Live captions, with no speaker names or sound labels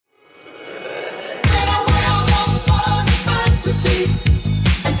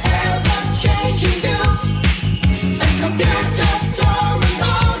and ever-changing bills and computer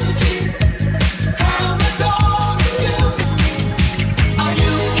terminology. Commodore news. Are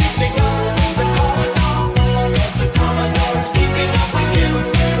you keeping up with the Commodore? Yes, the Commodore is keeping up with you.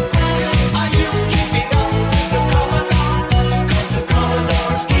 Are you keeping up with the Commodore? Yes, the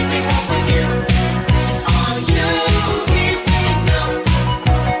Commodore is keeping up with you. Are you keeping up?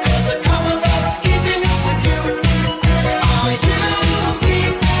 Yes, the Commodore is keeping up with you. Are you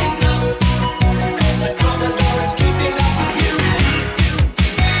keeping up? Yes, the Commodore is keeping up with you.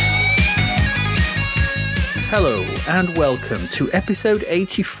 Hello and welcome to episode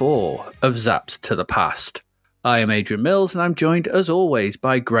 84 of Zapped to the Past. I am Adrian Mills and I'm joined as always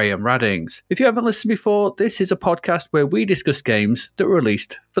by Graham Raddings. If you haven't listened before, this is a podcast where we discuss games that were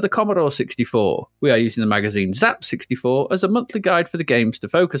released for the Commodore 64. We are using the magazine Zap 64 as a monthly guide for the games to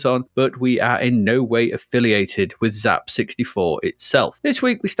focus on, but we are in no way affiliated with Zap 64 itself. This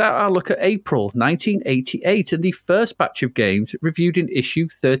week we start our look at April 1988 and the first batch of games reviewed in issue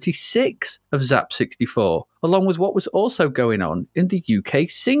 36 of Zap 64, along with what was also going on in the UK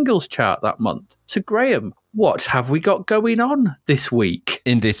singles chart that month. So Graham, what have we got going on this week?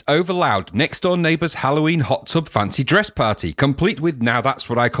 In this overloud next-door neighbour's Halloween hot tub fancy dress party, complete with Now That's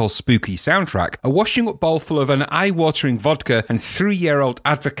What I Call Spooky soundtrack, a washing-up bowl full of an eye-watering vodka and 3-year-old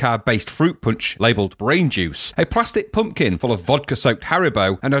Advocaat-based fruit punch labelled Brain Juice, a plastic pumpkin full of vodka-soaked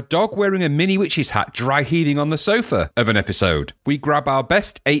Haribo, and a dog wearing a mini witch's hat dry-heaving on the sofa of an episode. We grab our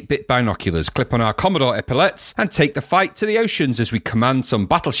best 8-bit binoculars, clip on our Commodore epaulettes, and take the fight to the oceans as we command some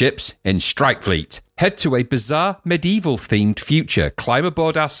battleships in Strike Fleet. Head to a bizarre medieval-themed future, climb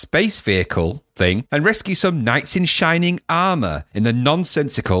aboard our space vehicle thing, and rescue some knights in shining armour in the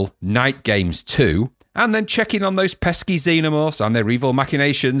nonsensical Night Games 2, and then check in on those pesky xenomorphs and their evil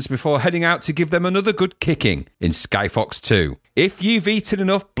machinations before heading out to give them another good kicking in Skyfox 2. If you've eaten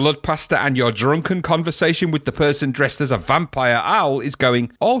enough blood pasta and your drunken conversation with the person dressed as a vampire owl is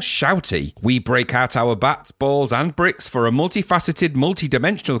going all shouty, we break out our bats, balls and bricks for a multifaceted,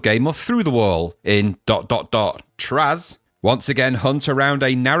 multi-dimensional game of Through the Wall in ... Traz. Once again, hunt around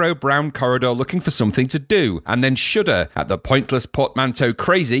a narrow brown corridor looking for something to do, and then shudder at the pointless portmanteau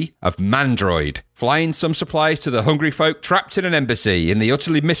crazy of Mandroid. Flying some supplies to the hungry folk trapped in an embassy in the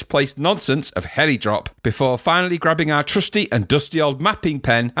utterly misplaced nonsense of Helidrop, before finally grabbing our trusty and dusty old mapping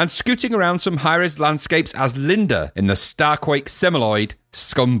pen and scooting around some high-res landscapes as Linda in the Starquake Semeloid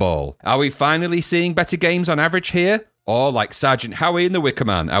Scumball. Are we finally seeing better games on average here? Or, like Sergeant Howie in The Wicker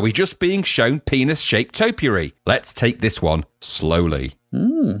Man, are we just being shown penis-shaped topiary? Let's take this one slowly.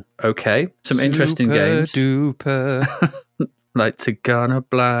 Okay, some interesting games. Duper. Lights are gonna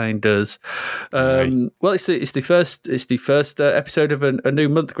blind us. Right. Well, it's the first episode of a new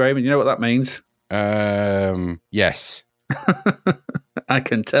month, Graham, and you know what that means. Yes. I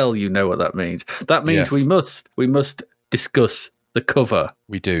can tell you know what that means. That means Yes. we must discuss the cover.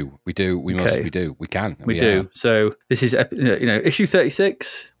 We do. We can. We do. So this is issue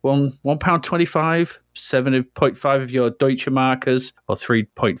 36, £1.25, 7.5 of your Deutsche Markers, or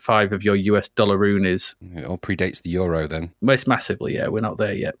 3.5 of your US dollaroonies. It all predates the euro then. Most massively, yeah. We're not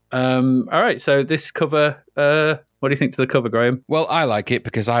there yet. All right. So this cover. What do you think to the cover, Graham? Well, I like it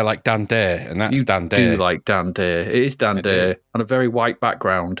because I like Dan Dare, and that's Dan Dare. You do like Dan Dare. It is Dan Dare on a very white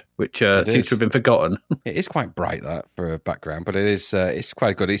background, which seems to have been forgotten. It is quite bright, that, for a background, but it is it's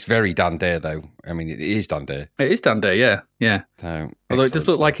quite good. It's very Dan Dare, though. I mean, it is Dan Dare. It is Dan Dare, yeah. So, although it does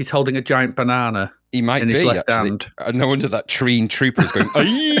look like he's holding a giant banana. He might in his be, left actually. hand. No wonder that Treen trooper is going,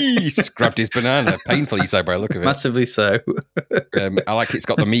 he's just grabbed his banana. Painfully so by the look of it. Massively so. I like it's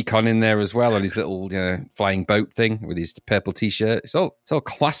got the Mekon in there as well, and his little flying boat thing with his purple T-shirt. It's all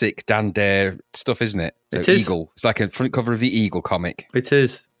classic Dan Dare stuff, isn't it? So It is. Eagle. It's like a front cover of the Eagle comic. It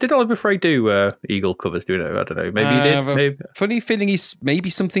is. Did Oliver Frey do Eagle covers? Do you know? I don't know. Maybe he I did. have a Maybe. funny feeling he's maybe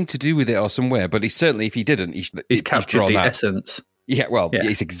something to do with it or somewhere, but he's certainly, if he didn't, he's Captured drawn the that. essence. Yeah, well, Yeah.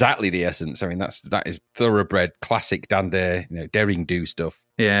 it's exactly the essence. I mean, that is thoroughbred, classic Dan Dare, daring do stuff.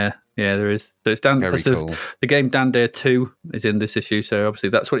 Yeah, there is. So it's Dan. Very plus cool. The game Dan Dare 2 is in this issue, so obviously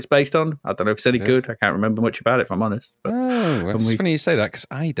that's what it's based on. I don't know if it's any It good. is. I can't remember much about it, if I'm honest. But Oh, it's funny you say that because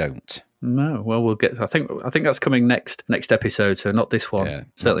I don't. no, well, we'll get. I think that's coming next episode. So not this one. Yeah,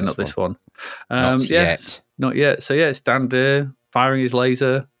 Certainly not this one. Not yeah, yet. Not yet. So yeah, it's Dan Dare firing his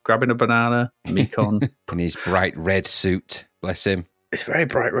laser, grabbing a banana, Mekon. In his bright red suit, bless him. It's very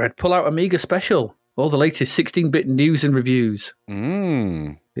bright red. Pull out Amiga Special. All the latest 16-bit news and reviews.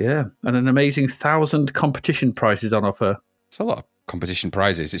 Mm. Yeah, and an amazing 1,000 competition prizes on offer. It's a lot of competition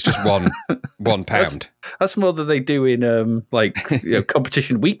prizes. It's just one pound. That's more than they do in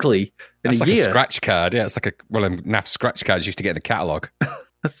competition weekly in That's a like year. a scratch card. Yeah, it's like NAF scratch cards you used to get in the catalogue.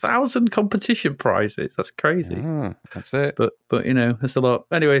 1,000 competition prizes. That's crazy. That's it. But there's a lot.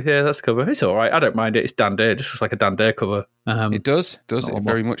 Anyway, yeah, that's cover. It's all right. I don't mind it. It's Dan Dare. It just looks like a Dan Dare cover. It does. It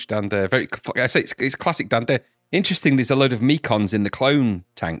very much Dan Dare. I say it's classic Dan Dare. Interesting, there's a load of Mekons in the clone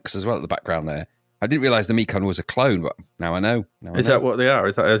tanks as well at the background there. I didn't realise the Mekon was a clone, but now I know. Is that what they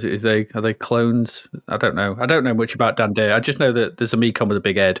are? Are they clones? I don't know. I don't know much about Dan Dare. I just know that there's a Mekon with a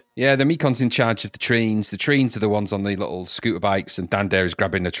big head. Yeah, the Mekon's in charge of the Treens. The Treens are the ones on the little scooter bikes, and Dan Dare is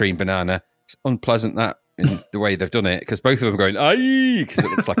grabbing the Treen banana. It's unpleasant that in the way they've done it, because both of them are going, aye, because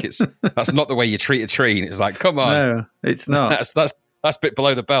it looks like that's not the way you treat a Treen. It's like, come on. No, it's not. That's a bit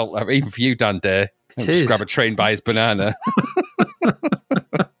below the belt. I mean, even for you, Dan Dare. Just grab a train by his banana.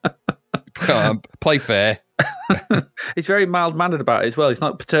 Play fair. He's very mild-mannered about it as well. He's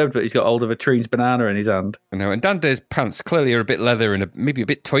not perturbed, but he's got hold of a Treen's banana in his hand. I know, and Dan Dare's pants clearly are a bit leather and maybe a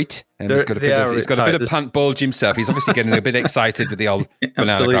bit tight. And he's got a bit of pant bulge himself. He's obviously getting a bit excited with the old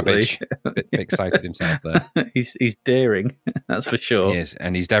banana grabbage. A bit excited himself there. He's daring, that's for sure. Yes,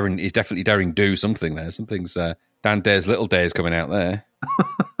 and he's definitely daring do something there. Something's Dan Dare's little days coming out there.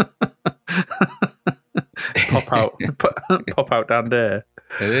 Pop out Dan Dare.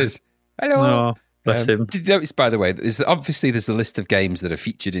 It is. Hello. Oh, bless him. Did you notice, by the way, that there's a list of games that are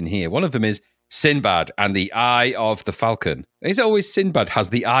featured in here. One of them is Sinbad and the Eye of the Falcon. Is it always Sinbad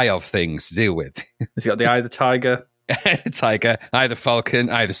has the eye of things to deal with? Has he got the eye of the tiger? Tiger, Eye of the Falcon,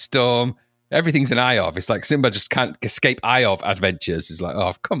 Eye of the Storm. Everything's an eye of. It's like Sinbad just can't escape eye of adventures. It's like,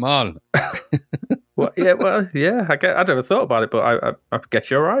 oh, come on. I never thought about it, but I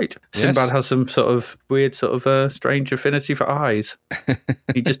guess you're right. Yes. Sinbad has some sort of weird, strange affinity for eyes.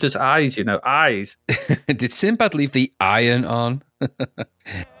 He just does eyes, eyes. Did Sinbad leave the iron on?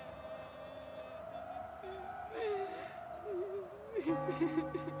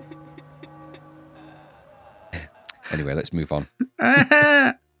 Anyway, let's move on.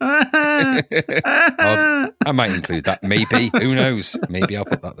 I might include that. Maybe. Who knows? Maybe I'll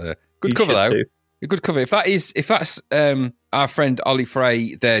put that there. Good cover, though. A good cover. If that's our friend Ollie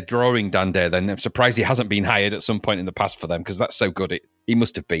Frey, they're drawing Dan Dare, then I'm surprised he hasn't been hired at some point in the past for them, because that's so good. He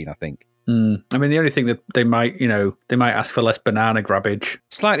must have been, I think. I mean, the only thing that they might ask for less banana grabbage.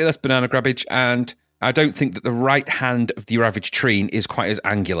 Slightly less banana grabbage, and I don't think that the right hand of your average Treen is quite as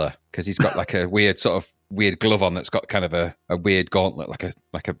angular, because he's got like a weird glove on that's got kind of a weird gauntlet, like a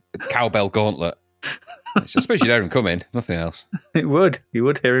cowbell gauntlet. I suppose you'd hear him coming, nothing else. You would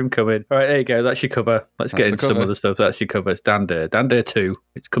hear him coming. All right, there you go. That's your cover. Let's get into some other stuff. That's your cover. It's Dan Dare. Dan Dare 2.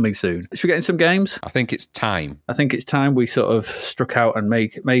 It's coming soon. Should we get in some games? I think it's time. We sort of struck out and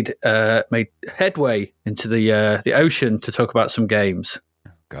made headway into the ocean to talk about some games.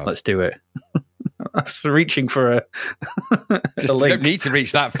 God. Let's do it. I was reaching for a just link. You don't need to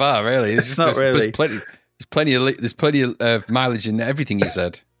reach that far, really. It's not really. There's plenty of mileage in everything you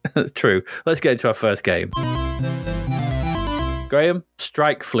said. True. Let's get into our first game. Graham,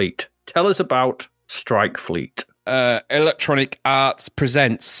 Strike Fleet. Tell us about Strike Fleet. Electronic Arts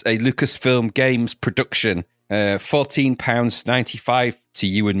presents a Lucasfilm Games production. £14.95 to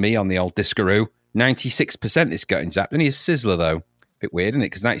you and me on the old Discaroo. 96% it's getting zapped. Only a sizzler, though. Bit weird, isn't it?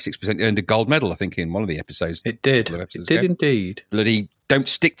 Because 96% earned a gold medal, I think, in one of the episodes. It did. It did indeed. Bloody, don't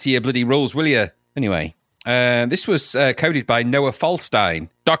stick to your bloody rules, will you? Anyway, this was coded by Noah Falstein.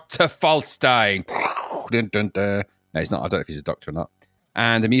 Dr. Falstein. Dun, dun, dun. No, he's not. I don't know if he's a doctor or not.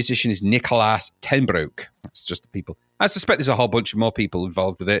 And the musician is Nicolas Tenbroek. That's just the people. I suspect there's a whole bunch of more people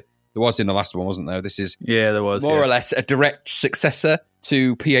involved with it. There was in the last one, wasn't there? This is there was more or less a direct successor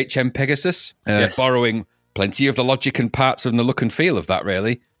to PHM Pegasus, yes. Borrowing plenty of the logic and parts and the look and feel of that,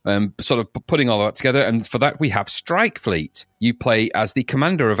 really. Sort of putting all that together. And for that, we have Strike Fleet. You play as the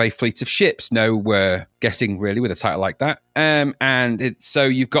commander of a fleet of ships. No guessing, really, with a title like that. So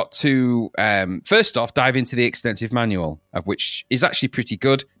you've got to, first off, dive into the extensive manual, of which is actually pretty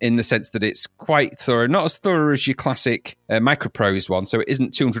good in the sense that it's quite thorough. Not as thorough as your classic Microprose one. So it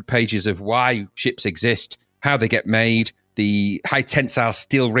isn't 200 pages of why ships exist, how they get made, the high tensile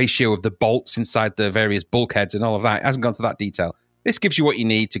steel ratio of the bolts inside the various bulkheads and all of that. It hasn't gone to that detail. This gives you what you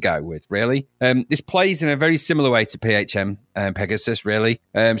need to go with, really. This plays in a very similar way to PHM Pegasus, really.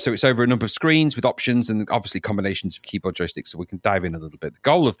 So it's over a number of screens with options and obviously combinations of keyboard joysticks, so we can dive in a little bit. The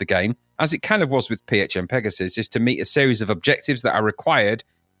goal of the game, as it kind of was with PHM Pegasus, is to meet a series of objectives that are required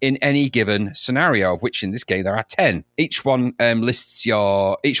in any given scenario, of which in this game there are 10. Each one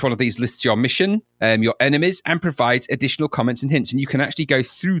of these lists your mission, your enemies, and provides additional comments and hints. And you can actually go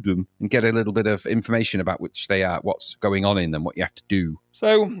through them and get a little bit of information about which they are, what's going on in them, what you have to do.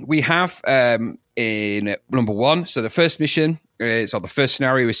 So we have in number 1, so the first mission is, or the first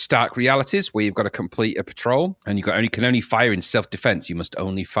scenario is Stark Realities, where you've got to complete a patrol, and you can only fire in self-defense. You must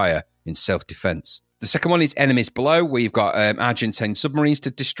only fire in self-defense. The second one is Enemies Below, where you've got Argentine submarines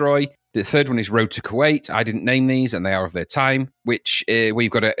to destroy. The third one is Road to Kuwait. I didn't name these, and they are of their time, where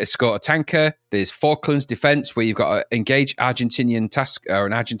you've got to escort a tanker. There's Falklands Defense, where you've got to engage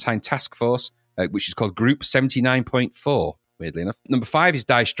an Argentine task force, which is called Group 79.4. Weirdly enough. Number 5 is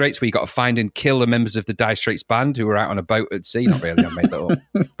Dire Straits, where you got to find and kill the members of the Dire Straits band who are out on a boat at sea. Not really, I made that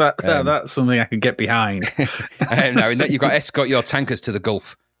up. That's something I could get behind. No, in that you've got to escort your tankers to the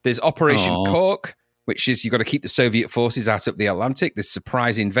Gulf. There's Operation Cork, which is you've got to keep the Soviet forces out of the Atlantic. There's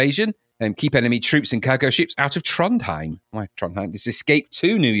Surprise Invasion, and keep enemy troops and cargo ships out of Trondheim. Why Trondheim? There's Escape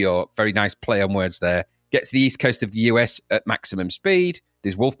to New York. Very nice play on words there. Get to the east coast of the US at maximum speed.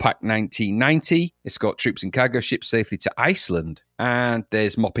 There's Wolfpack 1990, escort troops and cargo ships safely to Iceland. And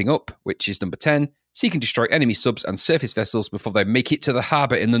there's Mopping Up, which is number 10. Seek and destroy enemy subs and surface vessels before they make it to the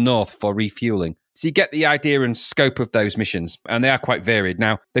harbour in the north for refueling. So you get the idea and scope of those missions, and they are quite varied.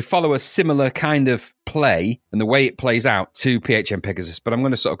 Now, they follow a similar kind of play and the way it plays out to PHM Pegasus, but I'm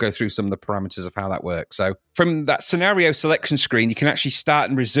going to sort of go through some of the parameters of how that works. So from that scenario selection screen, you can actually start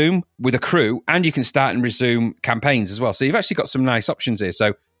and resume with a crew, and you can start and resume campaigns as well. So you've actually got some nice options here.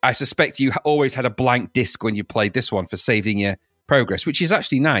 So I suspect you always had a blank disc when you played this one for saving your progress, which is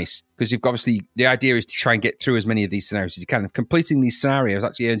actually nice because you've obviously, the idea is to try and get through as many of these scenarios as you can. Completing these scenarios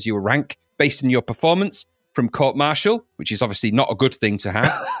actually earns you a rank based on your performance from court martial, which is obviously not a good thing to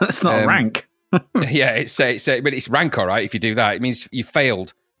have. That's not a rank. Yeah, but it's rank, all right. If you do that, it means you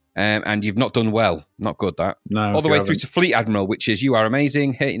failed and you've not done well. Not good, that. No, all the way through to Fleet Admiral, which is you are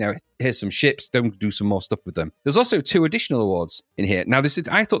amazing. Here, here's some ships. Don't do some more stuff with them. There's also 2 additional awards in here. Now,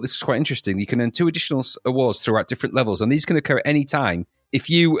 I thought this was quite interesting. You can earn 2 additional awards throughout different levels, and these can occur at any time. If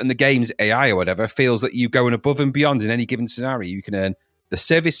you and the game's AI or whatever feels that you're going above and beyond in any given scenario, you can earn the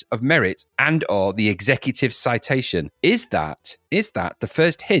Service of Merit and or the Executive Citation. Is that the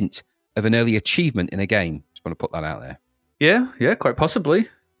first hint of an early achievement in a game? Just want to put that out there. Yeah, quite possibly.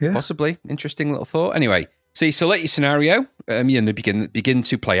 Yeah. Possibly. Interesting little thought. Anyway, so you select your scenario and begin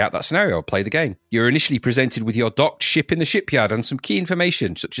to play out that scenario or play the game. You're initially presented with your docked ship in the shipyard and some key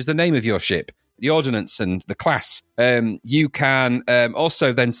information, such as the name of your ship, the ordnance and the class. You can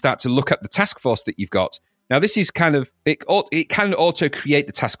also then start to look at the task force that you've got. Now, this is kind of, it can auto-create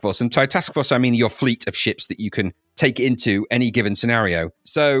the task force. And by task force, I mean your fleet of ships that you can take into any given scenario.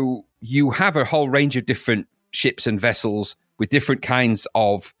 So you have a whole range of different ships and vessels with different kinds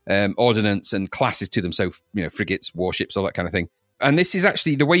of ordnance and classes to them. So, frigates, warships, all that kind of thing. And this is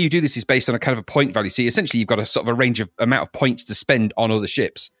actually, the way you do this is based on a kind of a point value. So essentially, you've got a sort of a range of amount of points to spend on other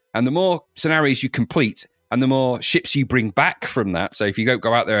ships. And the more scenarios you complete and the more ships you bring back from that. So if you don't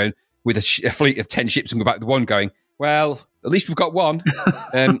go out there and with a fleet of 10 ships and go back to one going, well, at least we've got one.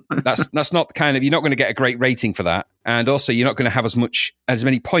 That's not kind of, you're not going to get a great rating for that. And also you're not going to have as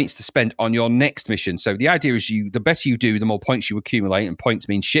many points to spend on your next mission. So the idea is the better you do, the more points you accumulate, and points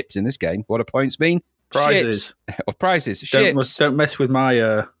mean ships in this game. What do points mean? Prizes. Or prizes. Ships. Don't mess with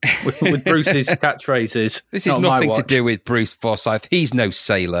my with Bruce's catchphrases. This is nothing to do with Bruce Forsyth. He's no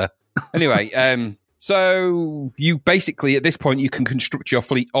sailor. Anyway, so you basically, at this point, you can construct your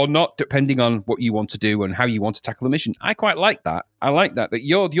fleet or not, depending on what you want to do and how you want to tackle the mission. I quite like that. I like that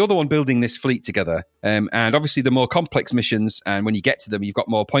you're the one building this fleet together. And obviously, the more complex missions, and when you get to them, you've got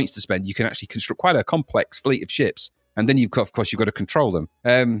more points to spend. You can actually construct quite a complex fleet of ships. And then you've got to control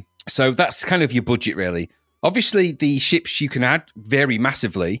them. So that's kind of your budget, really. Obviously, the ships you can add vary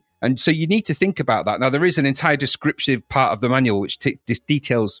massively. And so you need to think about that. Now, there is an entire descriptive part of the manual which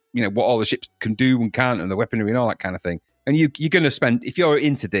details, what all the ships can do and can't, and the weaponry and all that kind of thing. And you're going to spend, if you're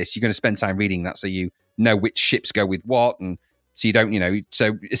into this, you're going to spend time reading that so you know which ships go with what. And so you don't,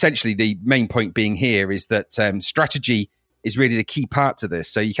 so essentially the main point being here is that strategy is really the key part to this.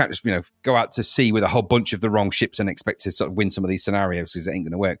 So you can't just, go out to sea with a whole bunch of the wrong ships and expect to sort of win some of these scenarios, because it ain't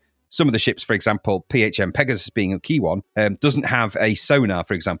going to work. Some of the ships, for example, PHM Pegasus being a key one, doesn't have a sonar,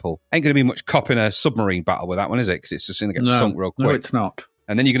 for example. Ain't going to be much cop in a submarine battle with that one, is it? Because it's just going to get sunk real quick. No, it's not.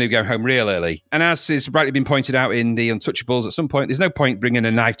 And then you're going to go home real early. And as has rightly been pointed out in the Untouchables, at some point, there's no point bringing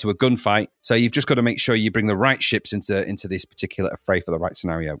a knife to a gunfight. So you've just got to make sure you bring the right ships into this particular affray for the right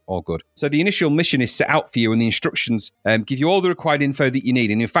scenario. All good. So the initial mission is set out for you, and the instructions give you all the required info that you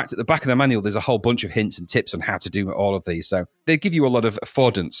need. And in fact, at the back of the manual, there's a whole bunch of hints and tips on how to do all of these. So they give you a lot of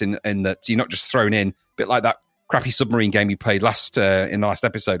affordance in that you're not just thrown in, a bit like that crappy submarine game you played in the last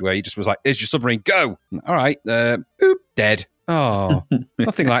episode, where you just was like, "Here's your submarine, go!" All right, boop, dead. Oh,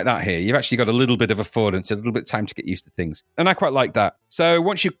 nothing like that here. You've actually got a little bit of affordance, a little bit of time to get used to things. And I quite like that. So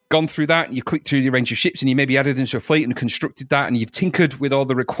once you've gone through that, you click through the range of ships and you maybe added into a fleet and constructed that, and you've tinkered with all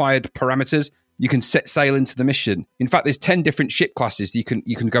the required parameters, you can set sail into the mission. In fact, there's 10 different ship classes you can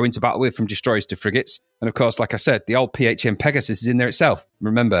go into battle with, from destroyers to frigates. And of course, like I said, the old PHM Pegasus is in there itself.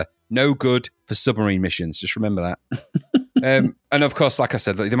 Remember, no good for submarine missions. Just remember that. And of course, like I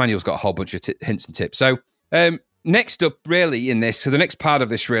said, the manual's got a whole bunch of hints and tips. So next up, really, in this, so the next part of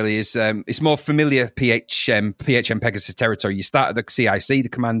this really is it's more familiar PHM Pegasus territory. You start at the CIC, the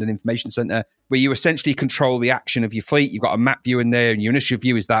Command and Information Center, where you essentially control the action of your fleet. You've got a map view in there, and your initial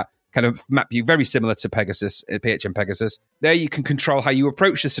view is that kind of map view, very similar to Pegasus, PHM Pegasus. There you can control how you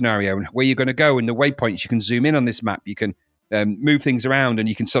approach the scenario and where you're going to go, and the waypoints. You can zoom in on this map. You can move things around, and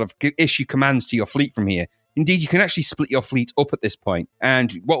you can sort of issue commands to your fleet from here. Indeed, you can actually split your fleet up at this point.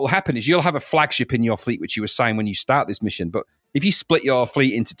 And what will happen is you'll have a flagship in your fleet, which you assign when you start this mission. But if you split your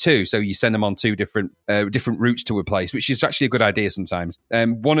fleet into two, so you send them on two different routes to a place, which is actually a good idea sometimes,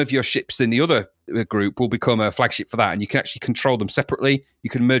 one of your ships in the other group will become a flagship for that. And you can actually control them separately. You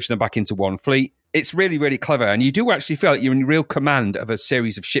can merge them back into one fleet. It's really, really clever. And you do actually feel like you're in real command of a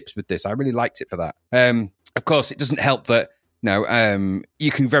series of ships with this. I really liked it for that. Of course, it doesn't help that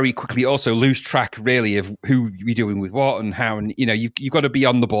you can very quickly also lose track, really, of who you're doing with what and how. And, you've got to be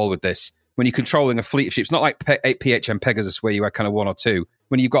on the ball with this. When you're controlling a fleet of ships, not like PHM Pegasus, where you had kind of one or two.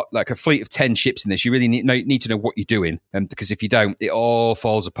 When you've got like a fleet of 10 ships in this, you really need to know what you're doing. Because if you don't, it all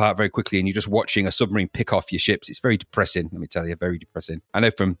falls apart very quickly, and you're just watching a submarine pick off your ships. It's very depressing, let me tell you, very depressing. I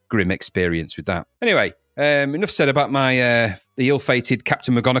know from grim experience with that. Anyway, enough said about my the ill-fated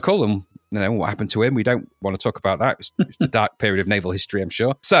Captain McGonagall and what happened to him. We don't want to talk about that. It's a dark period of naval history, I'm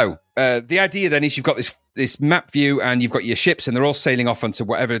sure. So the idea then is you've got this map view, and you've got your ships, and they're all sailing off onto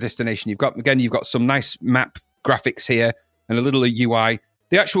whatever destination you've got. Again, you've got some nice map graphics here and a little UI.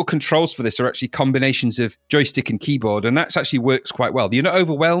 The actual controls for this are actually combinations of joystick and keyboard, and that actually works quite well. You're not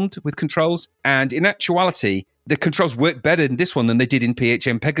overwhelmed with controls, and in actuality, the controls work better in this one than they did in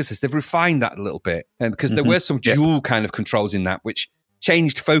PHM Pegasus. They've refined that a little bit, because there were some dual kind of controls in that, which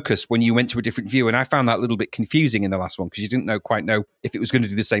changed focus when you went to a different view. And I found that a little bit confusing in the last one, because you didn't quite know if it was going to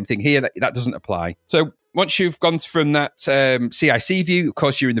do the same thing here. That doesn't apply. So once you've gone from that CIC view, of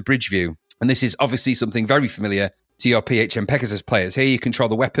course, you're in the bridge view. And this is obviously something very familiar to your PHM Pegasus players. Here you control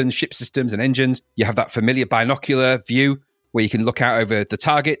the weapons, ship systems, and engines. You have that familiar binocular view where you can look out over the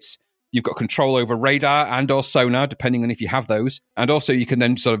targets. You've got control over radar and or sonar, depending on if you have those. And also you can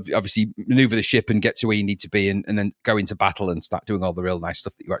then sort of obviously maneuver the ship and get to where you need to be, and then go into battle and start doing all the real nice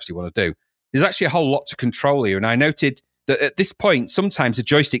stuff that you actually want to do. There's actually a whole lot to control here. And I noted that at this point, sometimes the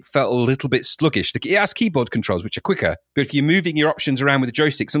joystick felt a little bit sluggish. It has keyboard controls, which are quicker. But if you're moving your options around with the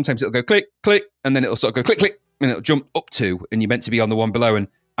joystick, sometimes it'll go click, click, and then it'll sort of go click, click, and it'll jump up to, and you're meant to be on the one below. And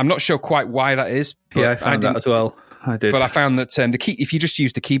I'm not sure quite why that is. Yeah, I found that as well. I did. But I found that the key, if you just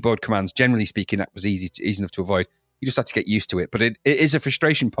use the keyboard commands, generally speaking, that was easy enough to avoid. You just had to get used to it. But it is a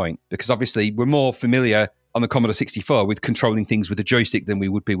frustration point, because obviously we're more familiar on the Commodore 64 with controlling things with a joystick than we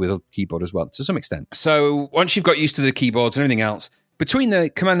would be with a keyboard as well, to some extent. So once you've got used to the keyboards and everything else, between the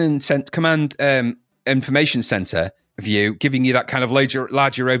command information center view, giving you that kind of larger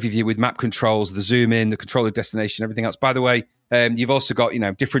overview with map controls, the zoom in, the control of destination, everything else. By the way, you've also got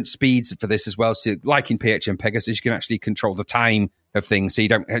different speeds for this as well. So like in PHM Pegasus, you can actually control the time of things. So you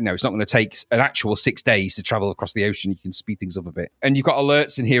don't it's not going to take an actual 6 days to travel across the ocean. You can speed things up a bit. And you've got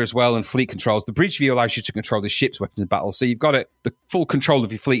alerts in here as well, and fleet controls. The bridge view allows you to control the ships, weapons, and battles. So you've got the full control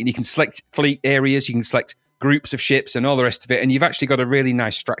of your fleet, and you can select fleet areas. You can select groups of ships and all the rest of it, and you've actually got a really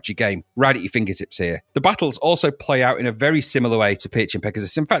nice strategy game right at your fingertips here. The battles also play out in a very similar way to PHM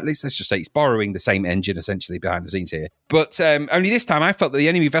Pegasus. In fact, let's just say it's borrowing the same engine essentially behind the scenes here. But only this time I felt that the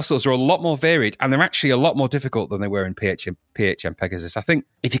enemy vessels are a lot more varied, and they're actually a lot more difficult than they were in PHM Pegasus. I think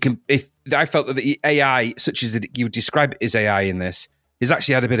if I felt that the AI, such as you would describe it as AI in this, has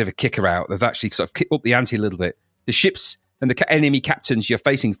actually had a bit of a kicker out. They've actually sort of kicked up the ante a little bit. The ships and the enemy captains you're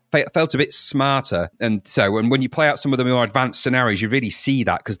facing felt a bit smarter. And when you play out some of the more advanced scenarios, you really see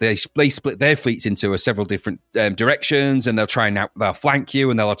that, because they split their fleets into several different directions, and they'll flank you,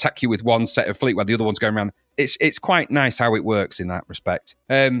 and they'll attack you with one set of fleet while the other one's going around. it's quite nice how it works in that respect.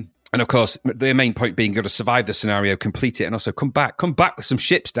 And of course, the main point being, you've got to survive the scenario, complete it, and also come back with some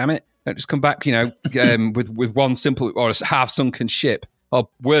ships. Damn it! Don't just come back, with one simple or a half sunken ship. Or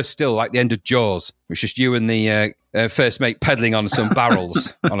worse still, like the end of Jaws, which is just you and the first mate peddling on some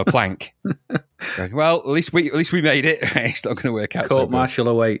barrels on a plank. Well, at least we made it. It's not going to work out. Court martial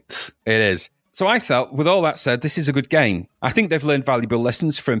awaits. It is. So I felt, with all that said, this is a good game. I think they've learned valuable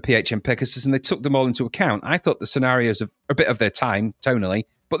lessons from PHM Pegasus, and they took them all into account. I thought the scenarios are a bit of their time, tonally,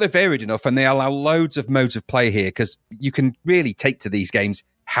 but they're varied enough, and they allow loads of modes of play here, because you can really take to these games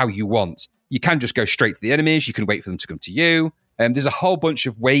how you want. You can just go straight to the enemies. You can wait for them to come to you. There's a whole bunch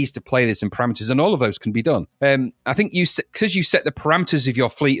of ways to play this and parameters, and all of those can be done. I think because you set the parameters of your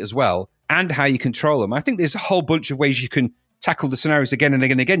fleet as well, and how you control them, I think there's a whole bunch of ways you can tackle the scenarios again and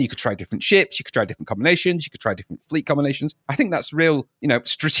again and again. You could try different ships, you could try different combinations, you could try different fleet combinations. I think that's real,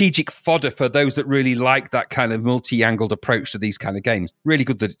 strategic fodder for those that really like that kind of multi-angled approach to these kind of games. Really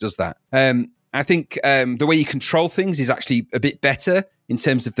good that it does that. I think the way you control things is actually a bit better in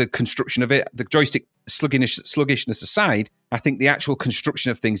terms of the construction of it. The joystick sluggishness aside, I think the actual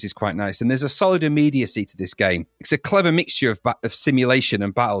construction of things is quite nice. And there's a solid immediacy to this game. It's a clever mixture of simulation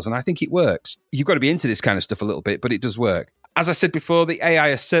and battles, and I think it works. You've got to be into this kind of stuff a little bit, but it does work. As I said before, the AI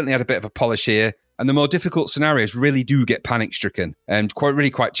has certainly had a bit of a polish here, and the more difficult scenarios really do get panic-stricken and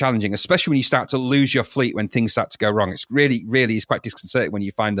quite challenging, especially when you start to lose your fleet when things start to go wrong. It's really is quite disconcerting when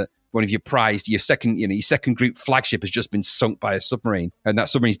you find that one of your prized, your second group flagship has just been sunk by a submarine, and that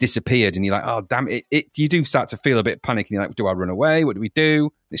submarine's disappeared, and you're like, oh, damn it. You do start to feel a bit panic, and you're like, do I run away? What do we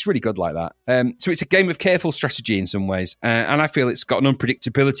do? It's really good like that. So it's a game of careful strategy in some ways, and I feel it's got an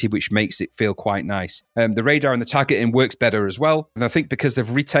unpredictability which makes it feel quite nice. The radar and the targeting works better as well, and I think because they've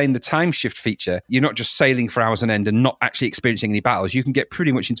retained the time shift feature, you're not just sailing for hours on end and not actually experiencing any battles. You can get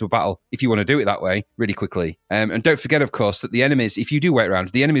pretty much into a battle, if you want to do it that way, really quickly. And don't forget, of course, that the enemies, if you do wait around,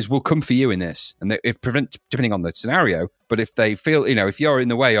 the enemies will come for you in this, and depending on the scenario. But if they feel, if you're in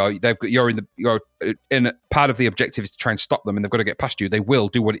the way, or you're in part of the objective is to try and stop them, and they've got to get past you, they will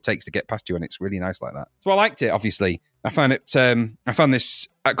do what it takes to get past you, and it's really nice like that. So I liked it. Obviously, I found this.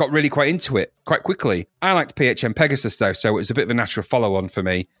 I got really quite into it quite quickly. I liked PHM Pegasus though, so it was a bit of a natural follow-on for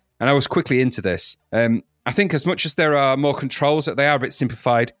me, and I was quickly into this. I think as much as there are more controls, that they are a bit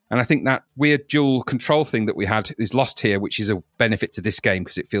simplified, and I think that weird dual control thing that we had is lost here, which is a benefit to this game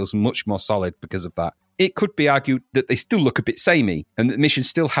because it feels much more solid because of that. It could be argued that they still look a bit samey, and that missions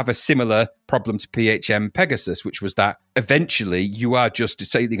still have a similar problem to PHM Pegasus, which was that eventually you are just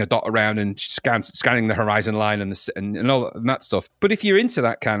sailing a dot around and scanning the horizon line and all that stuff. But if you're into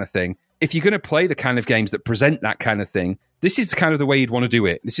that kind of thing, if you're going to play the kind of games that present that kind of thing, this is kind of the way you'd want to do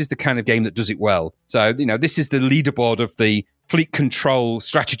it. This is the kind of game that does it well. So, this is the leaderboard of the fleet control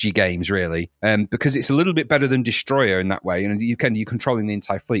strategy games, really, because it's a little bit better than Destroyer in that way. You're controlling the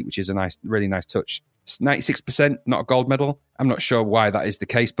entire fleet, which is a really nice touch. It's 96%, not a gold medal. I'm not sure why that is the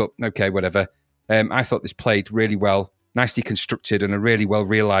case, but okay, whatever. I thought this played really well, nicely constructed, and a really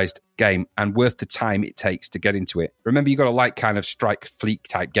well-realised game, and worth the time it takes to get into it. Remember, you've got to like kind of strike fleet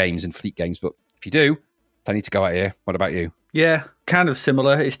type games and fleet games, but if you do, I need to go out here. What about you? Yeah, kind of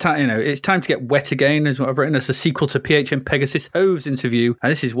similar. It's time, it's time to get wet again, is what I've written. As a sequel to PHM Pegasus Hove's interview,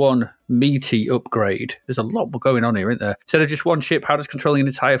 and this is one meaty upgrade. There's a lot more going on here, isn't there? Instead of just one ship, how does controlling an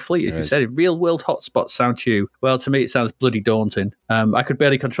entire fleet, as you said, real-world hotspots sound to you? Well, to me, it sounds bloody daunting. I could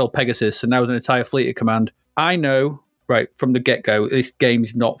barely control Pegasus, and now with an entire fleet at command, I know right from the get-go, this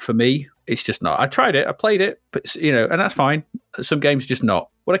game's not for me. It's just not. I tried it, I played it, but and that's fine. Some games just not.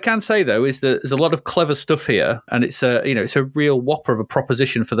 What I can say though is that there's a lot of clever stuff here, and it's a real whopper of a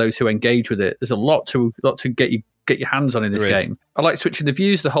proposition for those who engage with it. There's a lot to get your hands on in this game. I like switching the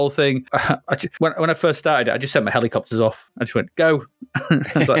views, the whole thing. When I first started, I just set my helicopters off. I just went, go.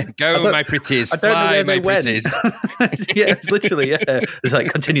 Like, go, my pretties. Fly, my pretties. Yeah, it's literally, It's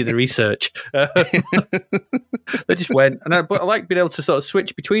like, continue the research. They just went. But I like being able to sort of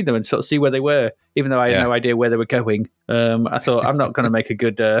switch between them and sort of see where they were, even though I had no idea where they were going. I thought, I'm not going to make a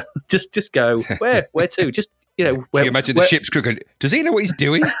good, just go. Where to? Just, can you imagine the ship's crew going, does he know what he's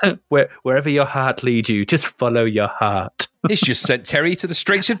doing? Wherever your heart leads you, just follow your heart. He's just sent Terry to the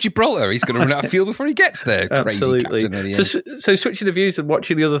Straits of Gibraltar. He's going to run out of fuel before he gets there. Absolutely. Crazy captain. So switching the views and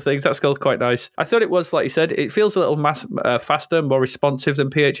watching the other things, that's quite nice. I thought it was, like you said, it feels a little faster, more responsive than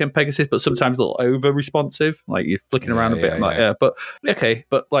PHM Pegasus, but sometimes a little over-responsive. Like you're flicking around a bit. But okay.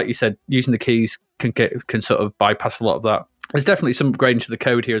 But like you said, using the keys can sort of bypass a lot of that. There's definitely some upgrading to the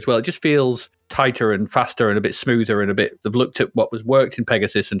code here as well. It just feels tighter and faster and a bit smoother and a bit. They've looked at what was worked in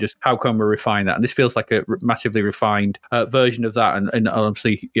Pegasus and just how can we refine that. And this feels like a massively refined version of that, and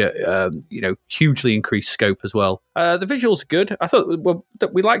obviously, hugely increased scope as well. The visuals are good. I thought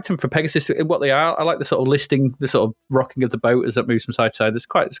that we liked them for Pegasus in what they are. I like the sort of listing, the sort of rocking of the boat as it moves from side to side. It's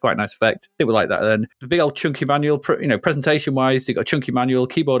quite a nice effect. I think we like that. Then the big old chunky manual, presentation wise, they got a chunky manual,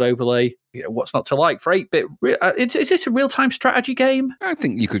 keyboard overlay. What's not to like for 8-bit? Is this a real time strategy game? I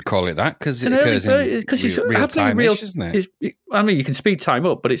think you could call it that because it occurs in real time, isn't it? I mean, you can speed time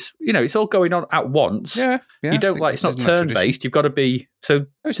up, but it's it's all going on at once. Yeah. You don't like it's not turn based. You've got to be so.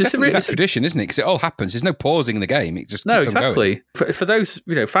 It's definitely that tradition, isn't it? Because it all happens. There's no pausing the game. It just keeps on going. For those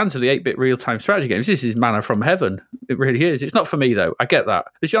fans of the 8-bit real time strategy games, this is manna from heaven. It really is. It's not for me though. I get that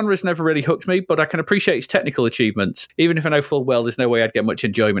the genre has never really hooked me, but I can appreciate its technical achievements, even if I know full well there's no way I'd get much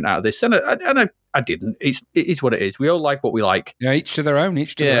enjoyment out of this. And I didn't. It is what it is. We all like what we like. Yeah, each to their own.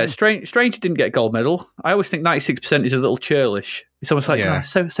 Stranger didn't get a gold medal. I always think 96% is a little churlish. It's almost like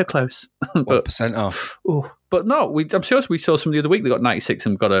so close. 1% off. But no, I'm sure we saw some the other week that got 96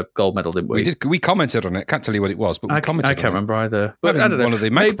 and got a gold medal, didn't we? We did. We commented on it. Can't tell you what it was, but we commented. I can't remember either. But I don't know. One of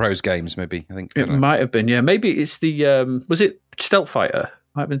the Macropros games, maybe. I think it might have been. Yeah, maybe it's the. Was it Stealth Fighter?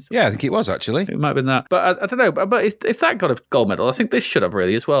 Might have been. Yeah, I think it was actually. It might have been that, but I don't know. But if that got a gold medal, I think this should have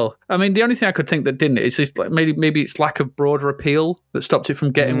really as well. I mean, the only thing I could think that didn't is just like maybe it's lack of broader appeal that stopped it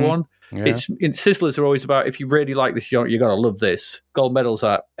from getting one. Yeah. Sizzlers are always about if you really like this, you're going to love this. Gold medals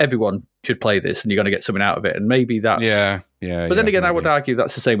are everyone should play this, and you're going to get something out of it. And maybe that's But then again, I would argue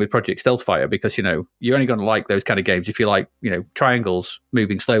that's the same with Project Stealth Fighter because you're only going to like those kind of games if you like triangles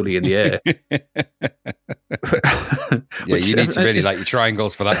moving slowly in the air. You need to really like your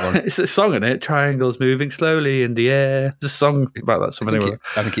triangles for that one. It's a song, isn't it? Triangles moving slowly in the air. There's a song about that.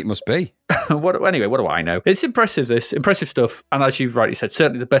 I think it must be. What do I know? It's impressive stuff, and as you've rightly said,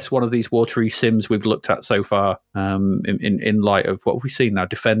 certainly the best one of these watery sims we've looked at so far. In light of what have we seen now?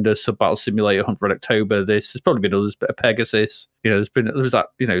 Defender, Sub Battle Simulator, Hunt for Red October. There's probably been others, but Pegasus. There was that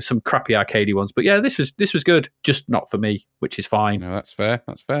some crappy arcadey ones, but yeah, this was good, just not for me, which is fine. No, that's fair.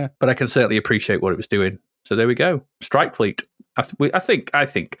 But I can certainly appreciate what it was doing. So there we go. Strike Fleet. I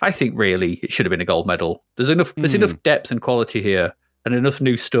think really it should have been a gold medal. There's enough depth and quality here, and enough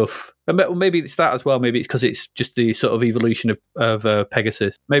new stuff. And maybe it's that as well. Maybe it's because it's just the sort of evolution of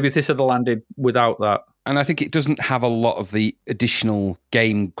Pegasus. Maybe if this had landed without that. And I think it doesn't have a lot of the additional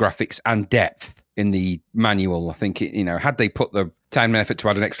game graphics and depth in the manual. I think had they put the time and effort to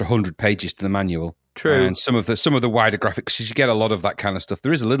add an extra 100 pages to the manual. True. And some of the wider graphics, you get a lot of that kind of stuff.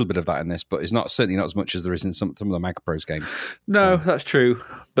 There is a little bit of that in this, but it's certainly not as much as there is in some of the Macropros games. No, that's true.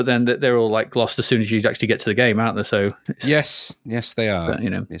 But then they're all like glossed as soon as you actually get to the game, aren't they? So yes, they are. But,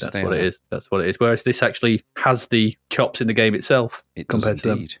 that's what it is. That's what it is. Whereas this actually has the chops in the game itself compared to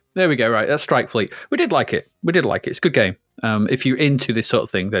them. There we go. Right, that's Strike Fleet. We did like it. It's a good game. If you're into this sort of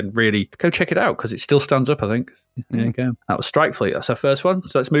thing, then really go check it out because it still stands up, I think. There you go. That was Strike Fleet. That's our first one.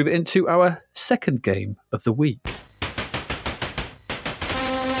 So let's move it into our second game of the week.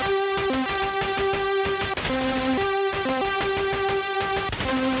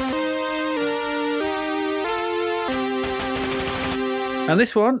 And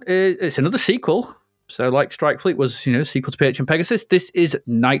this one it's another sequel. So like Strike Fleet was, sequel to PH and Pegasus, this is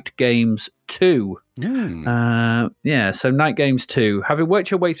Night Games 2. So Night Games 2. Having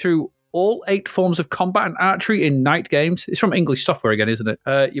worked your way through all 8 forms of combat and archery in Night Games, it's from English Software again, isn't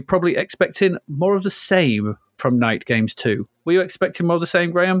it? You're probably expecting more of the same from Night Games 2. Were you expecting more of the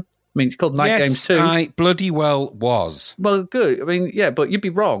same, Graham? I mean, it's called Night Games 2. I bloody well was. Well, good. I mean, yeah, but you'd be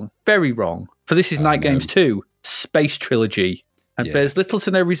wrong. Very wrong. For this is Night Games 2, Space Trilogy. And bears little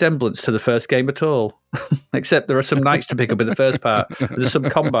to no resemblance to the first game at all. Except there are some knights to pick up in the first part. There's some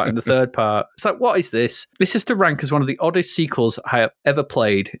combat in the third part. It's like, what is this? This is to rank as one of the oddest sequels I have ever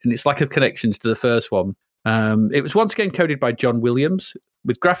played, and its lack of connections to the first one. It was once again coded by John Williams,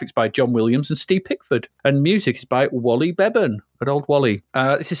 with graphics by John Williams and Steve Pickford, and music is by Wally Beban. Good old Wally.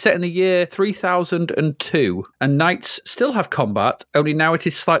 This is set in the year 3002, and knights still have combat, only now it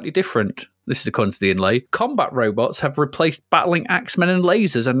is slightly different. This is according to the inlay. Combat robots have replaced battling axemen and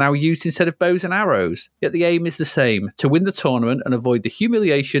lasers and now used instead of bows and arrows. Yet the aim is the same, to win the tournament and avoid the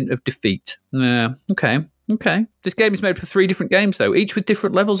humiliation of defeat. Okay. This game is made for 3 different games, though, each with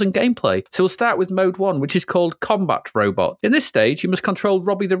different levels and gameplay. So we'll start with Mode 1, which is called Combat Robot. In this stage, you must control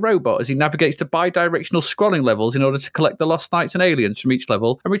Robbie the Robot as he navigates the bi-directional scrolling levels in order to collect the lost knights and aliens from each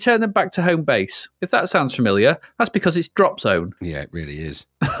level and return them back to home base. If that sounds familiar, that's because it's Drop Zone. Yeah, it really is.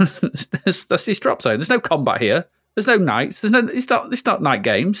 That's his Drop Zone. There's no combat here. There's no knights. It's not Night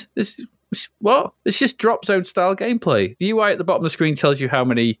Games. What? It's just drop zone style gameplay. The UI at the bottom of the screen tells you how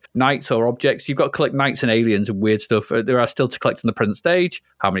many knights or objects you've got to collect, knights and aliens and weird stuff there are still to collect on the present stage,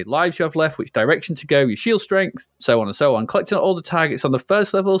 how many lives you have left, which direction to go, your shield strength, so on and so on. Collecting all the targets on the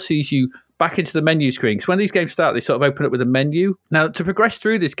first level sees you back into the menu screen. Because when these games start, they sort of open up with a menu. Now, to progress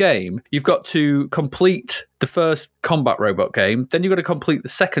through this game, you've got to complete the first combat robot game, then you've got to complete the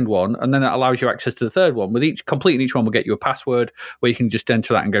second one, and then that allows you access to the third one. With completing each one will get you a password where you can just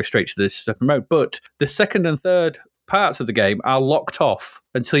enter that and go straight to this second mode. But the second and third parts of the game are locked off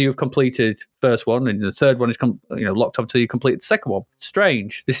until you've completed the first one, and the third one is locked off until you complete the second one.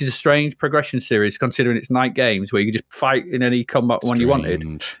 Strange. This is a strange progression series, considering it's night games where you can just fight in any combat one you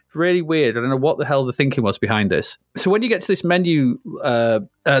wanted. Really weird. I don't know what the hell the thinking was behind this. So when you get to this menu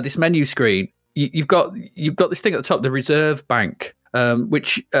screen, you've got this thing at the top, the reserve bank.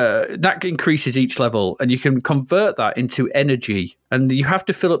 Which that increases each level, and you can convert that into energy, and you have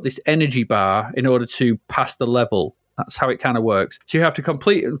to fill up this energy bar in order to pass the level. That's how it kind of works. So you have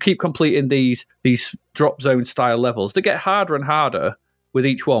to keep completing these drop zone style levels. They get harder and harder with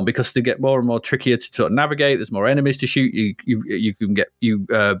each one because they get more and more trickier to sort of navigate. There's more enemies to shoot. You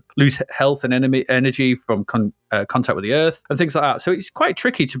can lose health and energy from contact with the earth and things like that. So it's quite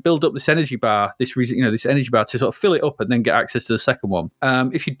tricky to build up this energy bar, this energy bar to sort of fill it up and then get access to the second one.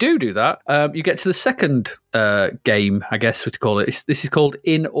 If you do that, you get to the second game, I guess what to call it. This is called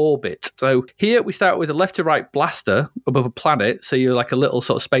In Orbit. So here we start with a left to right blaster above a planet. So you're like a little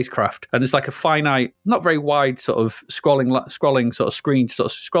sort of spacecraft, and it's like a finite, not very wide sort of scrolling sort of screen, sort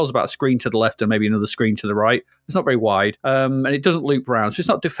of scrolls about a screen to the left and maybe another screen to the right. It's not very wide, and it doesn't loop around. So it's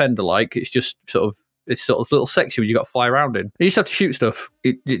not Defender-like. It's just sort of little section where you got to fly around in. You just have to shoot stuff.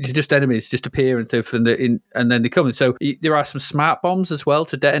 It's just enemies just appear and stuff, and then they come in. So there are some smart bombs as well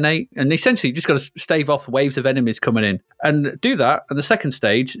to detonate, and essentially you just got to stave off waves of enemies coming in and do that. And the second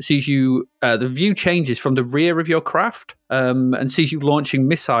stage sees you the view changes from the rear of your craft. And sees you launching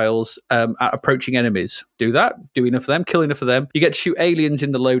missiles at approaching enemies. Do that, do enough of them, kill enough of them. You get to shoot aliens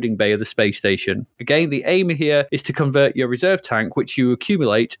in the loading bay of the space station. Again, the aim here is to convert your reserve tank, which you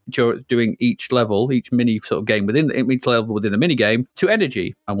accumulate doing each level, each mini sort of game within each level within the mini game, to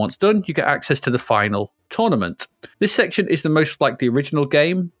energy. And once done, you get access to the final tournament. This section is the most like the original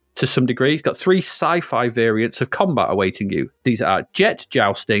game. To some degree, it's got 3 sci-fi variants of combat awaiting you. These are jet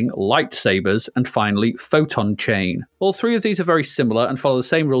jousting, lightsabers, and finally photon chain. All 3 of these are very similar and follow the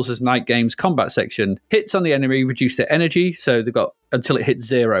same rules as Night Game's combat section. Hits on the enemy reduce their energy, so they've got until it hits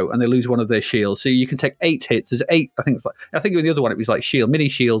 0, and they lose one of their shields. So you can take 8 hits. There's 8. I think in the other one it was like mini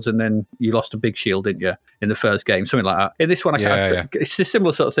shields, and then you lost a big shield, didn't you, in the first game, something like that. In this one, it's a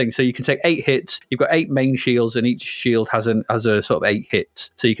similar sort of thing. So you can take 8 hits. You've got 8 main shields, and each shield has a sort of 8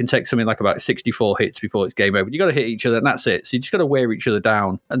 hits. So you can take something like about 64 hits before it's game over. You got to hit each other, and that's it. So you just got to wear each other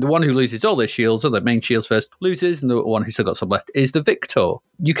down. And the one who loses all their shields, or their main shields first, loses, and the one who's still got some left is the victor.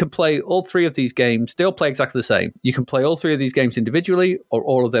 You can play all 3 of these games. They all play exactly the same. You can play all 3 of these games individually, or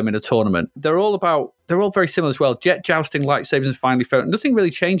all of them in a tournament. They're all very similar as well. Jet jousting, lightsabers, and finally photon. Nothing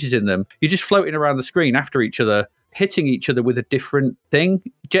really changes in them. You're just floating around the screen after each other, hitting each other with a different thing.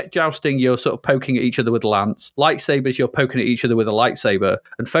 Jet jousting, you're sort of poking at each other with a lance. Lightsabers, you're poking at each other with a lightsaber.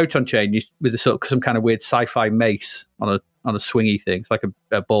 And photon chain, with some kind of weird sci-fi mace on a swingy thing. It's like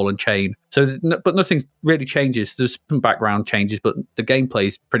a ball and chain. So, but nothing really changes. There's some background changes, but the gameplay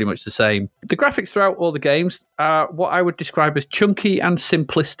is pretty much the same. The graphics throughout all the games are what I would describe as chunky and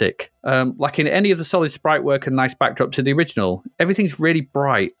simplistic. Like in any of the solid sprite work and nice backdrop to the original, everything's really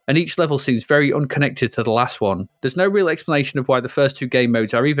bright, and each level seems very unconnected to the last one. There's no real explanation of why the first 2 game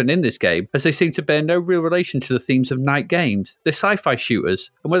modes are even in this game, as they seem to bear no real relation to the themes of night games. They're sci-fi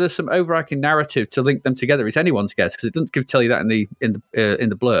shooters, and whether there's some overarching narrative to link them together is anyone's guess, because it doesn't tell you that in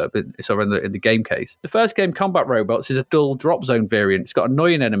the blurb. It's over in the game case. The first game, Combat Robots, is a dull drop zone variant. It's got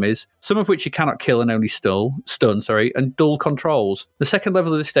annoying enemies, some of which you cannot kill and only stun, and dull controls. The second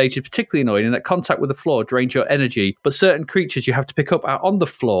level of this stage is particularly annoying in that contact with the floor drains your energy, but certain creatures you have to pick up are on the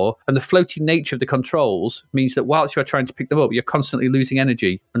floor, and the floating nature of the controls means that whilst you are trying to pick them up, you're constantly losing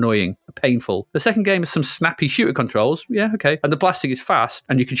energy. Annoying. Painful. The second game has some snappy shooter controls. Yeah, okay. And the blasting is fast,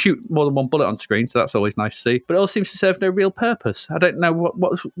 and you can shoot more than one bullet on screen, so that's always nice to see. But it all seems to serve no real purpose. I don't know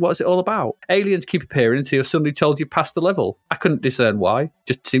what is it all about. Aliens keep appearing until you're suddenly told you passed the level. I couldn't discern why.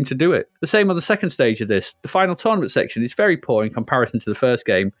 Just seemed to do it. The same on the second stage of this. The final tournament section is very poor in comparison to the first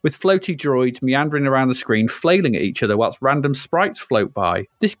game, with floaty droids meandering around the screen, flailing at each other whilst random sprites float by.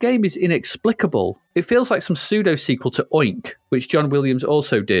 This game is inexplicable. It feels like some pseudo-sequel to Oink, which John Williams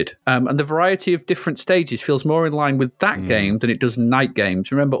also did. And the variety of different stages feels more in line with that game than it does Night Games.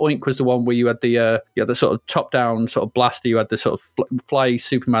 Remember, Oink was the one where you had the sort of top-down sort of blaster, you had the sort of fly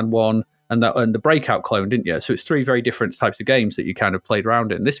Superman one, and the Breakout clone, didn't you? So it's 3 very different types of games that you kind of played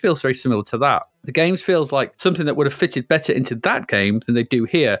around in. This feels very similar to that. The games feels like something that would have fitted better into that game than they do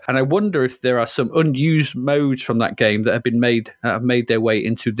here. And I wonder if there are some unused modes from that game that have made their way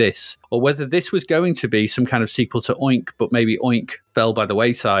into this, or whether this was going to be some kind of sequel to Oink, but maybe Oink fell by the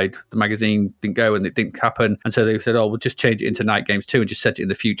wayside. The magazine didn't go and it didn't happen. And so they said, oh, we'll just change it into Night Games 2 and just set it in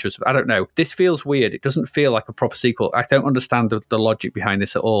the future. So I don't know. This feels weird. It doesn't feel like a proper sequel. I don't understand the logic behind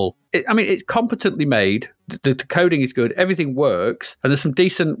this at all. It's competently made. The coding is good. Everything works. And there's some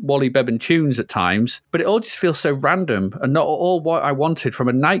decent Wally Beban tunes at times. But it all just feels so random and not all what I wanted from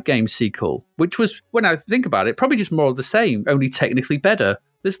a Night Games sequel, which was, when I think about it, probably just more of the same, only technically better.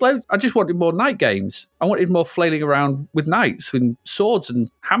 There's loads. I just wanted more Night Games. I wanted more flailing around with knights, with swords and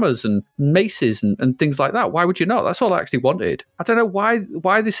hammers and maces and things like that. Why would you not? That's all I actually wanted. I don't know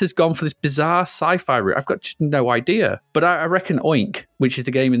why this has gone for this bizarre sci-fi route. I've got just no idea. But I reckon Oink, which is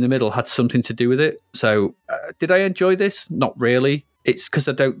the game in the middle, had something to do with it. So did I enjoy this? Not really. It's because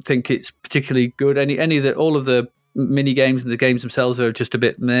I don't think it's particularly good. All of the mini games and the games themselves are just a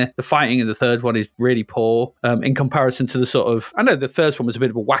bit meh. The fighting in the third one is really poor in comparison to the sort of, I know the first one was a bit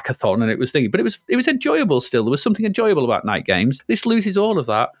of a whackathon and it was thingy, but it was enjoyable still. There was something enjoyable about Night Games. This loses all of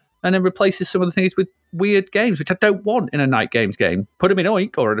that and then replaces some of the things with weird games, which I don't want in a Night Games game. Put them in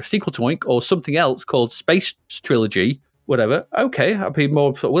Oink or in a sequel to Oink or something else called Space Trilogy, whatever. Okay, I'd be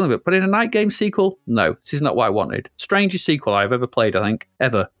more sort of willing to it. But in a Night Game sequel, no, this is not what I wanted. Strangest sequel I've ever played, I think,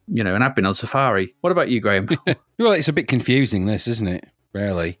 ever. And I've been on Safari. What about you, Graham? Well, it's a bit confusing, this, isn't it?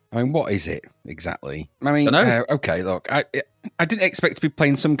 Really? I mean, what is it exactly? I mean, okay, look, I didn't expect to be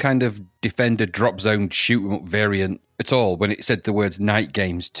playing some kind of Defender drop zone shoot 'em up variant at all when it said the words Night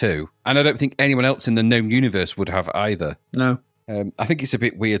Games 2. And I don't think anyone else in the known universe would have either. No. I think it's a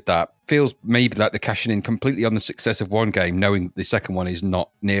bit weird that feels maybe like they're cashing in completely on the success of one game, knowing the second one is not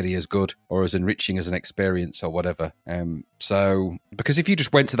nearly as good or as enriching as an experience or whatever. So, because if you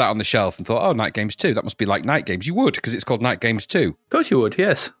just went to that on the shelf and thought, oh, Night Games 2, that must be like Night Games, you would, because it's called Night Games 2. Of course you would,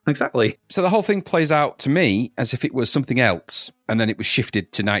 yes, exactly. So the whole thing plays out to me as if it was something else, and then it was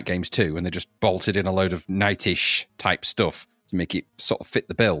shifted to Night Games 2, and they just bolted in a load of nightish type stuff to make it sort of fit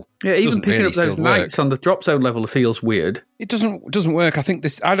the bill. Yeah, even picking up those knights on the drop zone level feels weird. It doesn't work. I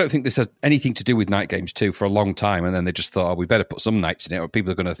don't think this has anything to do with Night Games 2 for a long time, and then they just thought, oh, we better put some knights in it, or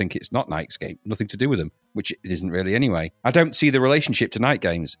people are going to think it's not Night's game. Nothing to do with them, which it isn't really anyway. I don't see the relationship to Night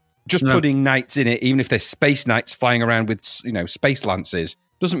Games. Just putting knights in it, even if they're space knights flying around with, space lances,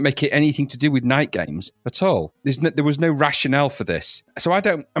 doesn't make it anything to do with Night Games at all. There was no rationale for this. So I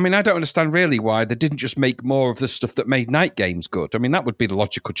don't understand really why they didn't just make more of the stuff that made Night Games good. I mean, that would be the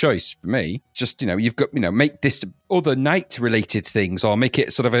logical choice for me. Just, you've got, make this other night-related things, or make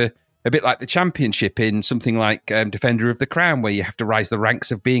it sort of a bit like the Championship in something like Defender of the Crown, where you have to rise the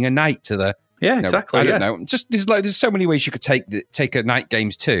ranks of being a knight to the... Yeah, exactly. I don't know. Just there's so many ways you could take a Night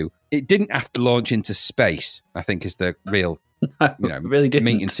Games 2. It didn't have to launch into space, I think is the real... really didn't.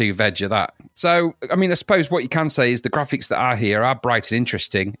 Meat and two veg of that. So, I mean, I suppose what you can say is the graphics that are here are bright and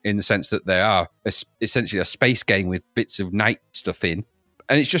interesting in the sense that they are essentially a space game with bits of night stuff in.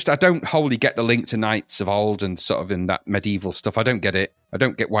 And it's just, I don't wholly get the link to knights of old and sort of in that medieval stuff. I don't get it. I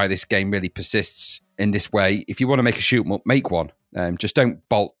don't get why this game really persists in this way. If you want to make a shoot 'em up, make one. Just don't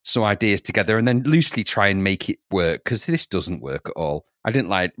bolt some ideas together and then loosely try and make it work, because this doesn't work at all. I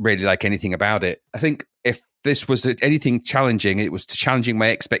didn't really like anything about it. I think if this was anything challenging, it was challenging my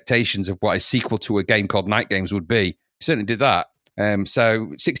expectations of what a sequel to a game called Night Games would be. It certainly did that.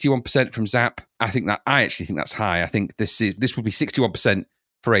 So 61% from Zap. I actually think that's high. I think this would be 61%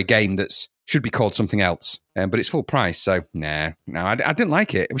 for a game that should be called something else. But it's full price, so no, I didn't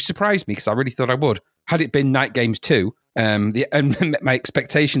like it. It surprised me because I really thought I would. Had it been Night Games 2, and my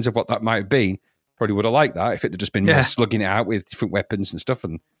expectations of what that might have been, probably would have liked that if it had just been more slugging it out with different weapons and stuff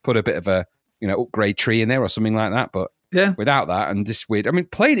and put a bit of a upgrade tree in there or something like that. But without that and this weird, I mean,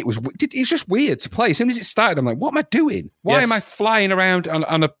 playing it was just weird to play. As soon as it started, I'm like, what am I doing? Why am I flying around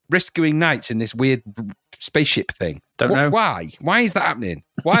on a rescuing knights in this weird spaceship thing? Don't know. Why? Why is that happening?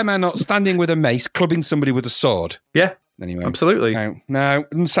 Why am I not standing with a mace, clubbing somebody with a sword? Yeah. Anyway. Absolutely. No,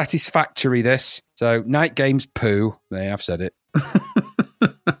 unsatisfactory this. So, Night Games poo. There, I've said it.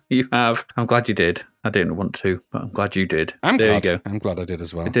 You have. I'm glad you did. I didn't want to, but I'm glad you did. I'm glad I did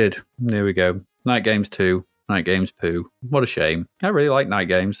as well. I did. There we go. Night Games 2. Night Games poo. What a shame. I really like Night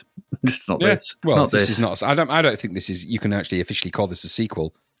Games. Just not this. Well, not this is not. I don't think this is. You can actually officially call this a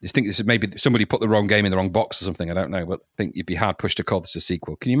sequel. You think this is maybe somebody put the wrong game in the wrong box or something? I don't know, but I think you'd be hard pushed to call this a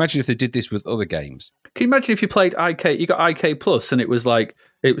sequel. Can you imagine if they did this with other games? Can you imagine if you played IK, you got IK Plus, and it was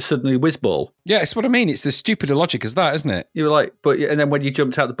suddenly Whizball? Yeah, it's what I mean. It's the stupider logic as that, isn't it? You were like, and then when you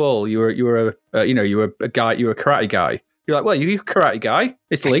jumped out the ball, you were a guy, you were a karate guy. You're like, well, you're a karate guy.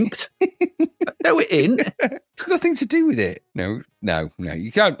 It's linked. No, it ain't. It's nothing to do with it. No.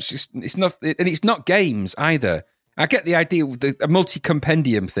 You can't. It's not, and it's not games either. I get the idea of a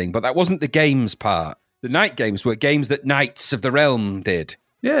multi-compendium thing, but that wasn't the games part. The night games were games that Knights of the Realm did.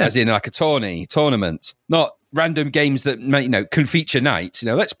 Yeah. As in like a tournament, not random games that can feature knights.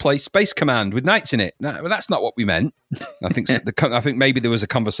 Let's play Space Command with knights in it. No, that's not what we meant. I think maybe there was a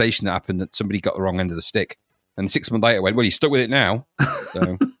conversation that happened that somebody got the wrong end of the stick, and 6 months later went, "Well, you stuck with it now."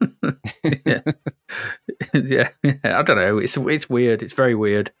 So. yeah. I don't know. It's weird. It's very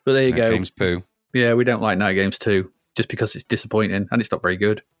weird. But there you go. Games poo. Yeah, we don't like Night Games too, just because it's disappointing and it's not very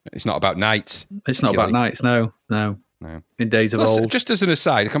good. It's not about knights. It's not about knights. No. In days of old. Just as an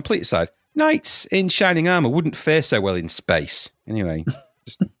aside, a complete aside, knights in shining armor wouldn't fare so well in space. Anyway,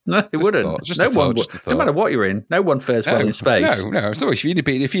 no, it wouldn't. No matter what you're in, no one fares well in space. No. So if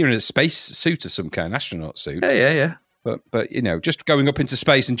you're in a space suit of some kind, astronaut suit. Yeah. But just going up into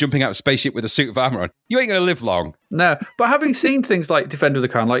space and jumping out of a spaceship with a suit of armor on, you ain't going to live long. No, but having seen things like Defender of the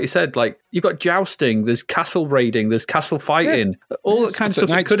Crown, like you said, like you've got jousting, there's castle raiding, there's castle fighting, all that kind of stuff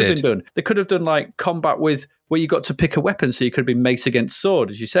that could have been done. They could have done like combat with where you got to pick a weapon, so you could have been mace against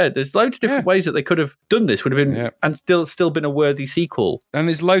sword, as you said. There's loads of different ways that they could have done this. Would have been and still been a worthy sequel. And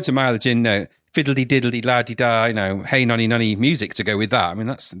there's loads of mileage in fiddly diddly la di da, hey nonny nonny music to go with that. I mean,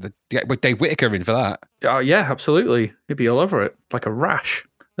 that's with Dave Whittaker in for that. Oh yeah, absolutely. He'd be all over it like a rash,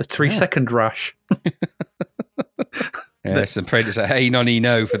 a 3-second rash. Yes, I'm afraid it's a hey nonny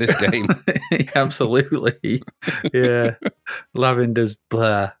no for this game. Absolutely. Yeah, Lavender's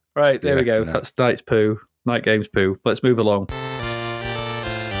blah. Right, there we go. No. That's Night Games poo. Let's move along.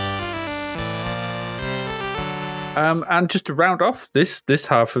 And just to round off this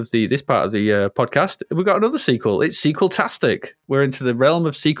half of this part of the podcast, we've got another sequel. It's sequel-tastic. We're into the realm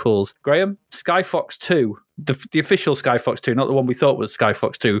of sequels. Graham, Skyfox 2, the official Skyfox 2, not the one we thought was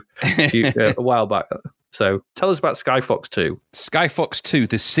Skyfox 2 a while back. So tell us about Skyfox 2. Skyfox 2,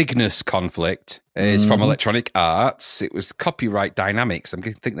 the Cygnus conflict, is from Electronic Arts. It was Copyright Dynamics. I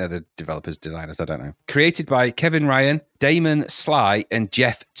think they're the developers, designers, I don't know. Created by Kevin Ryan, Damon Sly, and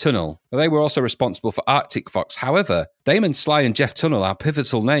Jeff Tunnell. They were also responsible for Arctic Fox. However, Damon Sly and Jeff Tunnell are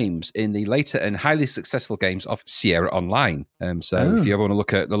pivotal names in the later and highly successful games of Sierra Online. If you ever want to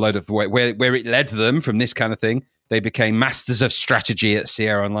look at the load of where it led them from this kind of thing, they became masters of strategy at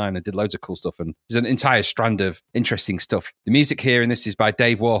Sierra Online and did loads of cool stuff. And there's an entire strand of interesting stuff. The music here in this is by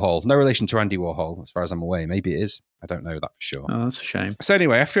Dave Warhol. No relation to Andy Warhol, as far as I'm aware. Maybe it is. I don't know that for sure. Oh, that's a shame. So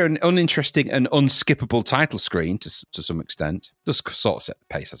anyway, after an uninteresting and unskippable title screen, to some extent, does sort of set the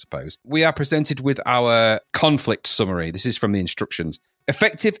pace, I suppose, we are presented with our conflict summary. This is from the instructions.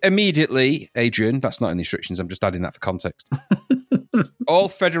 Effective immediately, Adrian, that's not in the instructions, I'm just adding that for context. All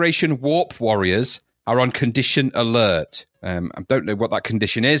Federation warp warriors are on condition alert. I don't know what that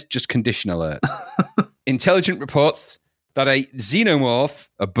condition is, just condition alert. Intelligent reports that a xenomorph,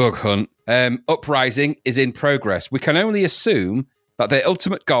 a bug hunt, uprising is in progress. We can only assume that their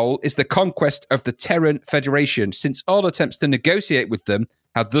ultimate goal is the conquest of the Terran Federation, since all attempts to negotiate with them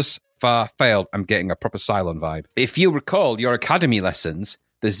have thus far failed. I'm getting a proper Cylon vibe. If you recall your academy lessons,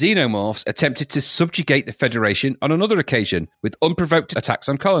 the xenomorphs attempted to subjugate the Federation on another occasion with unprovoked attacks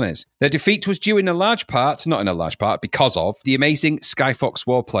on colonies. Their defeat was due because of the amazing Skyfox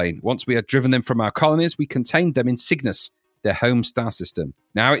warplane. Once we had driven them from our colonies, we contained them in Cygnus, their home star system.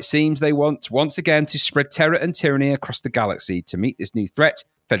 Now it seems they want once again to spread terror and tyranny across the galaxy. To meet this new threat,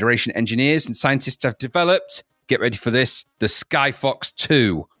 Federation engineers and scientists have developed, get ready for this, the Skyfox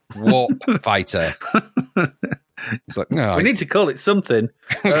 2 warp fighter. It's like, no, we need to call it something.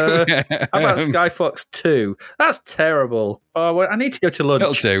 How about Skyfox 2? That's terrible. Oh, well, I need to go to lunch.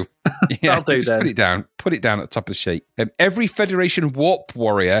 It'll do. Yeah, I'll do just then. Put it down at the top of the sheet. Every Federation warp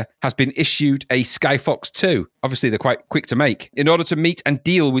warrior has been issued a Skyfox 2. Obviously, they're quite quick to make. In order to meet and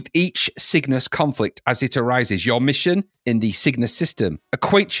deal with each Cygnus conflict as it arises, your mission in the Cygnus system: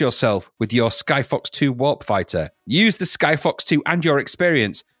 acquaint yourself with your Skyfox 2 warp fighter. Use the Skyfox 2 and your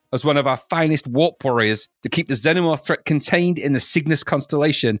experience as one of our finest warp warriors to keep the xenomorph threat contained in the Cygnus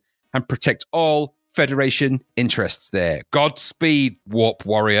constellation and protect all Federation interests there. Godspeed, warp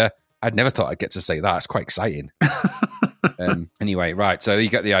warrior. I'd never thought I'd get to say that. It's quite exciting. Anyway, right. So you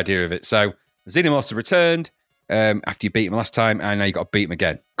get the idea of it. So the xenomorphs have returned. after you beat him last time, and now you got to beat him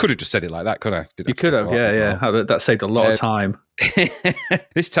again. Could have just said it like that, could I? You could have, yeah. That saved a lot of time.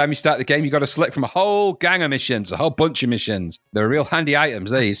 This time you start the game, you got to select from a whole gang of missions, a whole bunch of missions. They're real handy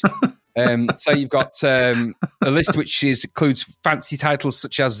items, these. So you've got a list which includes fancy titles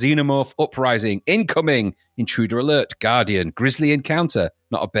such as Xenomorph Uprising, Incoming, Intruder Alert, Guardian, Grisly Encounter,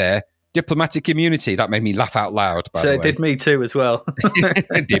 not a bear, Diplomatic Immunity. That made me laugh out loud, by the way. It did me too as well.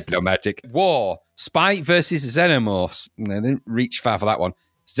 Diplomatic. War, Spy versus Xenomorphs. No, they didn't reach far for that one.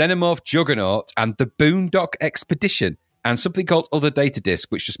 Xenomorph Juggernaut and the Boondock Expedition. And something called Other Data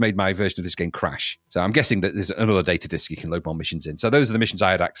Disk, which just made my version of this game crash. So I'm guessing that there's another data disk you can load more missions in. So those are the missions I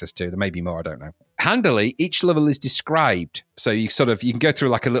had access to. There may be more, I don't know. Handily, each level is described. So you can go through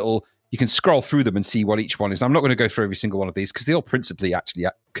like a little, you can scroll through them and see what each one is. I'm not going to go through every single one of these because they all principally actually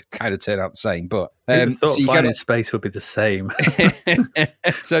kind of turn out the same. But so you get space would be the same.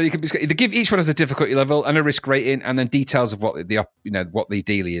 So you can they give each one has a difficulty level and a risk rating, and then details of what the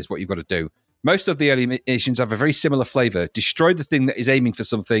dealie is, what you've got to do. Most of the early missions have a very similar flavour. Destroy the thing that is aiming for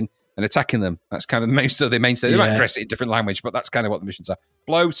something and attacking them. That's kind of most of the mainstay. They might dress it in different language, but that's kind of what the missions are.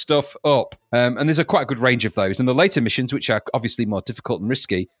 Blow stuff up. And there's quite a good range of those. And the later missions, which are obviously more difficult and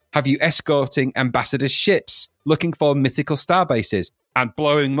risky, have you escorting ambassadors' ships, looking for mythical star bases, and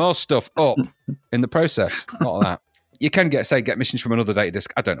blowing more stuff up in the process. Not of that. You can get missions from another data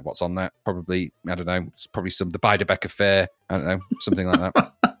disk. I don't know what's on that. Probably, I don't know. It's probably the Beiderbecke Affair. I don't know. Something like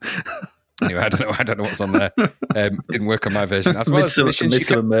that. Anyway, I don't know what's on there. Didn't work on my version. As well as the missions,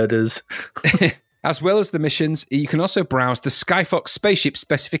 Midsummer Murders. As well as the missions, you can also browse the Skyfox spaceship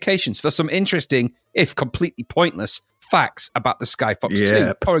specifications for some interesting, if completely pointless, facts about the Skyfox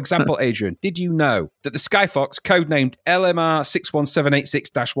 2. For example, Adrian, did you know that the Skyfox, codenamed LMR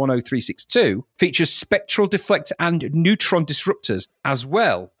 61786-10362, features spectral deflector and neutron disruptors, as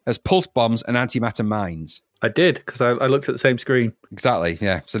well as pulse bombs and antimatter mines? I did, because I looked at the same screen. Exactly,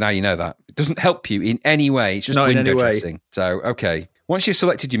 yeah. So now you know that. It doesn't help you in any way. It's just window dressing. So, okay. Once you've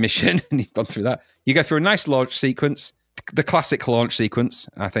selected your mission and you've gone through that, you go through a nice launch sequence, the classic launch sequence,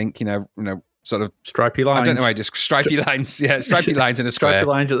 I think, sort of... Stripy lines. I don't know, just stripy lines. Yeah, stripy lines in a square. Stripy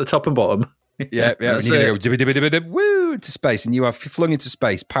lines at the top and bottom. Yeah. And you're going to go woo into space, and you are flung into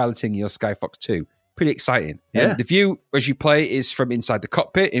space piloting your Skyfox 2. Pretty exciting. Yeah. The view as you play is from inside the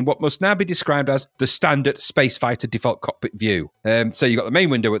cockpit in what must now be described as the standard space fighter default cockpit view. So you've got the main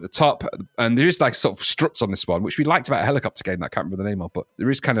window at the top, and there is like sort of struts on this one, which we liked about a helicopter game that I can't remember the name of, but there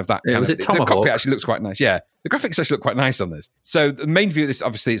is kind of that. The cockpit actually looks quite nice. Yeah. The graphics actually look quite nice on this. So the main view of this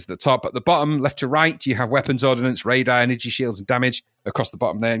obviously is at the top. At the bottom, left to right, you have weapons, ordnance, radar, energy shields, and damage across the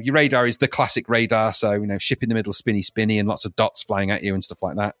bottom there. Your radar is the classic radar. So, ship in the middle, spinny, and lots of dots flying at you and stuff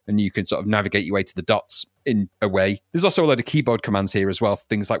like that. And you can sort of navigate your way to the dots in a way. There's also a load of keyboard commands here as well.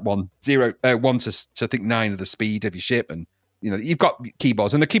 Things like 1 to I think 9 of the speed of your ship. And, you've got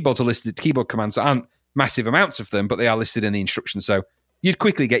keyboards, and the keyboards are listed. Keyboard commands aren't massive amounts of them, but they are listed in the instructions. So you'd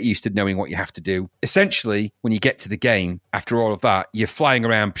quickly get used to knowing what you have to do. Essentially, when you get to the game, after all of that, you're flying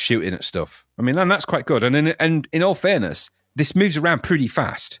around shooting at stuff. And that's quite good. And in all fairness, this moves around pretty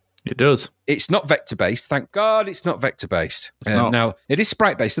fast. It does. It's not vector-based. Thank God it's not vector-based. Now, it is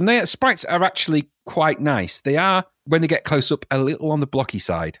sprite-based, and sprites are actually quite nice. They are, when they get close up, a little on the blocky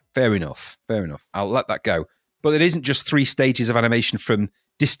side. Fair enough. I'll let that go. But it isn't just 3 stages of animation from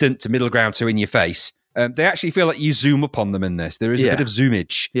distant to middle ground to in your face. They actually feel like you zoom up on them in this. There is a bit of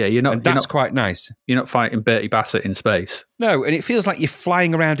zoomage. Yeah, that's quite nice. You're not fighting Bertie Bassett in space. No, and it feels like you're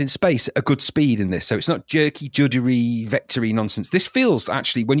flying around in space at a good speed in this. So it's not jerky, juddery, vectory nonsense. This feels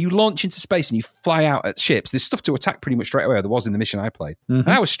actually, when you launch into space and you fly out at ships, there's stuff to attack pretty much straight away. There was in the mission I played. Mm-hmm. And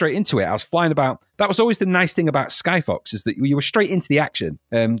I was straight into it. I was flying about. That was always the nice thing about Skyfox, is that you were straight into the action.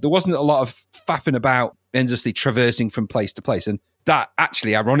 There wasn't a lot of faffing about, endlessly traversing from place to place. And that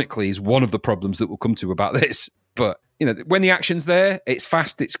actually, ironically, is one of the problems that we'll come to about this. But, when the action's there, it's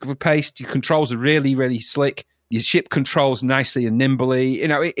fast, it's paced, your controls are really, really slick. Your ship controls nicely and nimbly.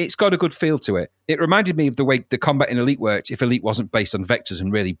 It's got a good feel to it. It reminded me of the way the combat in Elite worked if Elite wasn't based on vectors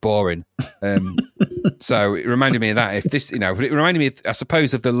and really boring. So it reminded me of that. If this, it reminded me, I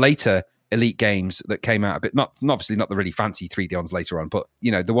suppose, of the later Elite games that came out a bit, obviously not the really fancy 3D ones later on, but,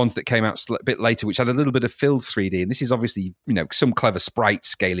 the ones that came out a bit later, which had a little bit of filled 3D. And this is obviously, some clever sprite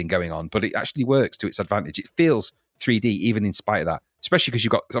scaling going on, but it actually works to its advantage. It feels 3D even in spite of that, especially because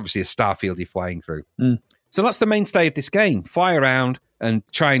you've got obviously a star field you're flying through. So that's the mainstay of this game. Fly around and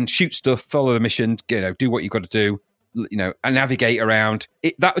try and shoot stuff, follow the mission, do what you've got to do, and navigate around.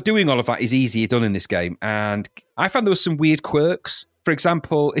 Doing all of that is easier done in this game. And I found there was some weird quirks. For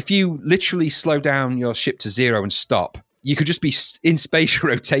example, if you literally slow down your ship to 0 and stop, you could just be in space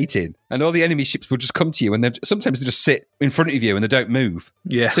rotating, and all the enemy ships will just come to you, and sometimes they just sit in front of you and they don't move.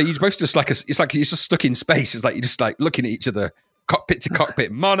 Yeah. So you're supposed to just it's like you're just stuck in space. It's like you're just like looking at each other, cockpit to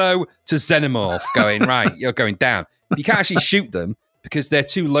cockpit, mono to xenomorph, going right. You're going down. You can't actually shoot them because they're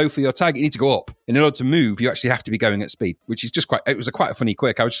too low for your target. You need to go up. And in order to move, you actually have to be going at speed, which is just quite a funny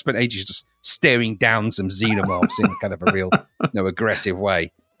quirk. I just spent ages just staring down some xenomorphs in kind of a real, aggressive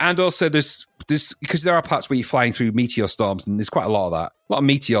way. And also there's because there are parts where you're flying through meteor storms, and there's quite a lot of that. A lot of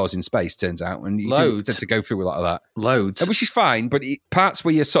meteors in space, turns out, and you do tend to go through a lot of that. Loads. Which is fine, but parts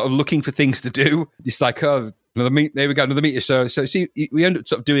where you're sort of looking for things to do, it's like, there we go, another meteor. So see, we end up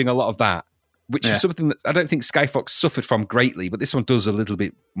sort of doing a lot of that, which is something that I don't think Skyfox suffered from greatly, but this one does a little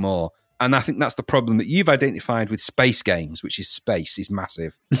bit more. And I think that's the problem that you've identified with space games, which is space is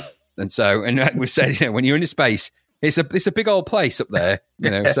massive. And like we said, when you're in space, it's a big old place up there,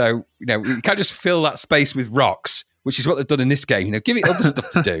 so, you can't just fill that space with rocks, which is what they've done in this game. Give it other stuff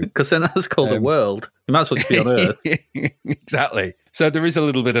to do. Because then that's called the world. You might as well just be on Earth. Exactly. So there is a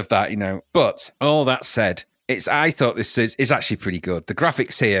little bit of that, But all that said, I thought this is actually pretty good. The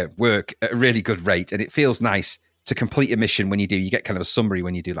graphics here work at a really good rate, and it feels nice to complete a mission when you do. You get kind of a summary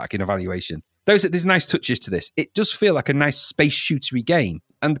when you do like an evaluation. There's nice touches to this. It does feel like a nice space shootery game.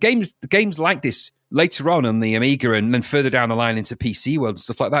 And the games like this later on the Amiga and then further down the line into PC world and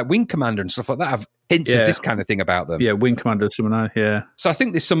stuff like that, Wing Commander and stuff like that have hints of this kind of thing about them. Yeah, Wing Commander, yeah. So I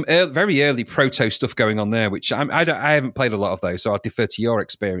think there's some very early proto stuff going on there, which I haven't played a lot of those, so I'll defer to your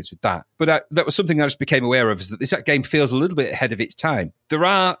experience with that. But that was something I just became aware of, is that this game feels a little bit ahead of its time. There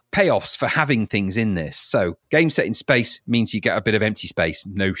are payoffs for having things in this. So game set in space means you get a bit of empty space.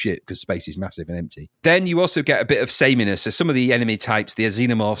 No shit, because space is massive and empty. Then you also get a bit of sameness. So some of the enemy types, the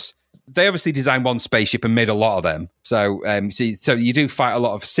xenomorphs, they obviously designed one spaceship and made a lot of them. So so you do fight a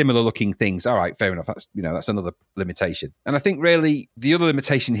lot of similar looking things. All right, fair enough. That's another limitation. And I think really the other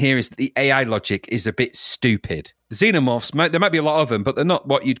limitation here is that the AI logic is a bit stupid. The xenomorphs, there might be a lot of them, but they're not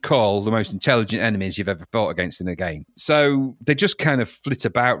what you'd call the most intelligent enemies you've ever fought against in a game. So they just kind of flit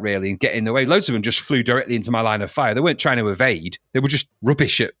about really and get in the way. Loads of them just flew directly into my line of fire. They weren't trying to evade. They were just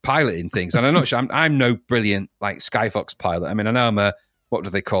rubbish at piloting things. And I'm not sure, I'm no brilliant like Skyfox pilot. I mean, I know I'm what do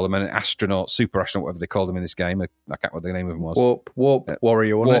they call them? An astronaut, super astronaut, whatever they call them in this game. I can't remember what the name of them was. Warp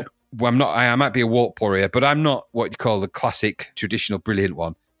warrior, wasn't it? Well, I'm not. I might be a warp warrior, but I'm not what you call the classic, traditional, brilliant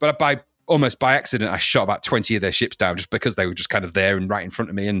one. But almost by accident, I shot about 20 of their ships down just because they were just kind of there and right in front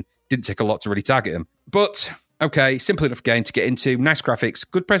of me, and didn't take a lot to really target them. But okay, simple enough game to get into. Nice graphics,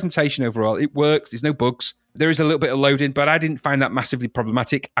 good presentation overall. It works. There's no bugs. There is a little bit of loading, but I didn't find that massively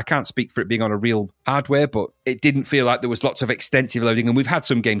problematic. I can't speak for it being on a real hardware, but it didn't feel like there was lots of extensive loading. And we've had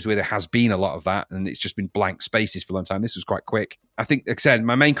some games where there has been a lot of that, and it's just been blank spaces for a long time. This was quite quick. I think, like I said,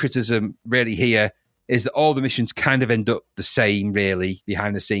 my main criticism really here is that all the missions kind of end up the same, really,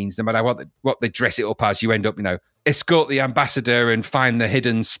 behind the scenes. No matter what they dress it up as, you end up, escort the ambassador and find the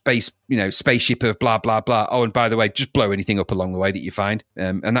hidden spaceship of blah, blah, blah. Oh, and by the way, just blow anything up along the way that you find.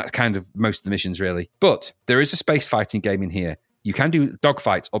 And that's kind of most of the missions, really. But there is a space fighting game in here. You can do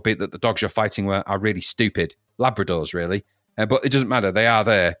dogfights, albeit that the dogs you're fighting are really stupid. Labradors, really. But it doesn't matter. They are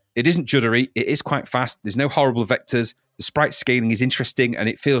there. It isn't juddery. It is quite fast. There's no horrible vectors. The sprite scaling is interesting, and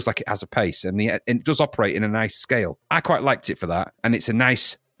it feels like it has a pace, and it does operate in a nice scale. I quite liked it for that, and it's a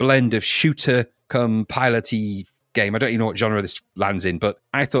nice blend of shooter come pilot-y game. I don't even know what genre this lands in, but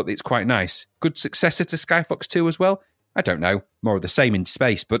I thought it's quite nice. Good successor to Skyfox 2 as well. I don't know, more of the same in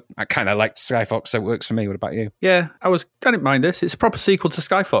space, but I kind of liked Skyfox, so it works for me. What about you? Yeah, I didn't mind this. It's a proper sequel to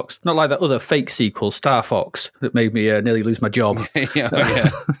Skyfox, not like that other fake sequel, Star Fox, that made me nearly lose my job. Yeah.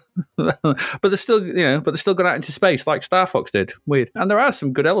 But they're still, gone out into space like Star Fox did. Weird. And there are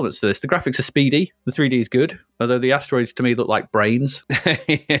some good elements to this. The graphics are speedy. The 3D is good. Although the asteroids to me look like brains.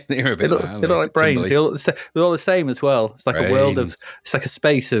 They're a bit. They look like brains. They're all the same as well. It's like a world of. It's like a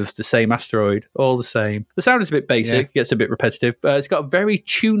space of the same asteroid. All the same. The sound is a bit basic. It gets a bit repetitive. It's got a very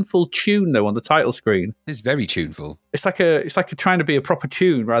tuneful tune though on the title screen. It's very tuneful. It's like trying to be a proper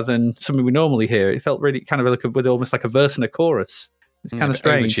tune rather than something we normally hear. It felt really kind of with almost like a verse and a chorus. It's kind of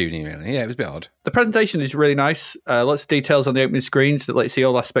strange. Over-tuning, really. Yeah, it was a bit odd. The presentation is really nice. Lots of details on the opening screens that let you see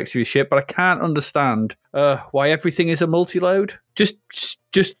all aspects of your ship, but I can't understand why everything is a multi-load. Just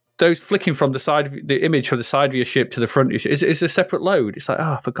those flicking from the image from the side of your ship to the front of your ship is a separate load. It's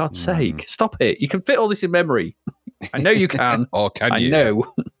like, for God's sake, stop it. You can fit all this in memory. I know you can. Or can you? I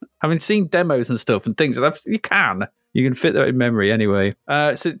know. Having seen demos and stuff and things, you can. You can fit that in memory anyway.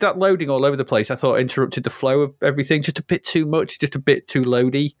 So that loading all over the place, I thought interrupted the flow of everything just a bit too much, just a bit too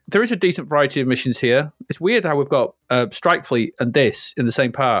loady. There is a decent variety of missions here. It's weird how we've got Strike Fleet and this in the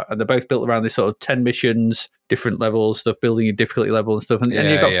same part, and they're both built around this sort of 10 missions, different levels, stuff, building your difficulty level and stuff. And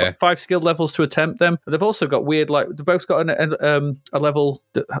you've got 5 skill levels to attempt them. And they've also got weird, like, they've both got a level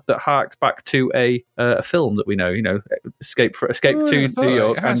that harks back to a film that we know, Escape to New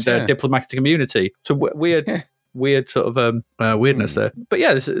York and Diplomatic Immunity. So weird. Weird sort of weirdness there. But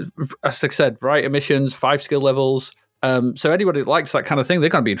yeah, this is, as I said, variety of missions, 5 skill levels. So anybody that likes that kind of thing, they're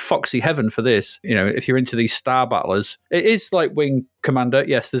going to be in foxy heaven for this. If you're into these star battlers, it is like Wing Commander.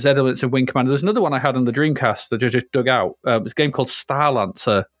 Yes, there's elements of Wing Commander. There's another one I had on the Dreamcast that I just dug out. It's a game called Star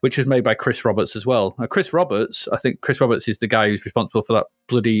Lancer, which was made by Chris Roberts as well. Now, I think Chris Roberts is the guy who's responsible for that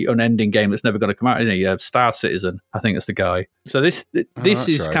bloody unending game that's never going to come out, isn't he? Star Citizen, I think that's the guy. So this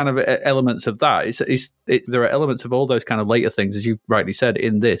is right. Kind of elements of that. There are elements of all those kind of later things, as you rightly said,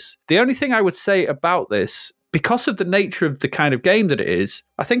 in this. The only thing I would say about this, because of the nature of the kind of game that it is,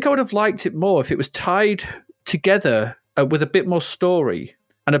 I think I would have liked it more if it was tied together with a bit more story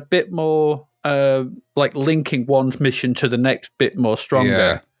and a bit more like linking one mission to the next bit more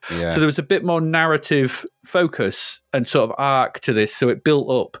stronger. Yeah. So there was a bit more narrative focus and sort of arc to this. So it built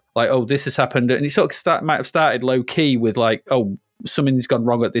up like, oh, this has happened. And it sort of might have started low key with like, oh, something's gone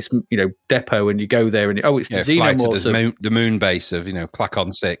wrong at this, depot, and you go there, and it's the xenomorphs. The moon base of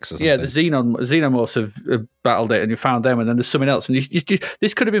Clacon 6 or something. Yeah, the xenomorphs have battled it, and you found them, and then there's something else. And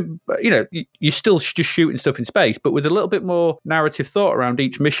this could have been, you're still just shooting stuff in space, but with a little bit more narrative thought around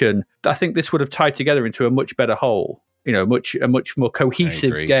each mission. I think this would have tied together into a much better whole. A much more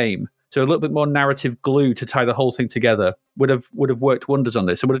cohesive game. So a little bit more narrative glue to tie the whole thing together would have worked wonders on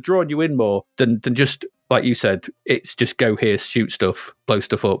this. It would have drawn you in more than just, like you said, it's just go here, shoot stuff, blow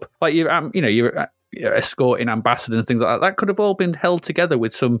stuff up. Like you're escorting ambassadors and things like that. That could have all been held together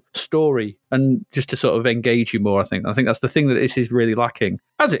with some story and just to sort of engage you more. I think that's the thing that this is really lacking.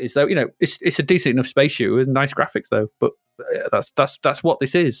 As it is, though, it's a decent enough space shooter with nice graphics, though. But that's what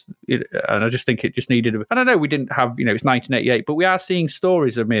this is, and I just think it just needed. And I know we didn't have, it's 1988, but we are seeing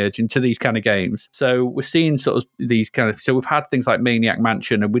stories emerge into these kind of games. So we're seeing sort of these kind of. So we've had things like Maniac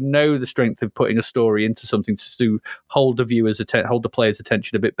Mansion, and we know the strength of putting a story into something to hold the player's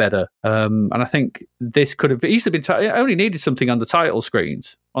attention a bit better. And I think this could have easily been. It only needed something on the title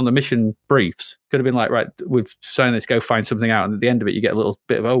screens. On the mission briefs, could have been like, right, we've signed this, go find something out, and at the end of it you get a little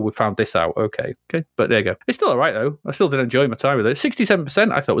bit of, oh, we found this out, okay, but there you go. It's still all right though. I still did enjoy my time with it.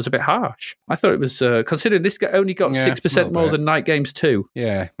 67% I thought was a bit harsh. I thought it was considering this only got 6% more than Night Games 2.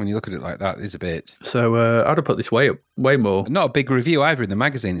 Yeah, when you look at it like that, it is a bit. So I'd have put this way more. Not a big review either in the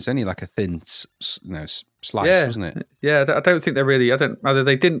magazine. It's only like a thin slice, wasn't it? Yeah, I don't think they're really. Either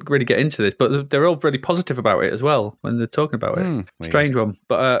they didn't really get into this, but they're all really positive about it as well when they're talking about it. Strange one,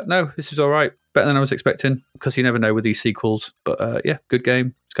 but no, this is all right. Better than I was expecting, because you never know with these sequels. But yeah, good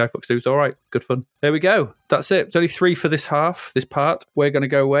game. Skyfox 2 is all right. Good fun. There we go. That's it. It's only 3 for this part. We're going to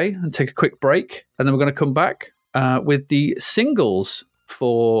go away and take a quick break, and then we're going to come back with the singles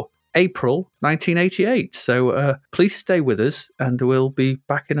for April 1988. So please stay with us, and we'll be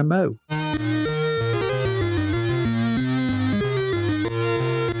back in a mo.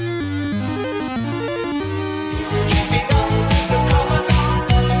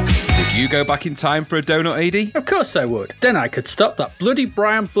 You go back in time for a donut, Edie? Of course I would. Then I could stop that bloody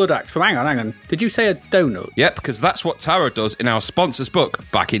Brian Bloodaxe from... Hang on. Did you say a donut? Yep, because that's what Tara does in our sponsor's book,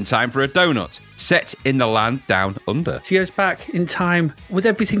 Back in Time for a Donut, set in the land down under. She goes back in time with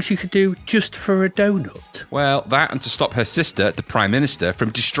everything she could do just for a donut. Well, that and to stop her sister, the Prime Minister,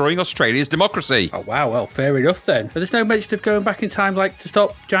 from destroying Australia's democracy. Oh, wow. Well, fair enough then. But there's no mention of going back in time, like, to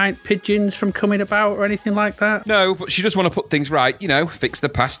stop giant pigeons from coming about or anything like that? No, but she does want to put things right, fix the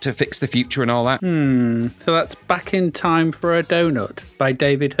past to fix the future and all that. So that's Back in Time for a Donut by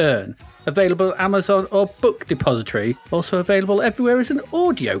David Hearn. Available at Amazon or Book Depository. Also available everywhere as an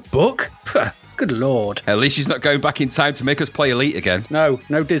audio book. Good Lord. At least she's not going back in time to make us play Elite again. No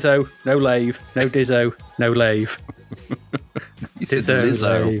Dizzo, no Lave. No Dizzo, no Lave. You said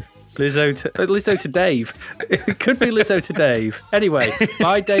Lizzo. Lizzo to Dave. It could be Lizzo to Dave. Anyway,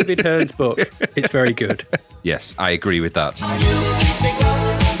 buy David Hearn's book. It's very good. Yes, I agree with that.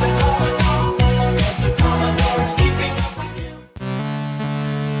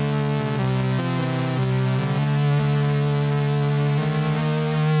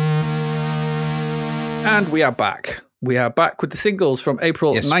 And we are back. We are back with the singles from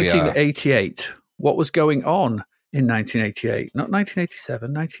April 1988. What was going on in 1988? Not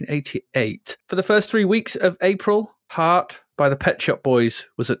 1987, 1988. For the first 3 weeks of April, Heart by the Pet Shop Boys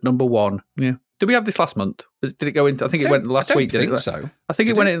was at number 1. Yeah, Did we have this last month? Did it go into? I think it went last week. I don't didn't think it? so. I think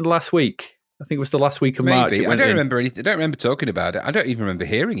it Did went in last week. I think it was the last week of March. Maybe. it I went don't in. remember anything. I don't remember talking about it. I don't even remember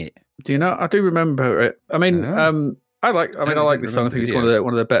hearing it. Do you know? I do remember it. I mean, Oh. I like this song. I think it's one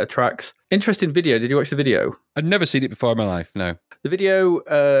of the better tracks. Interesting video. Did you watch the video? I'd never seen it before in my life. No, The video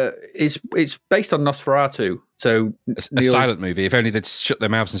it's based on Nosferatu. So a silent movie. If only they'd shut their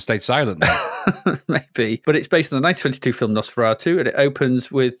mouths and stayed silent. Then. maybe, but it's based on the 1922 film Nosferatu, and it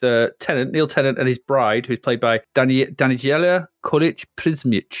opens with Neil Tennant, and his bride, who's played by Daniela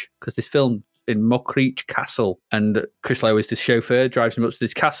Kolic-Przmyk, because this film in Mokrich Castle, and Chris Lowe is the chauffeur, drives him up to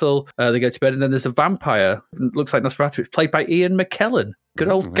this castle. They go to bed, and then there's a vampire. It looks like Nosferatu. It's played by Ian McKellen. Good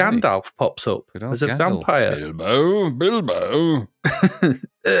old really? Gandalf pops up as a Gandalf. vampire. Bilbo.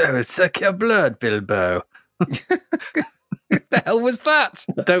 Suck your blood, Bilbo. The hell was that?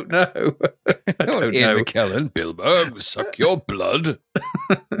 I don't know. I don't Ian know. McKellen. Bilbo, suck your blood.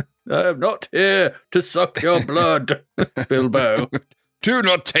 I'm not here to suck your blood, Bilbo. Do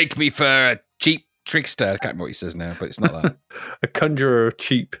not take me for a cheap trickster. I can't remember what he says now, but it's not that. A conjurer of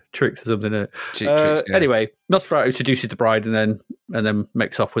cheap tricks or something. Isn't it? Cheap tricks, yeah. Anyway, Nosferatu seduces the bride and then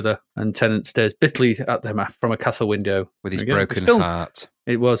makes off with her. And Tennant stares bitterly at them from a castle window. With his There you go. broken heart.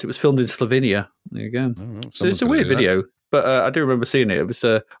 It was filmed in Slovenia. There you go. Oh, So it's a weird video, but I do remember seeing it. It was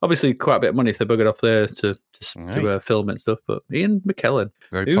obviously quite a bit of money if they buggered off there to film it and stuff. But Ian McKellen,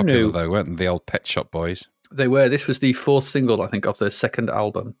 Very who popular, knew? though, weren't they? The old Pet Shop Boys. They were. This was the fourth single, I think, of their second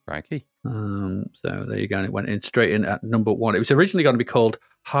album. Crikey. So there you go. And it went in straight in at number one. It was originally going to be called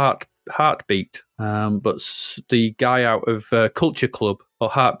Heartbeat, but the guy out of Culture Club or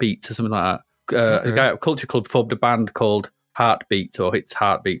Heartbeat or something like that, the guy out of Culture Club formed a band called Heartbeat or It's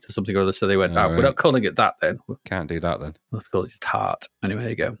Heartbeat or something or other. So they went, we're not calling it that then. Can't do that then. We'll call it just Heart. Anyway, there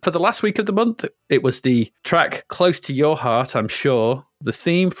you go. For the last week of the month, it was the track Close to Your Heart, I'm sure. The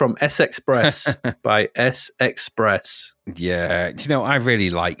theme from S Express by S Express. Yeah. Do you know, I really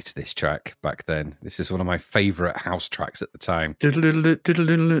liked this track back then. This is one of my favourite house tracks at the time.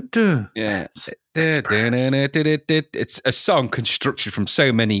 Yeah. It's a song constructed from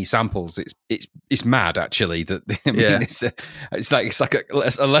so many samples. It's mad, actually. That I mean, it's like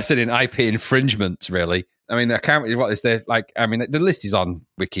a lesson in IP infringement, really. I mean, I can't really what this. They're like. I mean, the list is on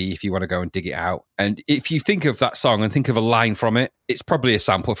Wiki if you want to go and dig it out. And if you think of that song and think of a line from it, it's probably a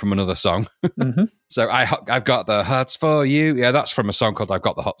sample from another song. Mm-hmm. So I've got the Hearts for You. Yeah, that's from a song called I've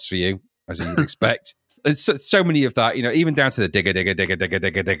Got the Hots for You, as you'd expect. There's so many of that, even down to the digger.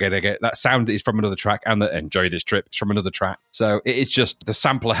 That sound is from another track, and the Enjoy This Trip is from another track. So it's just the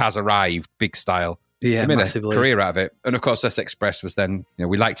sampler has arrived, big style. Yeah, I made massively. a career out of it. And of course, S Express was then,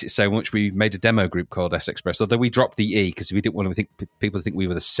 we liked it so much, we made a demo group called S Express, although we dropped the E because we didn't want to people to think we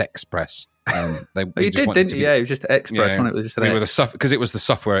were the Sexpress. You did, didn't you? Yeah, it was just Express, wasn't it? It was just an X. Because it was the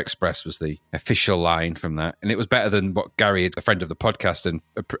Software Express was the official line from that. And it was better than what Gary, a friend of the podcast and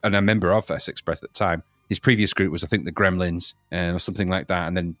a member of S Express at the time, his previous group was, I think, the Gremlins or something like that.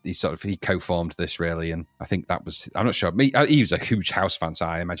 And then he co-formed this, really. And I think that was, I'm not sure. He was a huge house fan, so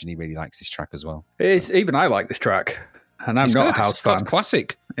I imagine he really likes this track as well. Even I like this track, and I'm not a house fan. It's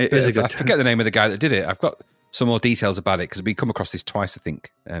classic. It is a good I forget the name of the guy that did it. I've got some more details about it because we come across this twice, I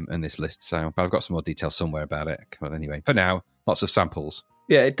think, in this list. So, but I've got some more details somewhere about it. But anyway, for now, lots of samples.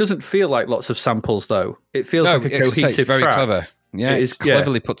 Yeah, it doesn't feel like lots of samples, though. It feels like a cohesive it's very track. clever. Yeah, it's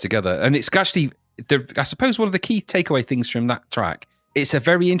cleverly put together. And it's actually, I suppose, one of the key takeaway things from that track, it's a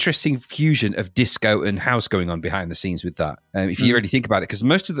very interesting fusion of disco and house going on behind the scenes with that. If you really think about it, because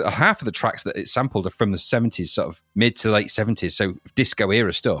half of the tracks that it sampled are from the 70s, sort of mid to late 70s, so disco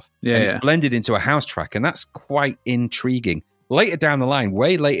era stuff. Yeah, and it's blended into a house track, and that's quite intriguing. Later down the line,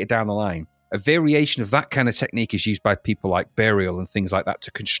 way later down the line, a variation of that kind of technique is used by people like Burial and things like that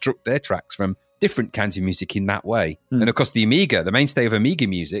to construct their tracks from different kinds of music in that way. And of course, the mainstay of Amiga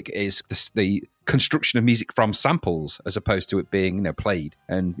music is the construction of music from samples as opposed to it being, played.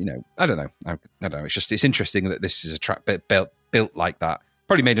 And, I don't know. It's interesting that this is a track built like that.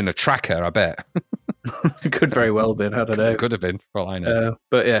 Probably made in a tracker, I bet. It could very well have been. I don't know. It could have been, for all I know.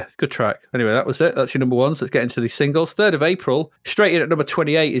 But yeah, good track. Anyway, that was it. That's your number one. So let's get into the singles. 3rd of April, straight in at number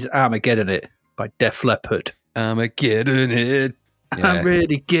 28 is Armageddon It by Def Leppard. Armageddon It. Yeah. I'm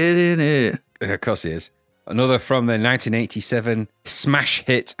really getting it. Of course it is. Another from the 1987 smash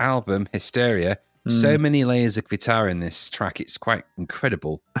hit album, Hysteria. So many layers of guitar in this track. It's quite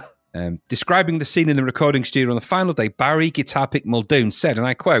incredible. Describing the scene in the recording studio on the final day, Barry Guitar Pick Muldoon said, and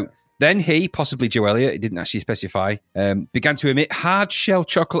I quote, "Then he, possibly Joe Elliott, he didn't actually specify, began to emit hard-shell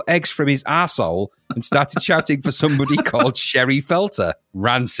chocolate eggs from his arsehole and started shouting for somebody called Sherry Felter.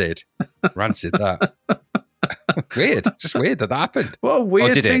 Rancid. Rancid, that. Weird. Just weird that happened. What a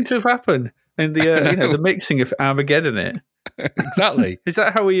weird thing to have happened. in the the mixing of Armageddon. It Exactly. is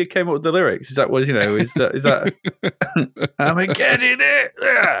that how he came up with the lyrics? Is that was is that Armageddon? It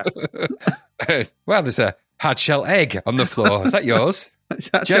yeah. Well, there's a hard shell egg on the floor. Is that yours? Is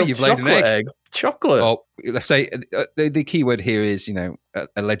that Joe, you've laid an egg. Chocolate. Well, let's say the key word here is,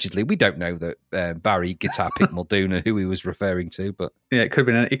 allegedly. We don't know that Barry Guitar Pick Muldoon who he was referring to, but Yeah, it could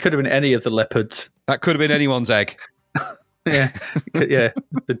have been any of the leopards. that could have been anyone's egg. Yeah, yeah.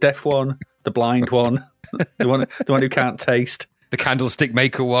 The deaf one, the blind one, the one who can't taste. The candlestick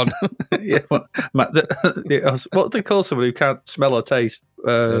maker one. Yeah, what do they call someone who can't smell or taste?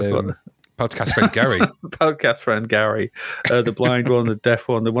 Podcast friend Gary. Podcast friend Gary. The blind one, the deaf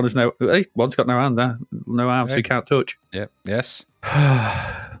one, the one who's one's got no hand there, no arm, so he can't touch. Yeah. Yes.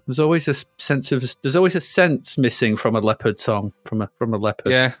 There's always a sense missing from a leopard song, from a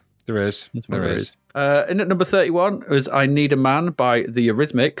leopard. Yeah, there is. There is. In at number 31 was "I Need a Man" by the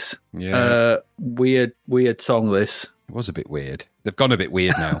Eurythmics. Yeah. Weird song. This It was a bit weird. They've gone a bit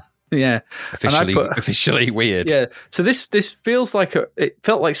weird now. yeah, Officially weird. yeah. So this feels like it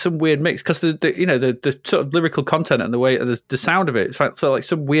felt like some weird mix because the sort of lyrical content and the way the sound of it felt like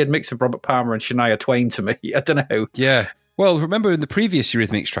some weird mix of Robert Palmer and Shania Twain to me. I don't know. Yeah. Well, remember in the previous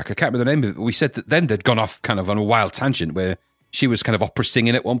Eurythmics track, I can't remember the name of it, but we said that then they'd gone off kind of on a wild tangent where she was kind of opera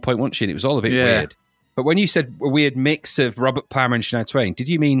singing at one point, wasn't she? And it was all a bit weird. But when you said a weird mix of Robert Palmer and Shania Twain, did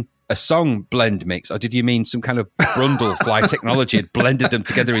you mean a song blend mix, or did you mean some kind of Brundlefly technology had blended them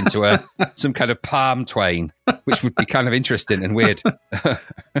together into some kind of Palm Twain, which would be kind of interesting and weird?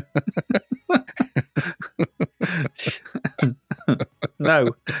 No,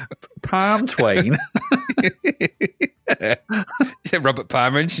 Palm Twain. You said Robert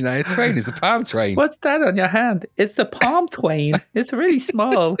Palmer and Shania Twain is the Palm Twain. What's that on your hand? It's the Palm Twain. It's really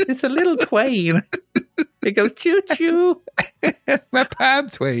small. It's a little Twain. It goes choo choo. My Palm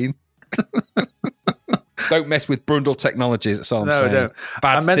Twain. Don't mess with Brundle Technologies. That's all I'm saying. No.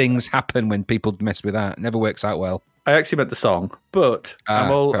 Bad things happen when people mess with that. It never works out well. I actually meant the song, but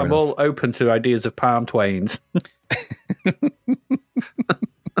I'm all open to ideas of Palm Twains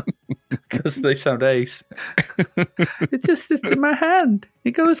because they sound ace. It just sits in my hand.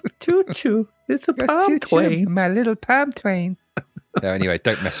 It goes choo choo. It's a Palm Twain. My little Palm Twain. No, anyway,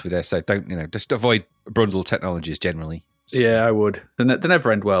 don't mess with this. So don't, just avoid Brundle Technologies generally. Yeah, I would. They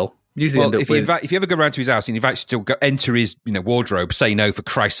never end well. Usually well, if you ever go round to his house and he invites you to go enter his wardrobe, say no, for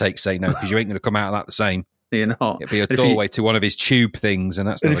Christ's sake, say no, because you ain't going to come out of that the same. You're not. It'd be a doorway to one of his tube things, and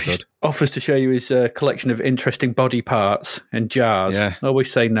that's never good. Offers to show you his collection of interesting body parts in jars. Yeah.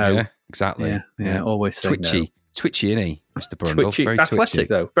 Always say no. Yeah, exactly. Yeah. Always say twitchy. no. Twitchy, isn't he, Mr. Brundle? Twitchy. Very athletic, twitchy.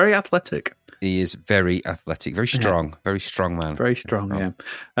 though. Very athletic. He is very athletic, very strong, very strong man. Very strong, yeah.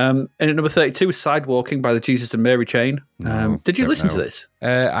 And at number 32 was Sidewalking by the Jesus and Mary Chain. Did you listen to this?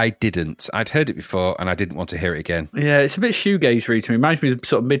 I didn't. I'd heard it before and I didn't want to hear it again. Yeah, it's a bit shoegazery to me. Reminds me of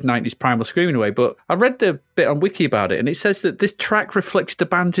sort of mid-90s Primal Screaming away. But I read the bit on Wiki about it and it says that this track reflects the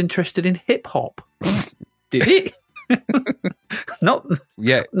band's interested in hip-hop. Did it?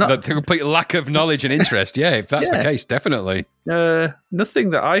 The complete lack of knowledge and interest. Yeah, if that's the case, definitely. Nothing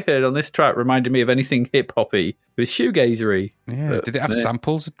that I heard on this track reminded me of anything hip hoppy. It was shoegazery. Yeah. Did it have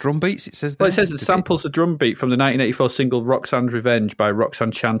samples of drum beats? It says there. Well, it says it samples the drum beat from the 1984 single "Roxanne's Revenge" by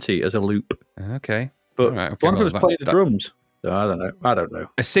Roxanne Shanty as a loop. Okay, but one of them was playing the drums. So I don't know.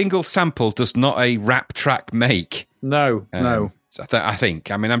 A single sample does not a rap track make. No. So I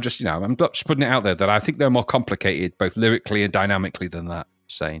think. I mean, I'm just I'm just putting it out there that I think they're more complicated, both lyrically and dynamically, than that.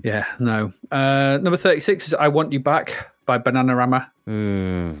 Saying. Yeah, no. Number 36 is "I Want You Back" by Bananarama.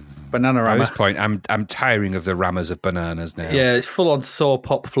 Bananarama. At this point, I'm tiring of the rammers of bananas now. Yeah, it's full on saw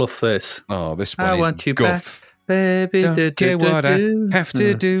pop fluff. This. Oh, this one I is want you guff. Back. Baby, don't care what I have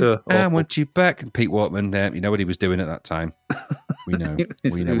to do. I want you back. And Pete Wortman, you know what he was doing at that time. We know.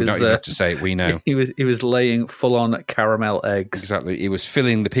 We don't even have to say it. We know. He was laying full on caramel eggs. Exactly. He was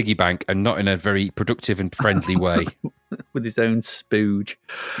filling the piggy bank, and not in a very productive and friendly way. With his own spooge.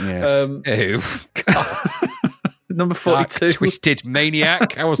 Yes. Ew. God. Number 42. Dark, twisted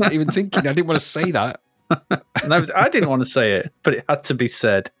maniac. I wasn't even thinking. I didn't want to say that. No, I didn't want to say it, but it had to be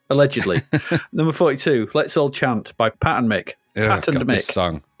said, allegedly. Number 42, "Let's All Chant" by Pat and Mick. Pat and Mick. This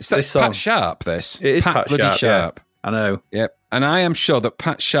song. That's Pat Sharp, this. It is Pat bloody Sharp. Yeah. I know. Yep. And I am sure that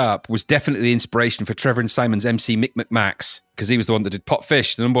Pat Sharp was definitely the inspiration for Trevor and Simon's MC Mick McMax, because he was the one that did Pot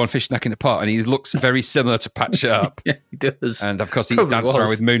Fish, the number one fish snack in the pot, and he looks very similar to Pat Sharp. Yeah, he does. And of course, he danced around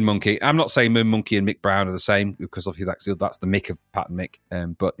with Moon Monkey. I'm not saying Moon Monkey and Mick Brown are the same, because obviously that's the Mick of Pat and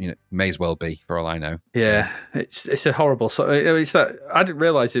Mick. But may as well be, for all I know. Yeah, it's a horrible song. It's that I didn't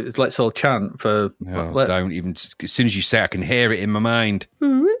realise it was "Let's All Chant" for. Don't even. As soon as you say it, I can hear it in my mind.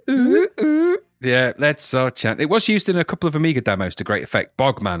 Yeah, let's chant. It was used in a couple of Amiga demos to great effect.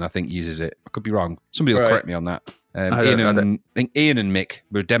 Bogman, I think, uses it. I could be wrong. Somebody will correct me on that. I think Ian and Mick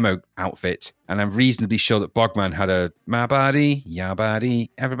were a demo outfit, and I'm reasonably sure that Bogman had a my body, your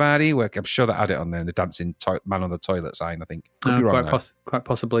body, everybody. I'm sure that had it on there, the dancing man on the toilet sign, I think. Could be wrong. Quite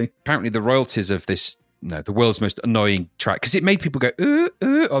possibly. Apparently, the royalties of this, the world's most annoying track, because it made people go,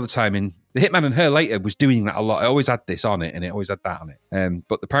 all the time. In The Hitman and Her Later was doing that a lot. It always had this on it, and it always had that on it.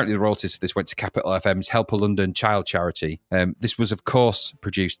 But apparently the royalties for this went to Capital FM's Help a London Child Charity. This was, of course,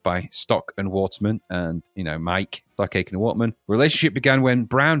 produced by Stock and Waterman and, Mike, Stock, Aitken and Waterman. The relationship began when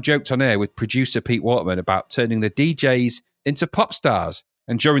Brown joked on air with producer Pete Waterman about turning the DJs into pop stars.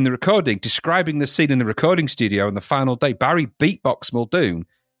 And during the recording, describing the scene in the recording studio on the final day, Barry Beatbox Muldoon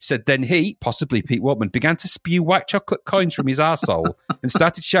said then he, possibly Pete Waterman, began to spew white chocolate coins from his arsehole and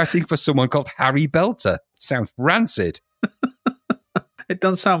started shouting for someone called Harry Belter. Sounds rancid. It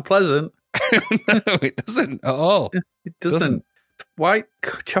doesn't sound pleasant. No, it doesn't at all. It doesn't. White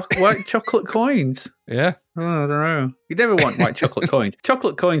chocolate coins. Yeah. Oh, I don't know. You never want white chocolate coins.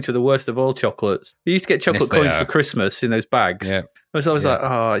 Chocolate coins are the worst of all chocolates. You used to get chocolate coins for Christmas in those bags. Yeah. I was always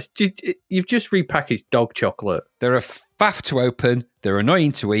like, you've just repackaged dog chocolate. They're a faff to open. They're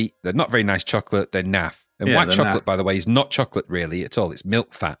annoying to eat. They're not very nice chocolate. They're naff. And white chocolate, by the way, is not chocolate really at all. It's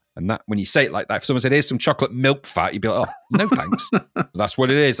milk fat. And that, when you say it like that, if someone said, here's some chocolate milk fat, you'd be like, oh, no thanks. That's what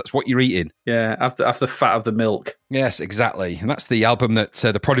it is. That's what you're eating. Yeah, after fat of the milk. Yes, exactly. And that's the album that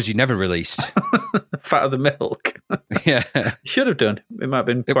The Prodigy never released. Fat of the milk. Yeah. Should have done. It might have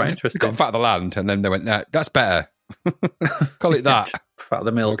been quite interesting. Got Fat of the Land, and then they went, no, that's better. Call it that. Fat of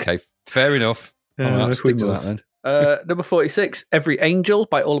the milk. Okay, fair enough. I'll stick to that then. Number 46, Every Angel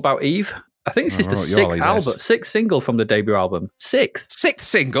by All About Eve. I think this is the sixth single from the debut album. Sixth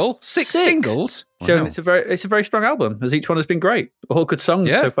single? Six singles? Showing it's a very strong album, as each one has been great. All good songs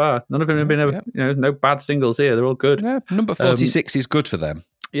so far. None of them have been no bad singles here. They're all good. Yeah, number 46 is good for them.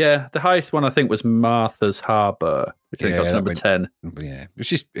 Yeah, the highest one I think was Martha's Harbour, which I think got to number 10. Yeah,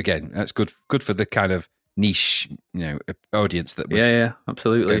 which is, again, that's good for the kind of niche, audience that would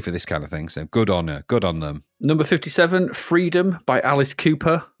absolutely go for this kind of thing. So good on them. Number 57, Freedom by Alice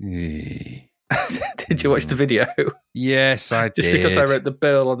Cooper. Did you watch the video? Yes, I did. Just because I wrote the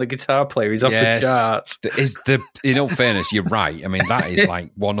bill on the guitar player, he's off the charts. In all fairness, you're right. I mean, that is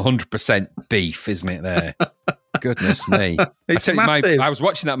like 100% beef, isn't it? There, goodness me! I was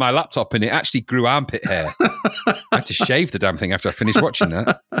watching that on my laptop, and it actually grew armpit hair. I had to shave the damn thing after I finished watching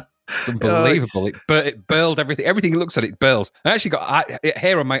that. It's unbelievable. It burled everything. Everything looks at it burls. I actually got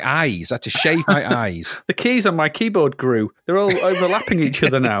hair on my eyes. I had to shave my eyes. The keys on my keyboard grew. They're all overlapping each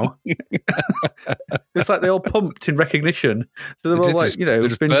other now. It's like they all pumped in recognition. So they're all like,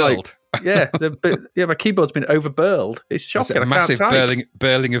 it's been burled. My keyboard's been overburled. It's shocking. A massive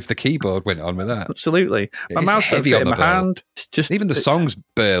burling of the keyboard went on with that. Absolutely. My mouse heavy on the hand. It's just even the song's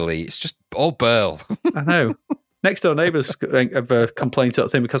burly. It's just all burl. I know. Next door neighbours have complained sort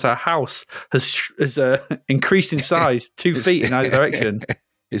of thing because our house has increased in size 2 feet in either direction.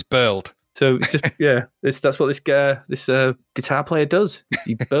 It's burled. So it's just, that's what this guitar player does.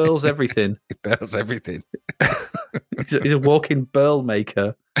 He burls everything. He burls everything. He's a walking burl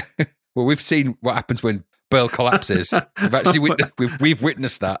maker. Well, we've seen what happens when burl collapses. We've actually we've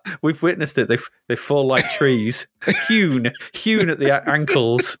witnessed that. We've witnessed it. They fall like trees, hewn at the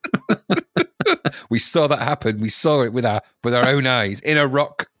ankles. We saw that happen. We saw it with our own eyes in a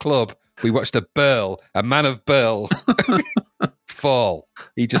rock club. We watched a man of burl, fall.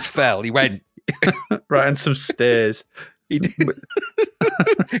 He just fell. He went right on some stairs. He didn't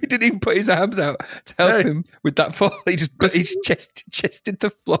even put his arms out to help him with that fall. He just put his chest in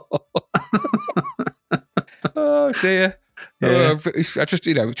the floor. Oh dear. Yeah. I just,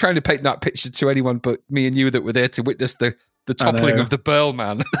 trying to paint that picture to anyone but me and you that were there to witness the toppling of the Burl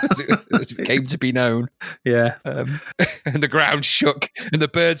Man, as it came to be known. Yeah. And the ground shook and the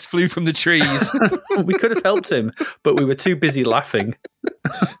birds flew from the trees. We could have helped him, but we were too busy laughing.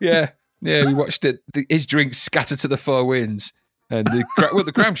 Yeah, we watched his drink scatter to the four winds. And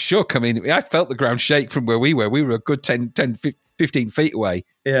the ground shook. I mean, I felt the ground shake from where we were. We were a good 10, 15 feet away.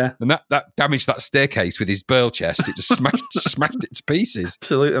 Yeah. And that damaged that staircase with his burl chest. It just smashed it to pieces.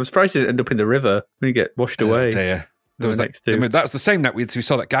 Absolutely. I'm surprised it didn't end up in the river when you get washed away. Dear. That was the same night we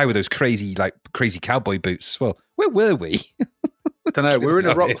saw that guy with those crazy cowboy boots as well. Where were we? I don't know. We were in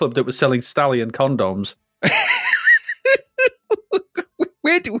a rock club that was selling Stallion condoms.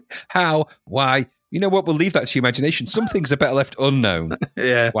 How, why? You know what? We'll leave that to your imagination. Some things are better left unknown.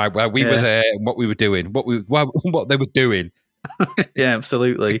 Yeah. Why we were there and what we were doing, what they were doing. Yeah,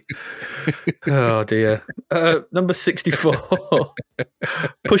 absolutely. Oh dear. Number 64.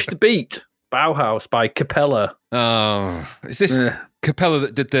 Push the Beat Bauhaus by Capella. Oh, is this Yeah. Capella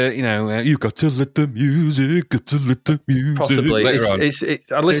that did the, you got to let the music, got to let the music. Possibly. Later on.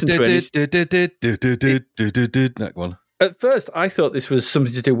 I listened to it. That one. At first, I thought this was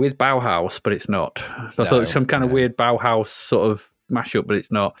something to do with Bauhaus, but it's not. So I thought it was some kind of weird Bauhaus sort of mashup, but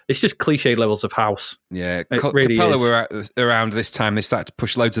it's not. It's just cliche levels of house. Yeah, It really Capella is. were around this time. They started to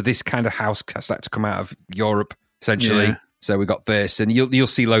push loads of this kind of house started to come out of Europe, essentially. Yeah. So we got this, and you'll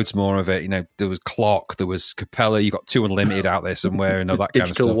see loads more of it. There was Clock, there was Capella. You got Two Unlimited out there somewhere, and all that kind of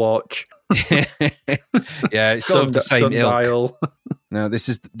Digital stuff. watch. Yeah, it's sort of the same ilk. Sundial. No, this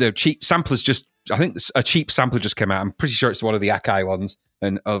is the cheap samplers. I think a cheap sampler just came out. I'm pretty sure it's one of the Akai ones.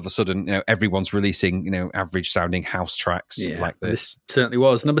 And all of a sudden, everyone's releasing, average sounding house tracks like this. Certainly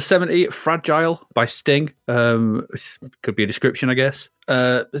was. Number 70, Fragile by Sting. Could be a description, I guess.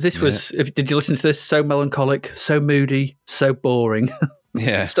 This was, did you listen to this? So melancholic, so moody, so boring.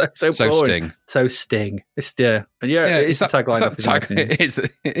 Yeah. so boring. Sting. So Sting. It's the tagline of his marketing. It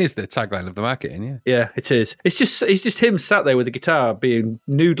is the tagline of the marketing, yeah. Yeah, it is. It's just him sat there with the guitar being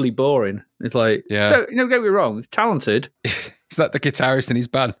noodly boring. It's like, don't get me wrong, he's talented. Is that the guitarist in his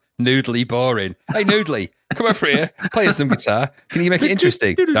band? Noodly boring. Hey, Noodly, come over here, play us some guitar. Can you make it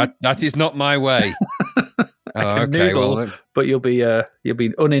interesting? That is not my way. Oh, okay, Noodle, well, but you'll be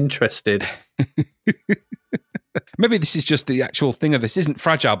uninterested. Maybe this is just the actual thing of this. Isn't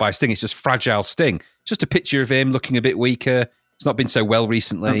Fragile by Sting? It's just Fragile Sting. Just a picture of him looking a bit weaker. It's not been so well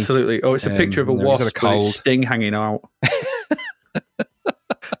recently. Absolutely. Oh, it's a picture of a wasp he's with had a cold. its sting hanging out.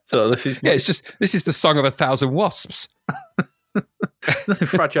 So this is this is the song of 1,000 wasps. nothing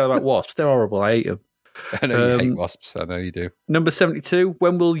fragile about wasps. They're horrible. I hate them. I know you hate wasps. I know you do. Number 72,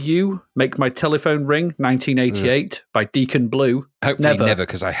 When Will You Make My Telephone Ring? 1988 by Deacon Blue. Hopefully never,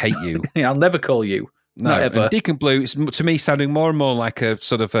 because I hate you. I'll never call you. No, Not ever. and Deacon Blue is to me sounding more and more like a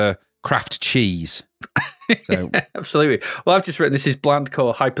sort of a craft cheese. So Absolutely. Well, I've just written this is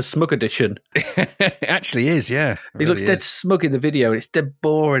Blandcore Hyper Smug Edition. it actually is, yeah. He looks dead smug in the video, and it's dead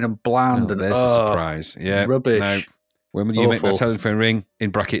boring and bland. There's a surprise. Yeah, rubbish. No. When will you make my Awful. telephone ring?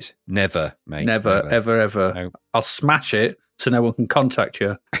 In brackets, never, mate. Never, ever. No. I'll smash it so no one can contact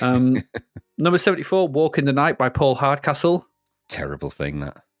you. Number 74, Walk in the Night by Paul Hardcastle. Terrible thing,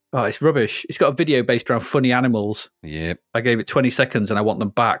 that. Oh, it's rubbish. It's got a video based around funny animals. Yep. I gave it 20 seconds and I want them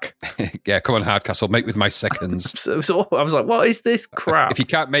back. Yeah, come on, Hardcastle, make with my seconds. So I was like, what is this crap? If you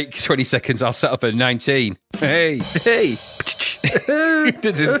can't make 20 seconds, I'll settle for 19. Hey. Hey.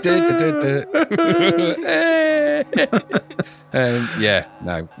 Yeah,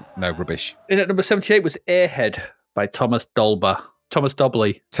 no, rubbish. In at number 78 was Airhead by Thomas Dolby. Thomas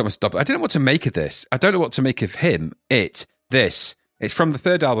Dobbs. I don't know what to make of this. I don't know what to make of him. This. It's from the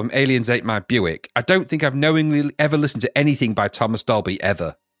third album, Aliens Ate My Buick. I don't think I've knowingly ever listened to anything by Thomas Dolby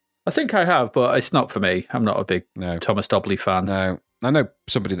ever. I think I have, but it's not for me. I'm not a big No. Thomas Dolby fan. No. I know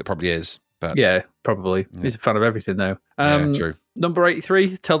somebody that probably is, but Yeah, probably. He's a fan of everything, though. yeah, true. Number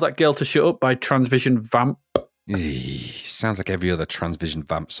 83, Tell That Girl to Shut Up by Transvision Vamp. Sounds like every other Transvision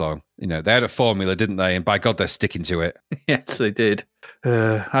Vamp song. They had a formula, didn't they? And by God, they're sticking to it. Yes, they did.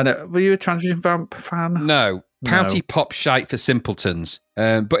 I know. Were you a Transvision Vamp fan? No. Pouty No. pop shite for simpletons.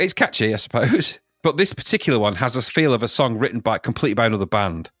 But it's catchy, I suppose. But this particular one has a feel of a song written completely by another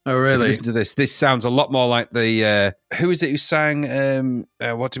band. Oh, So if you really? listen to this sounds a lot more like the who is it who sang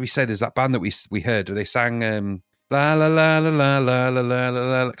what did we say? There's that band that we heard where they sang la la la la la la la la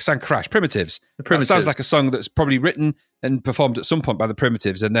la la, sang Crash, Primitives. That Primitives. sounds like a song that's probably written and performed at some point by the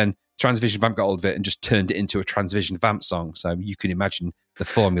Primitives, and then Transvision Vamp got hold of it and just turned it into a Transvision Vamp song. So you can imagine the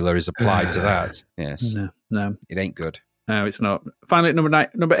formula is applied to that. Yes. No, It ain't good. it's not. Finally, at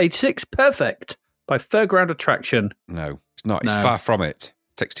number 86, Perfect by Fairground Attraction. No, it's not. It's No. far from it.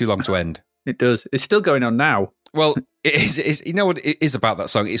 Takes too long to end. It does. It's still going on now. Well, it is. You know what it is about that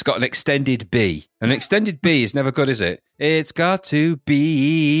song? It's got an extended B. An extended B is never good, is it? It's got to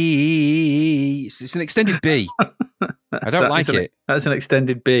be. It's an extended B. I don't like it. That's an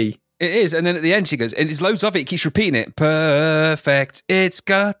extended B. It is. And then at the end, she goes, and there's loads of it. It keeps repeating it. Perfect. It's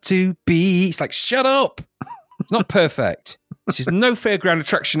got to be. It's like, shut up. It's not perfect. This is no fairground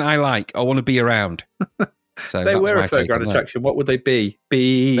attraction I like or want to be around. So They that was were my a take fairground on that. attraction. What would they be?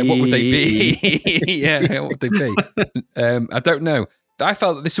 Be. What would they be? Yeah, what would they be? I don't know. I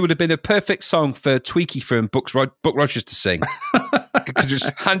felt that this would have been a perfect song for Tweaky from Buck Rogers to sing. Could just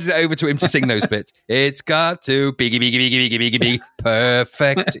handed it over to him to sing those bits. It's got to be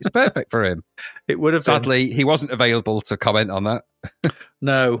perfect. It's perfect for him. It would have Sadly, he wasn't available to comment on that. been.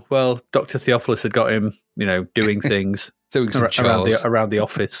 No, well, Dr. Theophilus had got him, doing things Doing some around chores. around the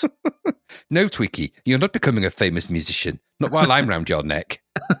office. No, Tweaky, you're not becoming a famous musician. Not while I'm round your neck.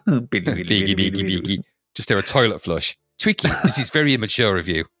 Beaky, beaky, beaky. Just hear a toilet flush. Tweaky, this is very immature of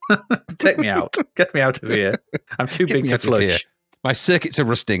you. Take me out. Get me out of here. I'm too Get big me to out of here. flush. My circuits are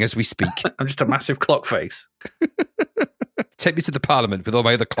rusting as we speak. I'm just a massive clock face. Take me to the Parliament with all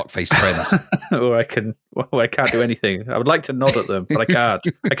my other clock-faced friends. Or I can't do anything. I would like to nod at them, but I can't.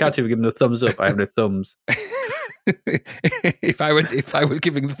 I can't even give them the thumbs up. I have no thumbs. If I were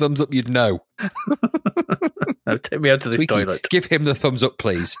giving the thumbs up, you'd know. No, take me out to the Tweaky, toilet. give him the thumbs up,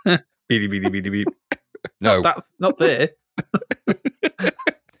 please. Beep, beep, beep, beep, beep. No. Not there.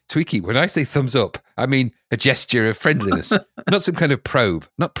 Tweaky, when I say thumbs up, I mean a gesture of friendliness, not some kind of probe.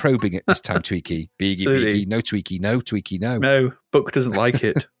 Not probing it this time, Tweaky. Beaky, Absolutely. beaky, no Tweaky, no Tweaky, no. No, Book doesn't like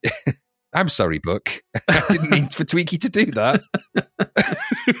it. I'm sorry, Book. I didn't mean for Tweaky to do that.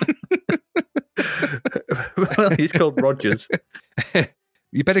 Well, he's called Rogers.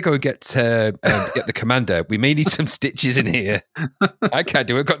 You better go and get the commander. We may need some stitches in here. I can't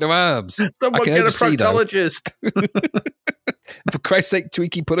do it. I've got no arms. Someone I can get a oversee, though. proctologist. For Christ's sake,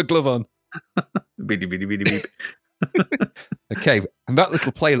 Tweaky, put a glove on. Beep, beep, beep, beep, beep. Okay, and that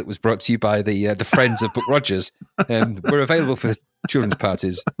little playlet was brought to you by the friends of Book Rogers. We're available for children's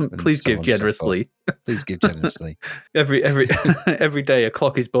parties. and Please so give on and so generously. forth. Please give generously. Every day a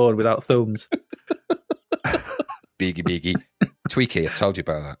clock is born without thumbs. Beaky, beaky. Tweaky, I've told you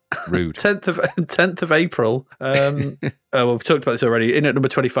about that. Rude. 10th of April. Well, we've talked about this already. In at number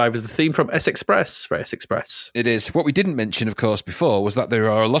 25 is the theme from S Express. Right, S Express. It is. What we didn't mention, of course, before was that there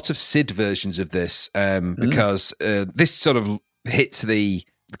are a lot of Sid versions of this because this sort of hits the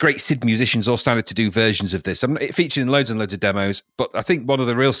great Sid musicians all started to do versions of this. It featured in loads and loads of demos, but I think one of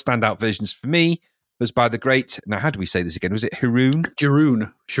the real standout versions for me was by the great, now how do we say this again? Was it Haroon?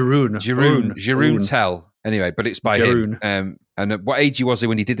 Jeroen Tell. Anyway, but it's by him. And at what age he was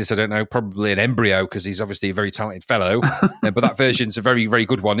when he did this, I don't know. Probably an embryo because he's obviously a very talented fellow. But that version's a very, very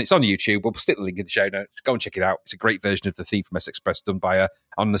good one. It's on YouTube. We'll stick the link in the show notes. Go and check it out. It's a great version of the theme from S Express done by a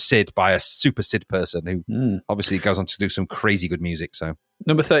super Sid person who obviously goes on to do some crazy good music. So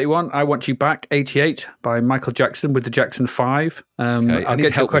Number 31, I Want You Back, 88, by Michael Jackson with the Jackson 5. Okay, I'll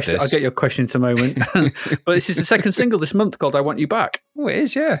get your question in a moment. But this is the second single this month called I Want You Back. oh, it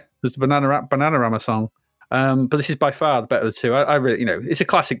is, yeah. It's the Bananarama song. But this is by far the better of the two. I really, it's a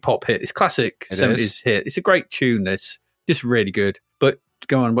classic pop hit. It's classic It 70s is. hit. It's a great tune, this. Just really good. But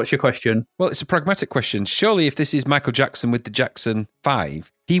go on, what's your question? Well, it's a pragmatic question. Surely, if this is Michael Jackson with the Jackson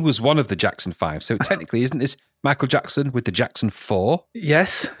 5, he was one of the Jackson 5. So technically, isn't this Michael Jackson with the Jackson 4?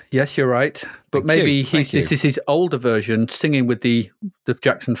 Yes, you're right. But Thank maybe you. Thank this is his older version singing with the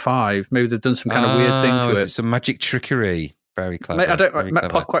Jackson 5. Maybe they've done some kind of weird thing to is it. it some magic trickery? Very clever. Mate, I don't very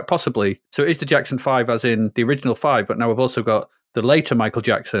clever. quite possibly. So it is the Jackson 5 as in the original 5, but now we've also got the later Michael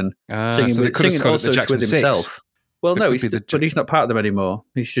Jackson singing, so they could have singing called it also the Jackson with 6. himself. Well, It no, could be but he's not part of them anymore.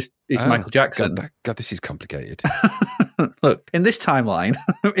 He's Michael Jackson. God, this is complicated. Look, in this timeline,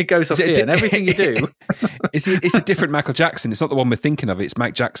 it goes up Is it a here, di- and everything you do. It's a different Michael Jackson. It's not the one we're thinking of. It's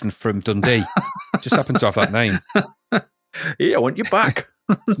Mike Jackson from Dundee. Just happens to have that name. Yeah, I want you back.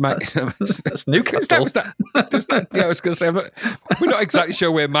 It's Mike. That's Newcastle. Yeah, I was going to say, we're not exactly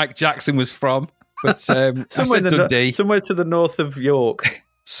sure where Mike Jackson was from, but I said Dundee. Somewhere to the north of York.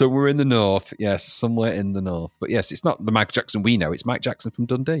 So we're in the north. Yes, somewhere in the north. But yes, it's not the Michael Jackson we know. It's Mike Jackson from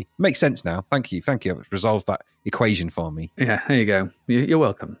Dundee. Makes sense now. Thank you. I've resolved that equation for me. Yeah, there you go. You're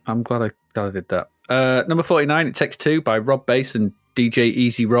welcome. I'm glad I did that. Number 49, It Takes Two by Rob Bass and DJ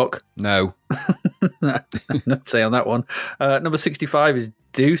Easy Rock. No. Nothing to say on that one. Number 65 is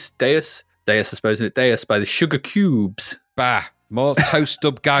Deus, I suppose, isn't it? Deus by the Sugar Cubes. Bah. More toast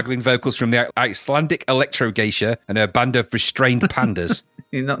dub gargling vocals from the Icelandic electro geisha and her band of restrained pandas.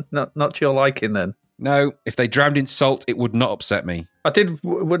 You're not to your liking then. No, if they drowned in salt, it would not upset me. I did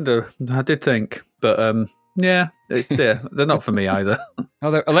wonder. I did think, but yeah, they're not for me either.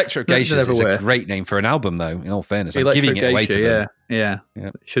 Although Electro Geisha is everywhere. a great name for an album, though, in all fairness. I'm giving it away to them. Yeah, Yeah.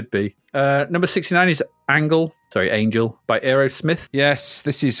 it should be. Number 69 is Angel by Aerosmith. Yes,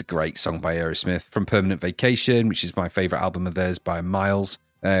 this is a great song by Aerosmith from Permanent Vacation, which is my favourite album of theirs by miles.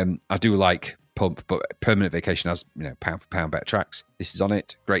 I do like Pump, but Permanent Vacation has, pound for pound better tracks. This is on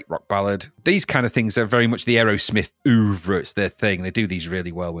it. Great rock ballad. These kind of things are very much the Aerosmith oeuvre. It's their thing. They do these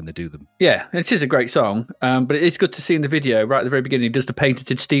really well when they do them. Yeah, it is a great song, but it is good to see in the video, right at the very beginning, he does the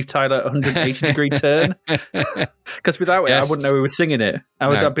patented Steve Tyler 180-degree turn. Because without it, I wouldn't know who was singing it.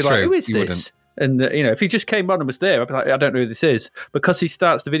 I'd be like, who is you this? wouldn't. And, if he just came on and was there, I'd be like, I don't know who this is. Because he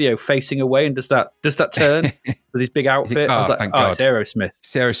starts the video facing away and does that turn with his big outfit. I was like, thank God. it's Aerosmith.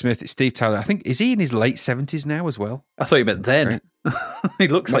 It's Aerosmith. It's Steve Tyler. I think, is he in his late 70s now as well? I thought you meant then. Right. He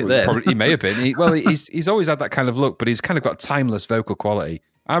looks like that. He may have been. He's always had that kind of look, but he's kind of got timeless vocal quality.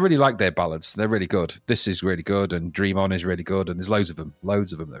 I really like their ballads. They're really good. This is really good, and Dream On is really good, and there's loads of them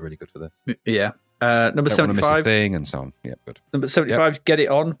that are really good for this. Yeah. Number Don't want to miss a 75. thing, and so on. Yeah, good. Number 75, Get It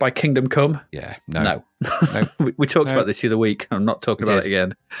On by Kingdom Come. Yeah, no. We talked about this the other week. I'm not talking about it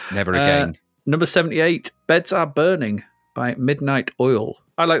again. Never again. Number 78, Beds Are Burning by Midnight Oil.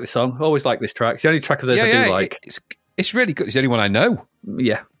 I like this song. I always like this track. It's the only track of theirs I do like. It's really good. It's the only one I know.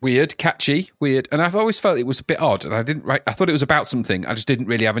 Yeah. Weird, catchy, weird. And I've always felt it was a bit odd, and I thought it was about something. I just didn't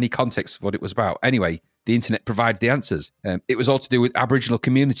really have any context of what it was about. Anyway, the internet provided the answers. It was all to do with Aboriginal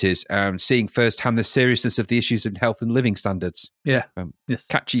communities, seeing firsthand the seriousness of the issues in health and living standards. Yeah. Yes.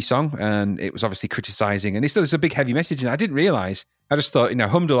 Catchy song, and it was obviously criticising, and there's a big heavy message, and I didn't realise. I just thought,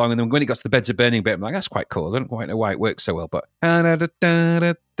 hummed along, and then when it got to the Beds Are Burning bit, I'm like, that's quite cool. I don't quite know why it works so well, but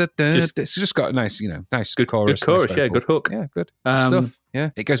it's just got a nice, nice good chorus. Good chorus, nice yeah, vocal. good hook. Yeah, good stuff.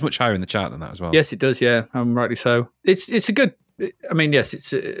 Yeah, it goes much higher in the chart than that as well. Yes, it does. Yeah, rightly so. It's a good. I mean, yes,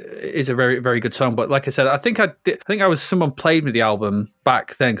 it is a very, very good song. But like I said, I think someone played me the album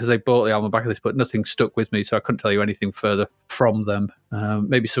back then because they bought the album back of this, but nothing stuck with me, so I couldn't tell you anything further from them.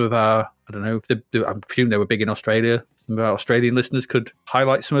 Maybe some of our, I don't know, I presume they were big in Australia. Some of our Australian listeners could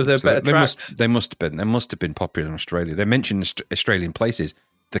highlight some of their better tracks. They must have been popular in Australia. They mentioned Australian places,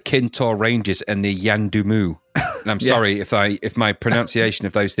 the Kintor Ranges and the Yandumu. And I'm sorry if my pronunciation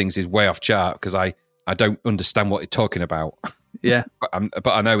of those things is way off chart because I don't understand what you're talking about. Yeah. but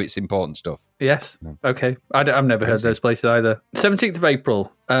I know it's important stuff. Yes. Okay. I've never heard those places either. 17th of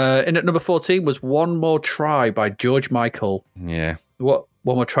April. In at number 14 was One More Try by George Michael. Yeah. What?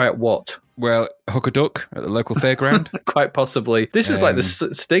 One More Try at what? Well, Hook a Duck at the local fairground. Quite possibly. This was like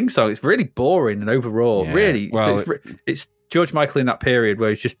the Sting song. It's really boring and overall. Yeah. Really. Well, it's George Michael in that period where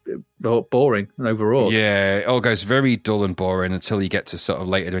he's just boring and overall. Yeah, it all goes very dull and boring until you get to sort of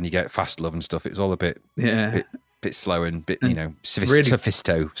later when you get Fast Love and stuff. It was all a bit slow and bit,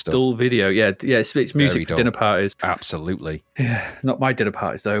 sophisto stuff. Dull video. Yeah. It's music for dinner parties. Absolutely. Yeah, not my dinner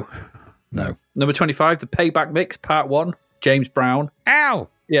parties though. No. Number 25, The Payback Mix, Part 1, James Brown. Ow!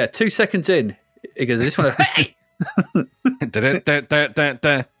 Yeah, 2 seconds in, he goes, I just want to, hey!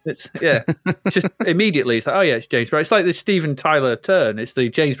 It's just immediately, it's like, oh yeah, it's James Brown. It's like the Steven Tyler turn. It's the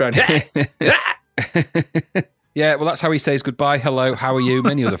James Brown. Yeah, well, that's how he says goodbye, hello, how are you,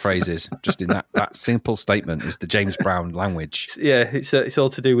 many other phrases. Just in that simple statement is the James Brown language. Yeah, it's all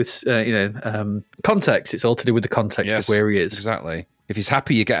to do with, context. It's all to do with the context of where he is. Exactly. If he's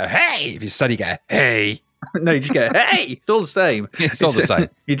happy, you get a hey. If he's sad, you get a hey. No, you just get a hey. It's all the same. It's all the same.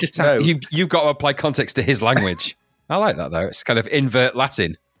 You just know. You've got to apply context to his language. I like that, though. It's kind of invert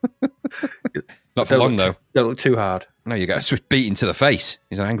Latin. Not for long, though. Don't look too hard. No, you get a swift beat into the face.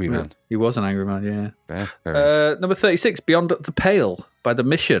 He's an angry man. He was an angry man, yeah. Very. Number 36, Beyond the Pale by The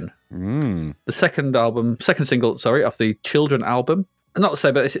Mission. The second single, off the Children album. Not to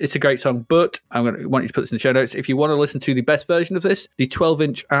say, but it's a great song, but I want you to put this in the show notes. If you want to listen to the best version of this, the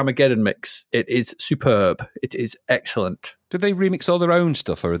 12-inch Armageddon mix, it is superb. It is excellent. Do they remix all their own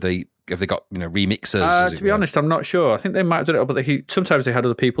stuff, or have they got remixers? To be honest, I'm not sure. I think they might have done it, but sometimes they had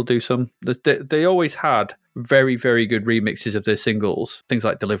other people do some. They always had very, very good remixes of their singles. Things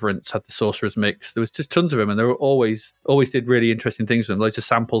like Deliverance had the Sorcerer's Mix. There was just tons of them, and they were always did really interesting things with them. Loads of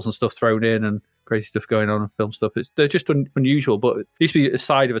samples and stuff thrown in, and crazy stuff going on and film stuff. They're just unusual, but it used to be a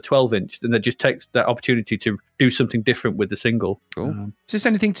side of a 12-inch, and they just takes that opportunity to do something different with the single. Cool. Is this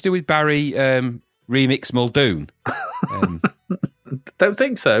anything to do with Barry remix Muldoon? Don't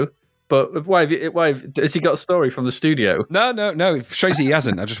think so. But why has he got a story from the studio? No. Strangely, he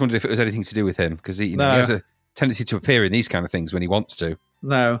hasn't. I just wondered if it was anything to do with him because he has a tendency to appear in these kind of things when he wants to.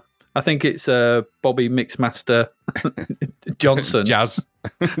 No, I think it's Bobby Mixmaster Johnson. Jazz.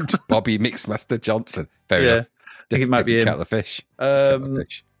 Bobby Mixmaster Johnson. Fair enough. I think it might be him. Cat the fish. And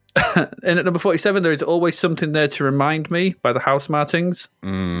at number 47, There Is Always Something There to Remind Me by the House Martins.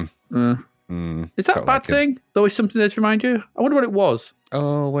 Is that a bad thing? There's always something there to remind you? I wonder what it was.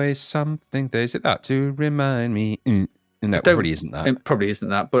 Always something there. Is it that to remind me? No, it probably isn't that. It probably isn't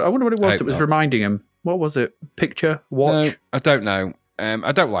that. But I wonder what it was that was reminding him. What was it? Picture? Watch? No, I don't know.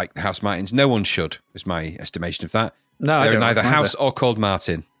 I don't like the House Martins. No one should, is my estimation of that. No, they're neither House or called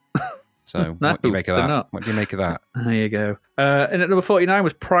Martin. So what do you make of that? Not. What do you make of that? There you go. And at number 49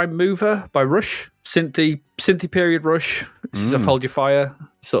 was Prime Mover by Rush. Synthy period Rush. This is a Hold Your Fire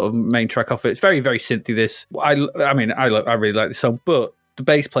sort of main track off it. It's very, very synthy, this. I really like this song, but the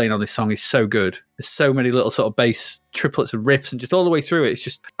bass playing on this song is so good. There's so many little sort of bass triplets and riffs and just all the way through it. It's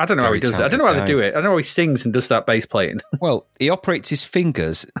just, I don't know how he does it. I don't know how they do it. I don't know how he sings and does that bass playing. Well, he operates his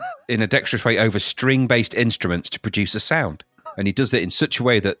fingers in a dexterous way over string-based instruments to produce a sound. And he does it in such a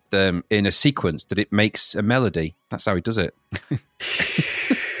way that in a sequence that it makes a melody. That's how he does it.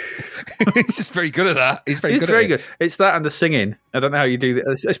 He's just very good at that. He's very good. It's that and the singing. I don't know how you do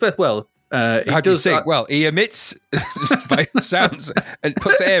that. Well, how do you sing? Well, he emits sounds and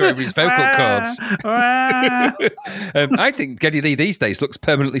puts air over his vocal cords. I think Geddy Lee these days looks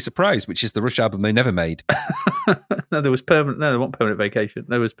permanently surprised, which is the Rush album they never made. No, there was permanent. No, there wasn't Permanent Vacation.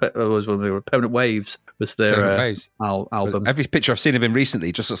 There was one. There were Permanent Waves. Was their album? Every picture I've seen of him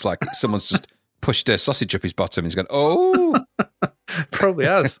recently just looks like someone's just pushed a sausage up his bottom. And he's gone, oh, probably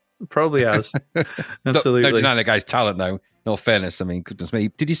has. Absolutely. No denying the guy's talent, though. In all fairness, I mean, goodness me,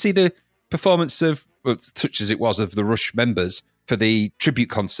 did you see the performance of, well, such as it was, of the Rush members for the tribute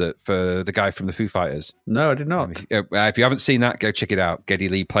concert for the guy from the Foo Fighters? No, I did not. If you haven't seen that, go check it out. Geddy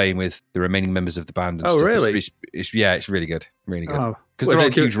Lee playing with the remaining members of the band. And stuff. Really? It's really good. Really good. Because they're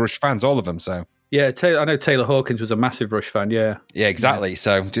all huge Rush fans, all of them, so... Yeah, I know Taylor Hawkins was a massive Rush fan, yeah. Yeah, exactly. Yeah.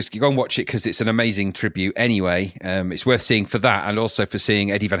 So just go and watch it because it's an amazing tribute anyway. It's worth seeing for that and also for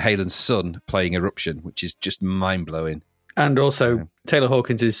seeing Eddie Van Halen's son playing Eruption, which is just mind-blowing. And also Taylor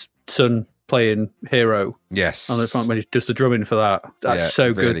Hawkins' son playing Hero. Yes. On the front when he does the drumming for that. That's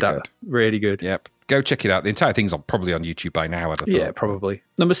so good. Really good. Yep. Go check it out. The entire thing's probably on YouTube by now, I'd have thought. Yeah, probably.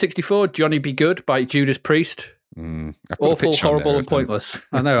 Number 64, Johnny Be Good by Judas Priest. Awful, horrible, and pointless.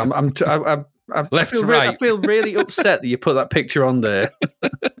 I know. I feel really upset that you put that picture on there.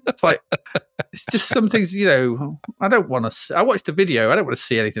 It's like, it's just some things, I don't want to. I watched the video. I don't want to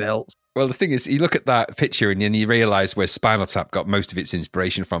see anything else. Well, the thing is, you look at that picture and then you realise where Spinal Tap got most of its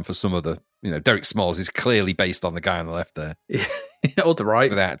inspiration from for some of the, Derek Smalls is clearly based on the guy on the left there. Yeah, all the right.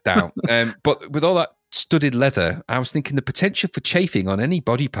 Without doubt. But with all that studded leather, I was thinking the potential for chafing on any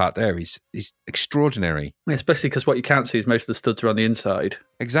body part there is extraordinary. Especially because what you can't see is most of the studs are on the inside.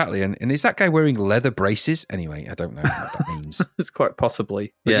 Exactly. And is that guy wearing leather braces? Anyway, I don't know what that means. It's quite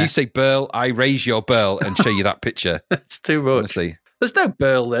possibly. But you say burl, I raise your burl and show you that picture. It's too much. Honestly. There's no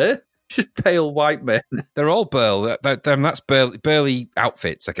burl there. It's just pale white men. They're all burl. That's burly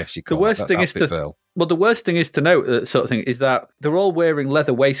outfits, I guess you call it. The worst thing is burl. Well, the worst thing is to note, that sort of thing, is that they're all wearing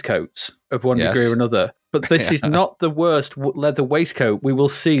leather waistcoats of one degree or another. But this is not the worst leather waistcoat we will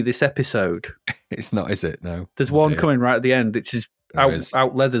see this episode. It's not, is it? No. There's one coming right at the end, which is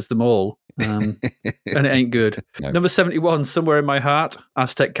out leathers them all. And it ain't good. No. Number 71, Somewhere in My Heart,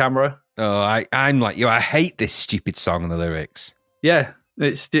 Aztec Camera. Oh, I'm like you. I hate this stupid song and the lyrics. Yeah,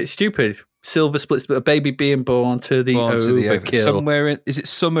 it's stupid. Silver splits, but a baby being born to the overkill. Is it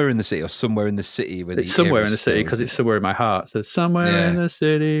Somewhere in the City or Somewhere in the City? It's Somewhere in the City because it's somewhere in my heart. So somewhere in the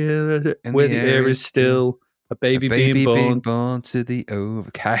city where the air is still, a baby being born to the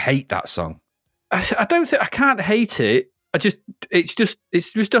overkill. I hate that song. I don't think I can't hate it. It's just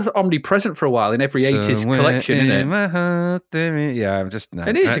omnipresent for a while in every 80s collection, isn't it? My heart, yeah, I'm just no.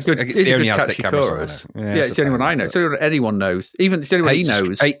 It is a good. It's the only catchy chorus. Yeah, it's the only one I know. It's the only one anyone knows. Even it's the only one he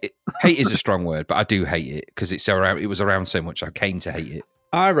knows. Hate is a strong word, but I do hate it because it was around so much. I came to hate it.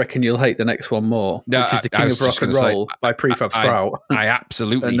 I reckon you'll hate the next one more, which is The King of Rock and Roll by Prefab Sprout. I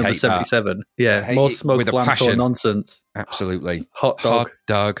absolutely hate 77. That. Yeah, more smoke, blank, nonsense. Absolutely. Hot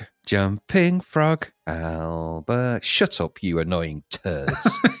dog, jumping frog, Albert. Shut up, you annoying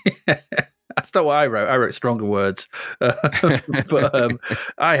turds. That's not what I wrote. I wrote stronger words. But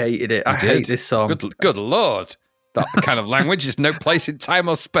I hated it. I hate this song. Good Lord. That kind of language is no place in time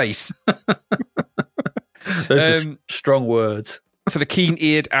or space. Those are strong words. For the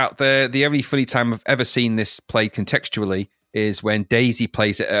keen-eared out there, the only funny time I've ever seen this played contextually is when Daisy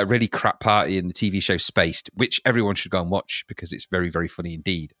plays at a really crap party in the TV show Spaced, which everyone should go and watch because it's very, very funny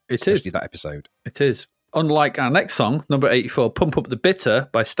indeed. Especially that episode. It is. Unlike our next song, number 84, Pump Up the Bitter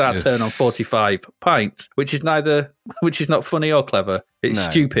by Star Turn on 45 Pints, which is not funny or clever. It's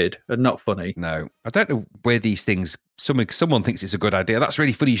stupid and not funny. No. I don't know where these things, someone thinks it's a good idea. That's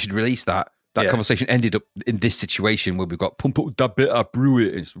really funny. You should release that. That conversation ended up in this situation where we've got Pump Up the Bitter, brew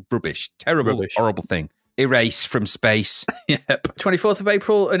it. It's rubbish. Terrible, horrible thing. Erase from space. Yep. 24th of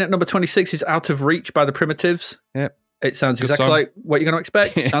April, and at number 26 is Out of Reach by the Primitives. Yep. It sounds exactly like what you're going to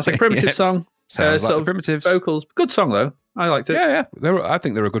expect. Sounds like Primitive song. Sounds like the Primitives. Vocals. Good song, though. I liked it. Yeah. I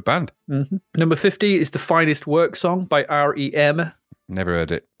think they're a good band. Mm-hmm. Number 50 is The Finest Work song by R.E.M. Never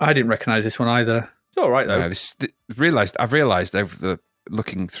heard it. I didn't recognise this one either. It's all right, though. No, I've realised over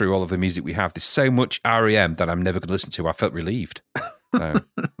looking through all of the music we have, there's so much R.E.M. that I'm never going to listen to. I felt relieved. So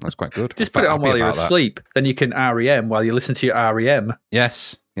that's quite good. Just put it on while you're asleep. Then you can R.E.M. while you listen to your R.E.M.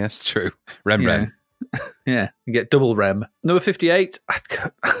 Yes, true. Rem. Yeah, you get double rem. Number 58,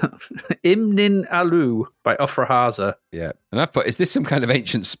 Imnin Alu by Ofra Haza. Yeah. And I've put, is this some kind of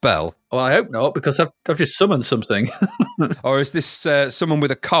ancient spell? Well, I hope not, because I've just summoned something. Or is this someone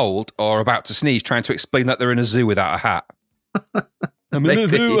with a cold or about to sneeze trying to explain that they're in a zoo without a hat? I'm in a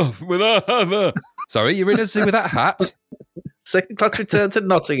Maybe. zoo without a hat. Sorry, you're in a zoo without a hat? Second class return to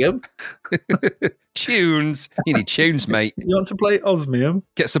Nottingham. Tunes. You need tunes, mate. You want to play Osmium?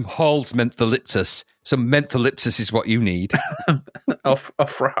 Get some Hall's mentholyptus. Some mentholyptus is what you need.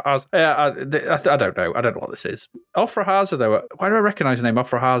 Ofra Haza. I don't know. I don't know what this is. Ofra Haza, though. Why do I recognise the name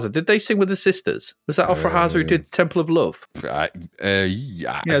Ofra Haza? Did they sing with the sisters? Was that Ofra Haza who did Temple of Love? Yeah,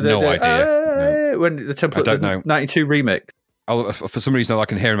 I have no idea. No. When the Temple I don't know. 92 remix. For some reason, all I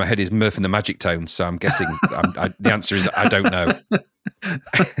can hear in my head is Murph and the Magic Tone, so I'm guessing the answer is I don't know.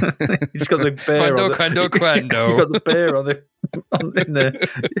 He's got the bear Quando. You've got the bear in the.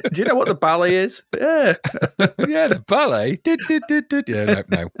 Do you know what the ballet is? Yeah. Yeah, the ballet. Yeah,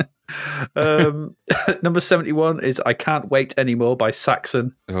 no. Number 71 is I Can't Wait Anymore by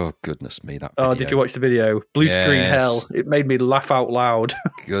Saxon. Oh, goodness me. That Oh, video. did you watch the video? Blue screen Yes. hell. It made me laugh out loud.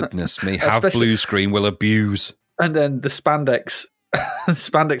 Goodness me. Have Especially- blue screen will abuse. And then the spandex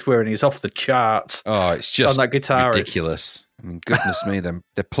wearing is off the charts. Oh, it's just On that guitar, it's- ridiculous. I mean, goodness me,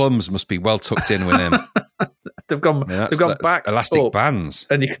 the plums must be well tucked in with him. They've gone, I mean, they've gone that's back elastic up, bands.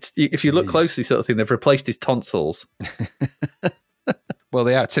 and if you look Jeez. closely, sort of thing, they've replaced his tonsils. Well,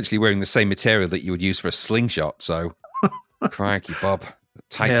 they are essentially wearing the same material that you would use for a slingshot. So, crikey, Bob,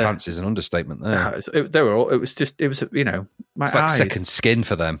 tight Yeah. pants is an understatement there. It was my It's like eyes. second skin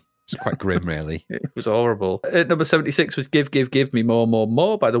for them. It's quite grim, really. It was horrible. At number 76 was Give Me More, More,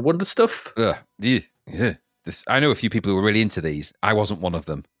 More by The Wonder Stuff. Ugh, yeah. I know a few people who were really into these. I wasn't one of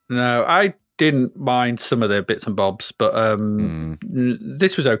them. No, I didn't mind some of their bits and bobs, but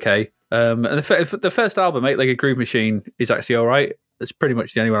this was okay. And the first album, 8-Legged Groove Machine, is actually all right. It's pretty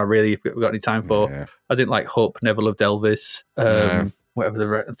much the only one I really got any time for. Yeah. I didn't like Hup, Never Loved Elvis, No. whatever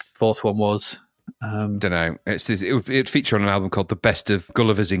the fourth one was. Don't know. It would feature on an album called The Best of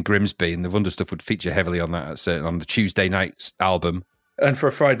Gullivers in Grimsby, and the Wonder Stuff would feature heavily on that on the Tuesday night's album. And for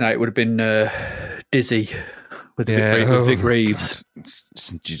a Friday night, it would have been Dizzy with Vic Reeves.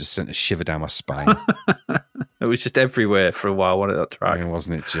 You just sent a shiver down my spine. It was just everywhere for a while, wasn't it, that track? Yeah,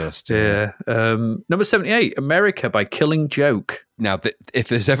 wasn't it just? Yeah. Number 78, America by Killing Joke. Now, if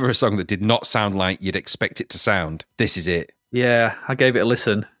there's ever a song that did not sound like you'd expect it to sound, this is it. Yeah, I gave it a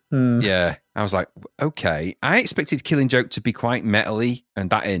listen. Yeah. I was like, okay. I expected Killing Joke to be quite metally, and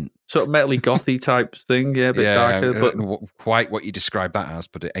that ain't. Sort of metally gothy type thing, yeah, a bit darker. But quite what you described that as,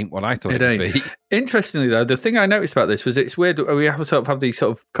 but it ain't what I thought it It would be. interestingly, though, the thing I noticed about this was it's weird. We have to sort of have these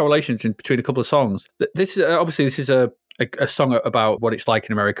sort of correlations in between a couple of songs. This is a song about what it's like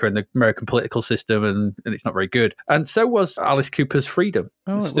in America and the American political system, and it's not very good. And so was Alice Cooper's Freedom.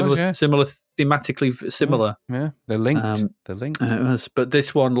 Oh, it similar, was, yeah. similar, thematically similar. Yeah, they're linked. They're linked. It was, but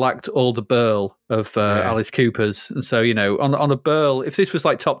this one lacked all the burl of Alice Cooper's, and so on a burl, if this was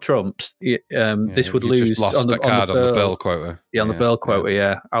like Top Trumps, this would You lose just lost on the card on the burl. Burl quota. Yeah, on the Burl quota,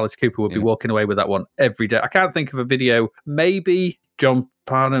 yeah. Alice Cooper would be walking away with that one every day. I can't think of a video. Maybe John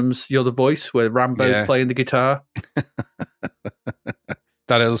Farnham's You're the Voice, where Rambo's playing the guitar.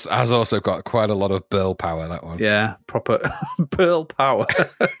 That has also got quite a lot of Burl power, that one. Yeah, proper Burl power.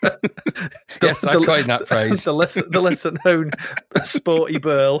 Yes, I coined that phrase. The lesser known Sporty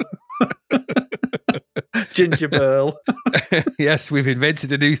Burl. Ginger Burl. Yes, we've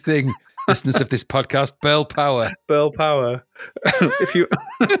invented a new thing. Listeners of this podcast, Burl power. Burl power. If you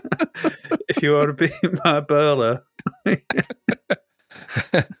want to be my burler.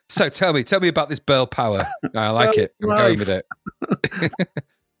 So tell me about this Burl power. I like it. I'm going with it.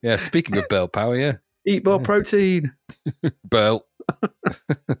 Yeah, speaking of Burl power, yeah. Eat more protein. Burl.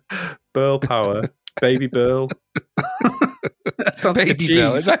 Burl power. Baby Burl. Sounds like a Baby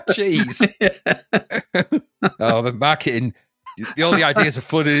Burl. cheese. Is that cheese? Oh, the marketing. All the ideas are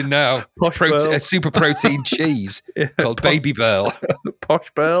flooded in now. Posh Burl. A super protein cheese called Baby Burl.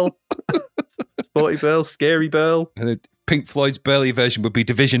 Posh Burl. Sporty Burl. Scary Burl. And then Pink Floyd's Burly version would be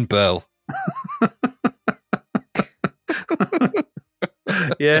Division Burl.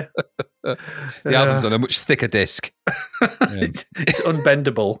 Yeah. The album's on a much thicker disc. It's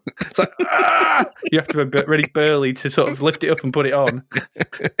unbendable. It's like, you have to be really burly to sort of lift it up and put it on.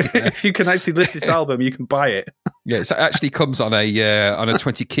 If you can actually lift this album, you can buy it. Yeah, it actually comes on a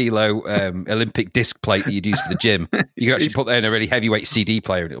 20 kilo Olympic disc plate that you'd use for the gym. You can actually put that in a really heavyweight CD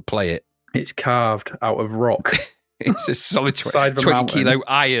player and it'll play it. It's carved out of rock. It's a solid Side of a 20 mountain. kilo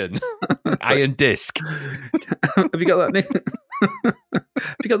iron disc. Have you got that new?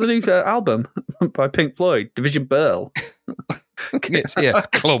 Have you got the new album by Pink Floyd, Division Bell. It's here,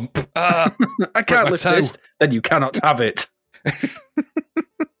 clump. I my can't lift toe. this. Then you cannot have it.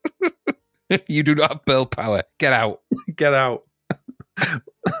 You do not have Burl power. Get out. Get out.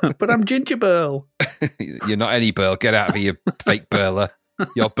 But I'm Ginger Burl. You're not any Burl. Get out of here, you fake Burler.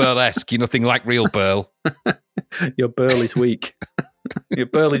 You're burlesque. You're nothing like real Burl. Your Burl is weak. Your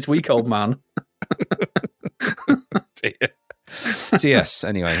Burl is weak, old man. So yes,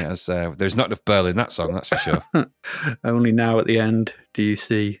 anyway, as there's not enough Burl in that song, that's for sure. Only now at the end do you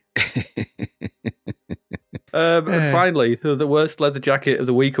see. Finally, the worst leather jacket of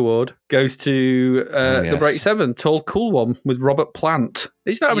the week award goes to number 87, Tall Cool One with Robert Plant.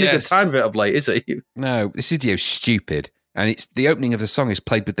 He's not having a good time of it of late, is he? No, this video's stupid. And it's the opening of the song is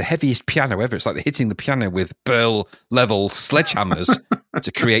played with the heaviest piano ever. It's like they're hitting the piano with Burl level sledgehammers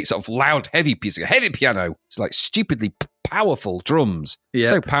to create sort of loud, heavy piano. It's like stupidly powerful drums. Yep.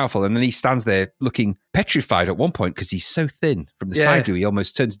 So powerful. And then he stands there looking petrified at one point because he's so thin. From the side view, he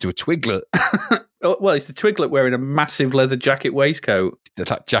almost turns into a twiglet. Oh, well, it's the twiglet wearing a massive leather jacket waistcoat.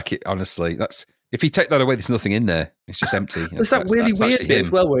 That jacket, honestly, that's... If you take that away, there's nothing in there. It's just empty. There's that really weird bit as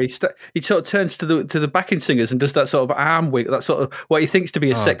well, where he sort of turns to the backing singers and does that sort of arm wiggle, that sort of what he thinks to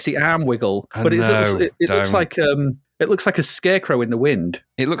be a sexy arm wiggle. But it looks like a scarecrow in the wind.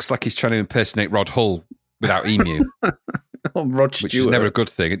 It looks like he's trying to impersonate Rod Hull without Emu, Rod Stewart. Which is never a good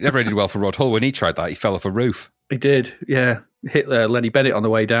thing. It never did well for Rod Hull. When he tried that, he fell off a roof. He did, yeah. Hit Lenny Bennett on the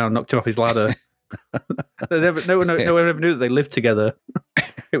way down, knocked him off his ladder. No one ever knew that they lived together.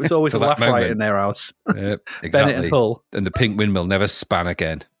 It was always a laugh riot in their house. Exactly. Bennett and Hull. And the pink windmill never span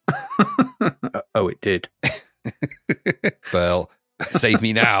again. Oh, it did. Burl, save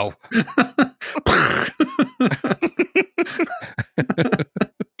me now.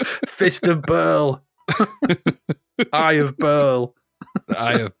 Fist of Burl. Eye of Burl. The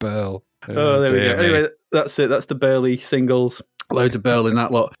Eye of Burl. Oh, there we go. Anyway, that's it. That's the Burley singles. Loads of Burl in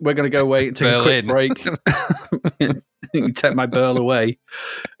that lot. We're going to go away and take a quick break. You take my Burl away.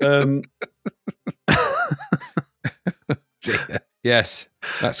 Yes,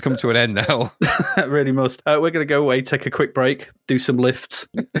 that's come to an end now. That really must. We're going to go away, take a quick break, do some lifts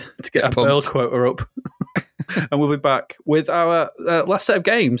to get our Burl quota up. And we'll be back with our last set of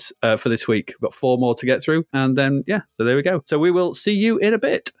games for this week. We've got 4 more to get through. And then, so there we go. So we will see you in a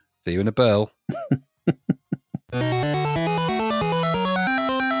bit. See you in a Burl.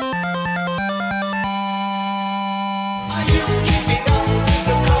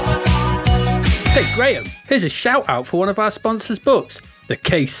 Hey Graham, here's a shout out for one of our sponsors' books, The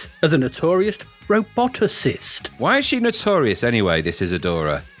Case of the Notorious Roboticist. Why is she notorious anyway, this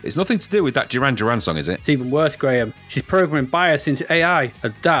Isadora? It's nothing to do with that Duran Duran song, is it? It's even worse, Graham. She's programming bias into AI,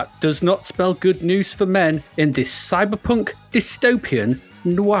 and that does not spell good news for men in this cyberpunk dystopian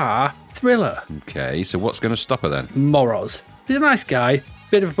noir thriller. Okay, so what's going to stop her then? Moroz. He's a nice guy.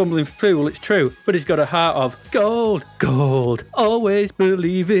 Bit of a bumbling fool, it's true, but he's got a heart of gold, gold. Always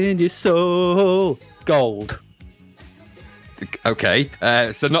believe in your soul. Gold. Okay,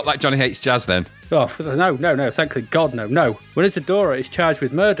 so not like Johnny Hates Jazz then? Oh, no, thank God, no. When Isadora is charged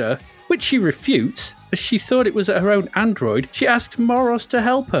with murder, which she refutes, as she thought it was her own android, she asks Moros to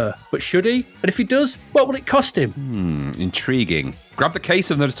help her. But should he? And if he does, what will it cost him? Intriguing. Grab The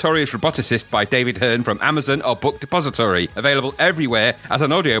Case of the Notorious Roboticist by David Hearn from Amazon or Book Depository. Available everywhere as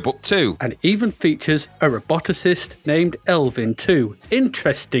an audiobook too. And even features a roboticist named Elvin too.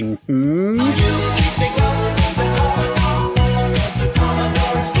 Interesting.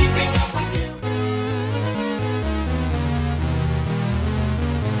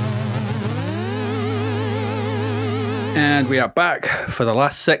 And we are back for the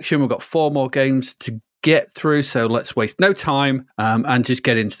last section. We've got 4 more games to get through, so let's waste no time and just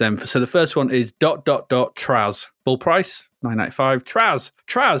get into them. So the first one is ... Traz. Full price, $9.95.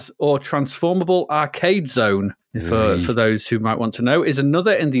 Traz, or Transformable Arcade Zone, for those who might want to know, is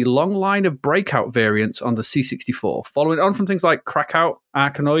another in the long line of Breakout variants on the C64, following on from things like Crackout,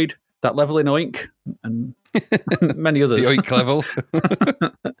 Arkanoid, That Level in Oink, and many others. The Oink level.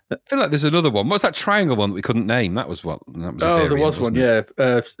 I feel like there's another one. What's that triangle one that we couldn't name? That was what? That was there was one, yeah.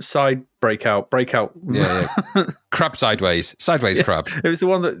 Side breakout. Yeah. Crab sideways crab. It was the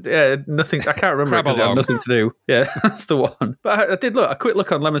one that, nothing, I can't remember because it had nothing to do. Yeah, that's the one. But I did look, a quick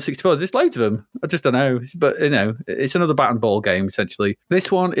look on Lemon 64. There's loads of them. I just don't know. But, it's another bat and ball game, essentially.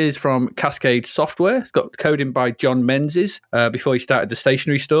 This one is from Cascade Software. It's got coding by John Menzies before he started the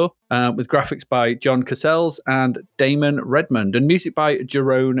stationery store, with graphics by John Cassells and Damon Redmond, and music by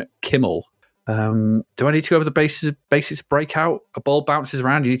Jerome Kimmel. Do I need to go over the basics of Breakout? A ball bounces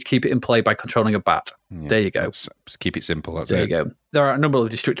around. You need to keep it in play by controlling a bat. Yeah, there you go. Let's keep it simple. That's there it. you go. There are a number of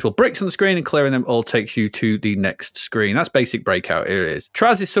destructible bricks on the screen, and clearing them all takes you to the next screen. That's basic Breakout. Here it is.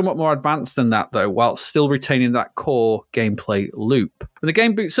 Traz is somewhat more advanced than that, though, while still retaining that core gameplay loop. When the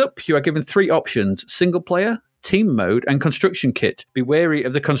game boots up, you are given 3 options: single player, team mode, and construction kit. Be wary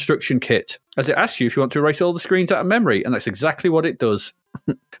of the construction kit, as it asks you if you want to erase all the screens out of memory, and that's exactly what it does.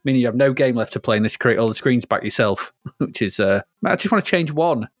 Meaning you have no game left to play unless you create all the screens back yourself, which is, I just want to change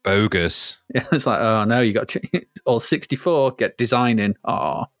one. Bogus. Yeah, it's like, oh no, you got to all 64, get design in.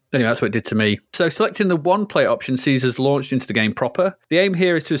 Aw. Anyway, that's what it did to me. So selecting the one-player option sees us launched into the game proper. The aim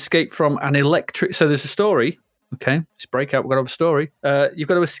here is to escape from an electric... So there's a story. Okay, it's Breakout. We've got to have a story. You've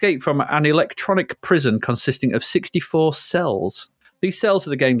got to escape from an electronic prison consisting of 64 cells. These cells are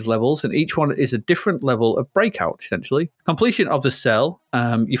the game's levels, and each one is a different level of Breakout, essentially. Completion of the cell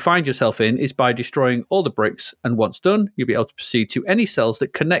you find yourself in is by destroying all the bricks, and once done, you'll be able to proceed to any cells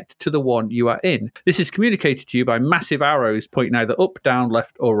that connect to the one you are in. This is communicated to you by massive arrows pointing either up, down,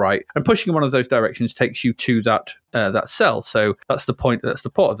 left, or right, and pushing in one of those directions takes you to that cell. So that's the point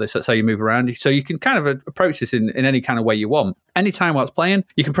of this. That's how you move around. So you can kind of approach this in any kind of way you want. Anytime while it's playing,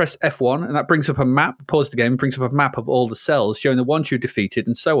 you can press F1, and that brings up a map, pause the game, brings up a map of all the cells, showing the ones you've defeated,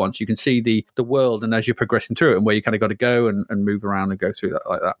 and so on. So you can see the world, and as you're progressing through it, and where you kind of got to go and move around and go through that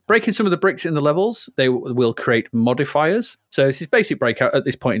like that. Breaking some of the bricks in the levels, they will create modifiers. So this is basic Breakout at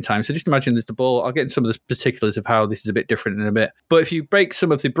this point in time. So just imagine there's the ball. I'll get into some of the particulars of how this is a bit different in a bit. But if you break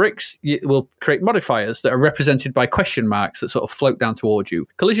some of the bricks, it will create modifiers that are represented by question marks that sort of float down towards you.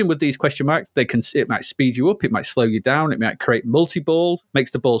 Collision with these question marks, it might speed you up, it might slow you down, it might create multi-ball,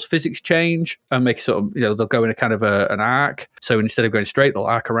 makes the ball's physics change, and make sort of, they'll go in a kind of an arc. So instead of going straight, they'll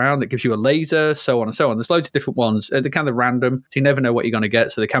arc around. It gives you a laser, so on and so on. There's loads of different ones. They're kind of random, so you never know what you're going to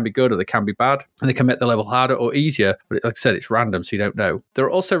get. So they can be good or they can be bad, and they can make the level harder or easier. But like I said, it's random, so you don't know. There are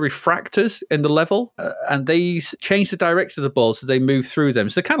also refractors in the level, and these change the direction of the balls as they move through them.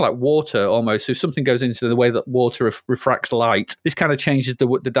 So they're kind of like water almost. So if something goes into the way that water refracts light, this kind of changes the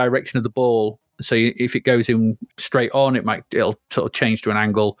direction of the ball. So if it goes in straight on, it'll sort of change to an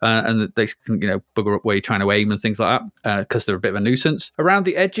angle, and they can bugger up where you're trying to aim and things like that, because they're a bit of a nuisance. Around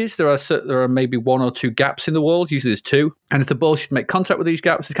the edges, there are maybe 1 or 2 gaps in the wall. Usually there's 2, and if the ball should make contact with these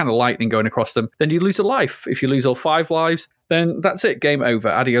gaps, it's kind of lightning going across them. Then you lose a life. If you lose all 5 lives, then that's it. Game over.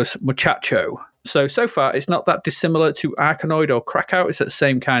 Adios, muchacho. So far, it's not that dissimilar to Arkanoid or Krakow. It's that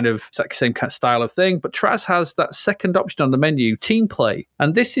same kind of style of thing. But Traz has that second option on the menu, team play.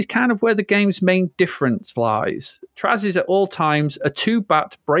 And this is kind of where the game's main difference lies. Traz is at all times a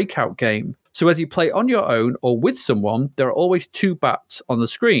 2-bat Breakout game. So whether you play on your own or with someone, there are always 2 bats on the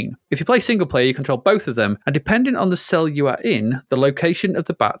screen. If you play single player, you control both of them, and depending on the cell you are in, the location of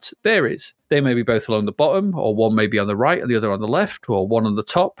the bats varies. They may be both along the bottom, or one may be on the right and the other on the left, or one on the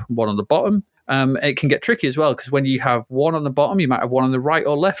top and one on the bottom. It can get tricky as well, because when you have one on the bottom, you might have one on the right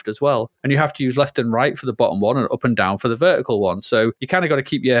or left as well. And you have to use left and right for the bottom one and up and down for the vertical one. So you kind of got to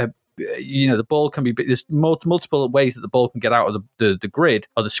keep the ball can be, there's multiple ways that the ball can get out of the grid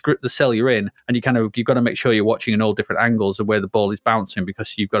or the cell you're in, and you've got to make sure you're watching in all different angles of where the ball is bouncing,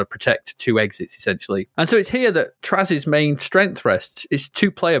 because you've got to protect 2 exits essentially. And so it's here that Traz's main strength rests. It's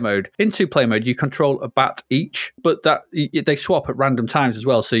 2-player mode. In 2-player mode, you control a bat each, but that they swap at random times as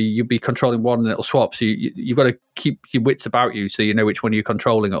well. So you'll be controlling one and it'll swap. So you've got to keep your wits about you so you know which one you're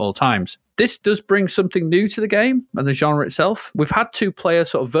controlling at all times. This does bring something new to the game and the genre itself. We've had 2-player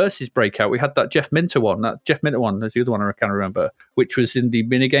sort of versus Breakout. We had that Jeff Minter one. That Jeff Minter one, there's the other one I can't remember, which was in the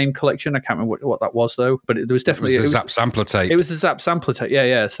minigame collection. I can't remember what that was, though. But there was definitely... It was the Zap Sampler tape. It was the Zap Sampler tape,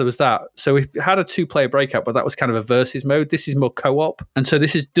 yeah. So there was that. So we had a 2-player Breakout, but that was kind of a versus mode. This is more co-op. And so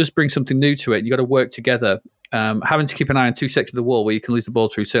this does bring something new to it. You've got to work together. Having to keep an eye on 2 sections of the wall where you can lose the ball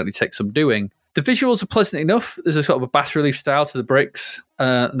through certainly takes some doing. The visuals are pleasant enough. There's a sort of a bas relief style to the bricks.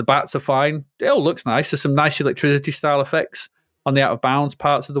 The bats are fine. It all looks nice. There's some nice electricity style effects on the out of bounds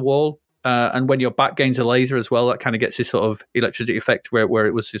parts of the wall. And when your bat gains a laser as well, that kind of gets this sort of electricity effect where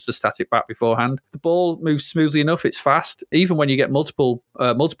it was just a static bat beforehand. The ball moves smoothly enough. It's fast. Even when you get multiple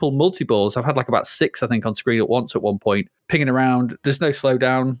multi-balls, I've had like about 6, I think, on screen at once at one point, pinging around. There's no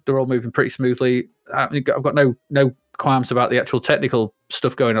slowdown. They're all moving pretty smoothly. I've got no qualms about the actual technical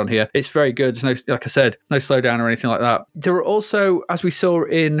stuff going on here. It's very good. There's no, like I said, no slowdown or anything like that. There are also, as we saw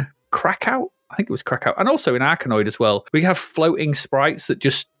in Krakow, I think it was Krakow, and also in Arkanoid as well, we have floating sprites that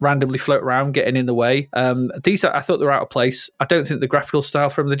just randomly float around, getting in the way. These I thought they were out of place. I don't think the graphical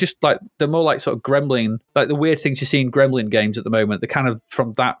style from them, they're more like sort of Gremlin, like the weird things you see in Gremlin games at the moment. They're kind of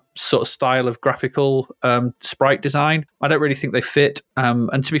from that sort of style of graphical sprite design. I don't really think they fit.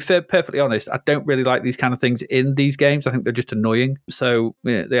 And to be fair, perfectly honest, I don't really like these kind of things in these games. I think they're just annoying. So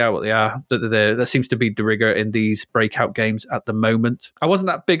they are what they are. There seems to be de rigor in these Breakout games at the moment. I wasn't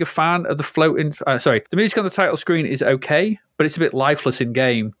that big a fan of the floating. The music on the title screen is okay, but it's a bit lifeless in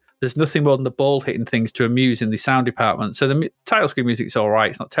game. There's nothing more than the ball hitting things to amuse in the sound department. So the title screen music is all right.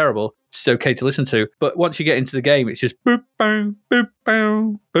 It's not terrible. It's okay to listen to. But once you get into the game, it's just boop, bang, boop,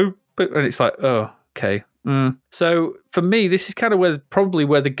 bang, boop, boop. And it's like, oh, okay. So for me, this is kind of probably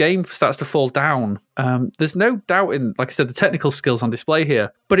where the game starts to fall down. There's no doubt in, like I said, the technical skills on display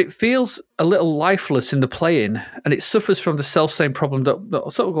here, but it feels a little lifeless in the playing, and it suffers from the self-same problem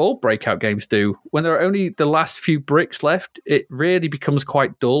that sort of all Breakout games do. When there are only the last few bricks left, it really becomes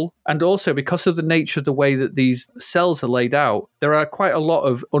quite dull. And also, because of the nature of the way that these cells are laid out, there are quite a lot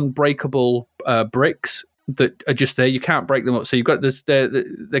of unbreakable bricks that are just there. You can't break them up. So you've got this, they're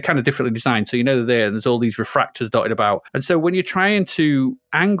kind of differently designed. So you know they're there, and there's all these refractors dotted about. And so when you're trying to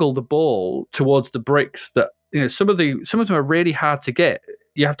angle the ball towards the bricks, that some of them are really hard to get.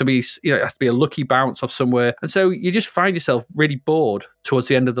 You have to be, it has to be a lucky bounce off somewhere. And so you just find yourself really bored towards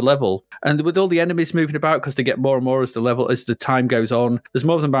the end of the level. And with all the enemies moving about, because they get more and more as the time goes on, there's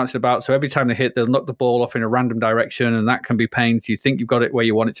more of them bouncing about. So every time they hit, they'll knock the ball off in a random direction, and that can be painful. You think you've got it where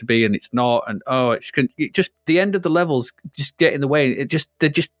you want it to be, and it's not. And it just the end of the levels just get in the way.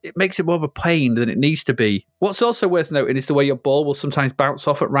 It makes it more of a pain than it needs to be. What's also worth noting is the way your ball will sometimes bounce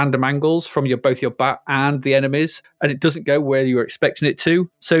off at random angles from both your bat and the enemies, and it doesn't go where you were expecting it to.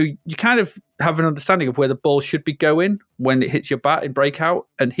 So you kind of have an understanding of where the ball should be going when it hits your bat in Breakout,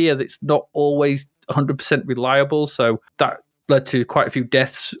 and here it's not always 100% reliable. So that led to quite a few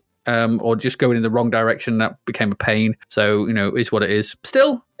deaths, or just going in the wrong direction. That became a pain. So, it is what it is.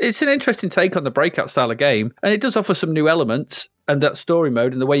 Still, it's an interesting take on the Breakout style of game, and it does offer some new elements. And that story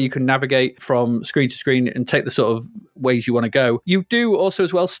mode and the way you can navigate from screen to screen and take the sort of ways you want to go. You do also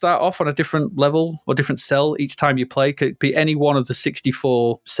as well start off on a different level or different cell each time you play. Could be any one of the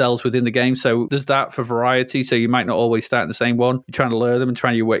 64 cells within the game. So there's that for variety. So you might not always start in the same one. You're trying to learn them and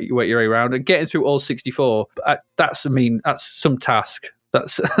trying to work your way around. And getting through all 64, that's some task.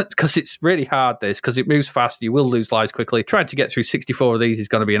 That's because it's really hard, because it moves fast. You will lose lives quickly. Trying to get through 64 of these is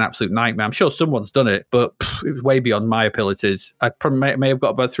going to be an absolute nightmare. I'm sure someone's done it, but it was way beyond my abilities. I probably may have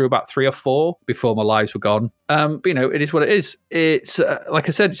got through about 3 or 4 before my lives were gone. But it is what it is. It's like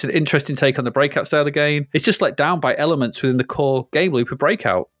I said, it's an interesting take on the Breakout style of game. It's just let down by elements within the core game loop of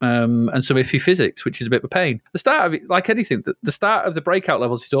Breakout, and some iffy physics, which is a bit of a pain. The start of it, like anything, the start of the Breakout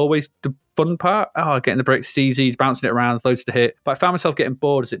levels is always the fun part. Getting the bricks easy, bouncing it around, loads to hit. But I found myself getting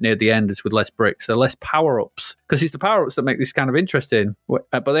bored as it neared the end, as with less bricks, so less power-ups, because it's the power-ups that make this kind of interesting.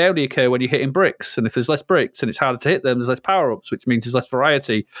 But they only occur when you're hitting bricks, and if there's less bricks and it's harder to hit them, there's less power-ups, which means there's less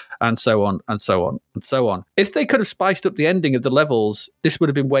variety, and so on, and so on, and so on. If they could have spiced up the ending of the levels, this would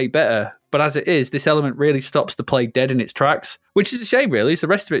have been way better. But as it is, this element really stops the play dead in its tracks, which is a shame, really. So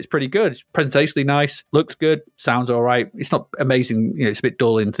the rest of it's pretty good. It's presentationally nice, looks good, sounds all right. It's not amazing, it's a bit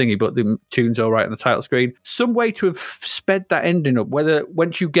dull in thingy, but the tune's all right on the title screen. Some way to have sped that ending up, whether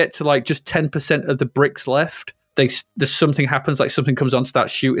once you get to just 10% of the bricks left, there's something happens, like something comes on,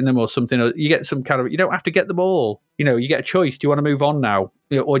 starts shooting them or something, or you get some kind of, you don't have to get them all. You get a choice. Do you want to move on now?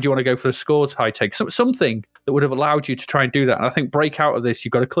 Or do you want to go for the score high take? Something that would have allowed you to try and do that. And I think break out of this,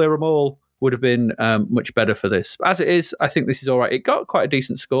 you've got to clear them all, would have been much better for this. As it is, I think this is all right. It got quite a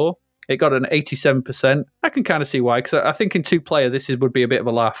decent score. It got an 87%. I can kind of see why, because I think in 2-player, would be a bit of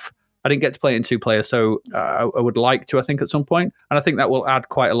a laugh. I didn't get to play it in 2-player, so I would like to, I think, at some point. And I think that will add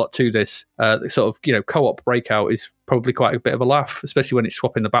quite a lot to this. The sort of, co-op breakout is probably quite a bit of a laugh, especially when it's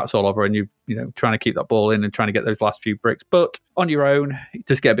swapping the bats all over and you trying to keep that ball in and trying to get those last few bricks. But on your own, it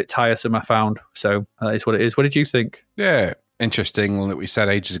does get a bit tiresome, I found. So that is what it is. What did you think? Yeah, interesting that we said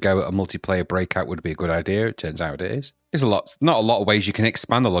ages ago that a multiplayer breakout would be a good idea. It turns out it is. There's not a lot of ways you can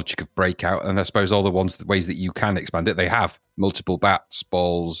expand the logic of breakout, and I suppose all the ways that you can expand it, they have multiple bats,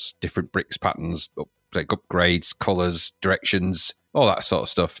 balls, different bricks patterns, upgrades, colours, directions, all that sort of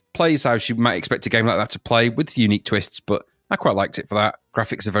stuff. Plays as you might expect a game like that to play, with unique twists, but I quite liked it for that.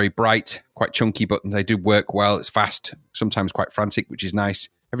 Graphics are very bright, quite chunky, but they do work well. It's fast, sometimes quite frantic, which is nice.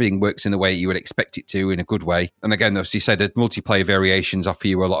 Everything works in the way you would expect it to, in a good way. And again, as you say, the multiplayer variations offer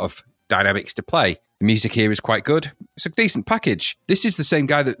you a lot of dynamics to play. The music here is quite good. It's a decent package. This is the same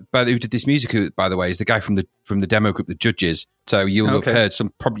guy who did this music, by the way, is the guy from the demo group, the Judges. So you'll have heard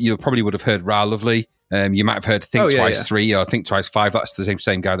you probably would have heard Ra Lovely. You might have heard Think Twice 3 or Think Twice 5. That's the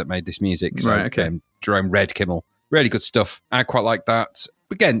same guy that made this music. So, right, okay. Jerome Red Kimmel. Really good stuff. I quite like that.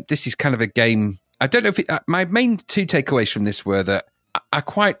 Again, this is kind of a game. I don't know if my main 2 takeaways from this were that I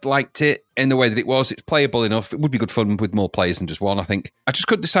quite liked it in the way that it was. It's playable enough. It would be good fun with more players than just one, I think. I just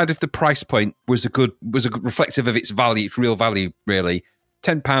couldn't decide if the price point was a good reflective of its value, its real value, really.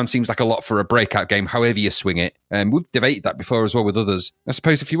 £10 seems like a lot for a breakout game, however you swing it. And we've debated that before as well with others. I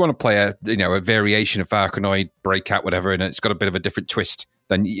suppose if you want to play a variation of Arkanoid, Breakout, whatever, and it's got a bit of a different twist,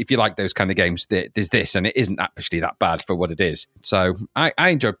 then if you like those kind of games, there's this, and it isn't actually that bad for what it is. So I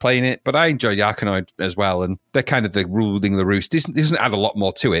enjoyed playing it, but I enjoyed Arkanoid as well, and they're kind of the ruling the roost. It doesn't add a lot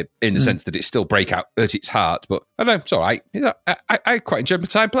more to it in the sense that it's still Breakout at its heart, but I don't know, it's all right. I quite enjoyed my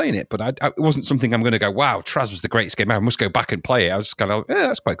time playing it, but it wasn't something I'm going to go, wow, Traz was the greatest game. I must go back and play it. I was just kind of,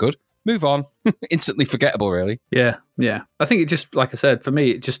 that's quite good. Move on. Instantly forgettable, really. Yeah. I think it just, like I said, for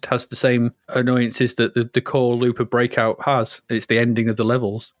me, it just has the same annoyances that the core loop of Breakout has. It's the ending of the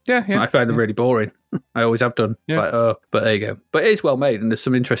levels. Yeah. I find them really boring. I always have done. Yeah. It's like, but there you go. But it is well made, and there's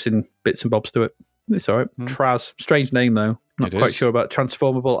some interesting bits and bobs to it. It's all right. Traz. Strange name, though. Not quite sure about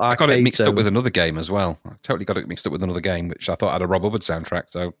Transformable Arcade. I got it mixed up with another game as well. I totally got it mixed up with another game, which I thought had a Rob Hubbard soundtrack,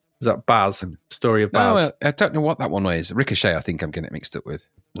 so... Is that Baz? Story of Baz? No, I don't know what that one is. Ricochet, I think I'm getting it mixed up with.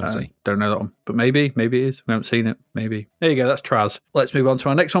 We'll see. Don't know that one. But maybe it is. We haven't seen it. Maybe. There you go. That's Traz. Let's move on to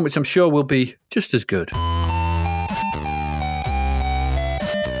our next one, which I'm sure will be just as good.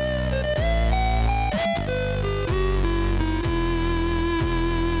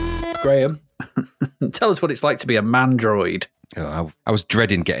 Graham, tell us what it's like to be a mandroid. Oh, I was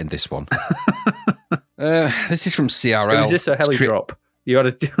dreading getting this one. This is from CRL. Is this a heli drop? You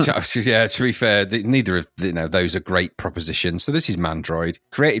had Yeah, to be fair, neither of those are great propositions. So this is Mandroid,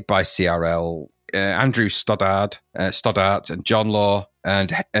 created by CRL, Andrew Stoddart and John Law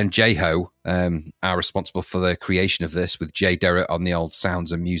and J-Ho are responsible for the creation of this, with Jay Derrett on the old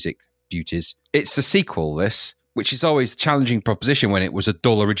sounds and music duties. It's the sequel, this, which is always a challenging proposition when it was a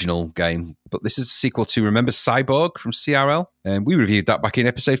dull original game. But this is a sequel to, remember Cyborg from CRL? And we reviewed that back in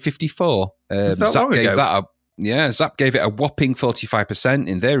episode 54. Zap gave that Zap gave it a whopping 45%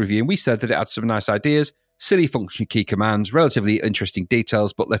 in their review, and we said that it had some nice ideas, silly function key commands, relatively interesting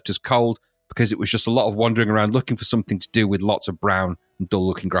details, but left us cold because it was just a lot of wandering around looking for something to do with lots of brown and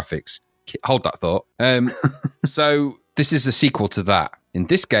dull-looking graphics. Hold that thought. So this is a sequel to that. In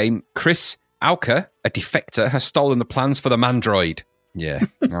this game, Chris Auker, a defector, has stolen the plans for the Mandroid. Yeah,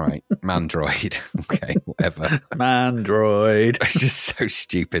 all right. Mandroid. Okay, whatever. Mandroid. It's just so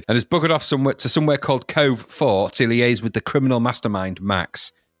stupid. And has buggered off somewhere called Cove 4 to liaise with the criminal mastermind, Max.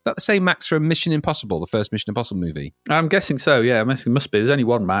 Is that the same Max from Mission Impossible, the first Mission Impossible movie? I'm guessing so, yeah. It must be. There's only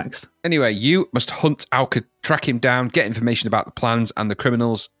one Max. Anyway, you must hunt Auker, track him down, get information about the plans and the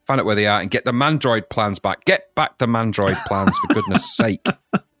criminals, find out where they are, and get the Mandroid plans back. Get back the Mandroid plans, for goodness sake.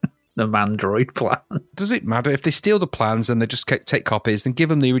 The Mandroid plan. Does it matter? If they steal the plans and they just take copies, then give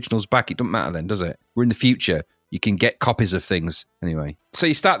them the originals back. It doesn't matter then, does it? We're in the future. You can get copies of things. Anyway, so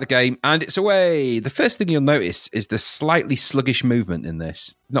you start the game and it's away. The first thing you'll notice is the slightly sluggish movement in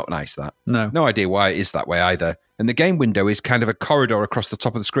this. Not nice, that. No idea why it is that way either. And the game window is kind of a corridor across the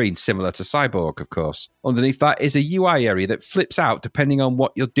top of the screen, similar to Cyborg, of course. Underneath that is a UI area that flips out depending on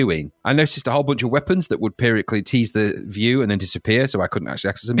what you're doing. I noticed a whole bunch of weapons that would periodically tease the view and then disappear, so I couldn't actually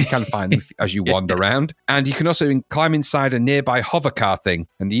access them. You can find them as you wander around. And you can also climb inside a nearby hover car thing,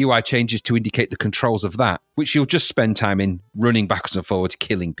 and the UI changes to indicate the controls of that, which you'll just spend time in running backwards and forwards,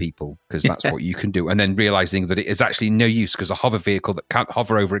 killing people, because that's what you can do. And then realizing that it is actually no use, because a hover vehicle that can't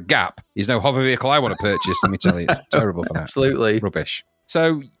hover over a gap is no hover vehicle I want to purchase, let me tell you. It's terrible for that. Absolutely. Rubbish.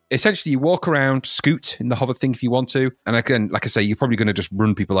 So essentially you walk around, scoot in the hover thing if you want to. And again, like I say, you're probably going to just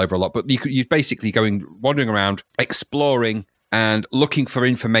run people over a lot, but you're basically wandering around, exploring and looking for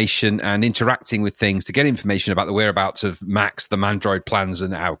information and interacting with things to get information about the whereabouts of Max, the Mandroid plans,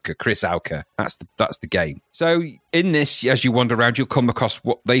 and Auker, Chris Auker. That's the game. So in this, as you wander around, you'll come across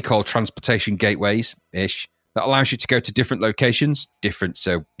what they call transportation gateways-ish. That allows you to go to different locations. Different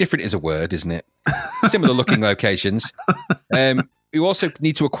is a word, isn't it? Similar looking locations. You also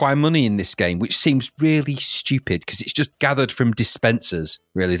need to acquire money in this game, which seems really stupid because it's just gathered from dispensers,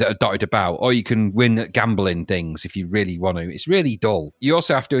 really, that are dotted about. Or you can win at gambling things if you really want to. It's really dull. You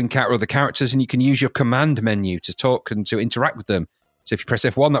also have to encounter other characters, and you can use your command menu to talk and to interact with them. So if you press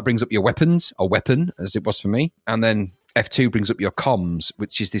F1, that brings up your weapons, or weapon, as it was for me. And then F2 brings up your comms,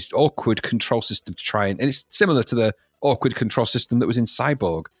 which is this awkward control system to try and it's similar to the awkward control system that was in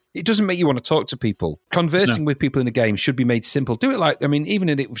Cyborg. It doesn't make you want to talk to people. Conversing with people in a game should be made simple. Do it like, even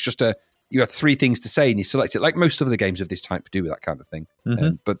if it was just you had 3 things to say and you select it, like most of the games of this type do with that kind of thing.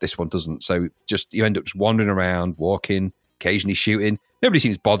 But this one doesn't. So you end up just wandering around, walking, occasionally shooting. Nobody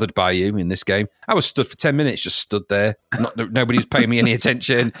seems bothered by you in this game. I was stood for 10 minutes, just stood there. Nobody was paying me any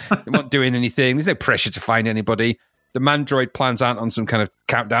attention. They weren't doing anything. There's no pressure to find anybody. The Mandroid plans aren't on some kind of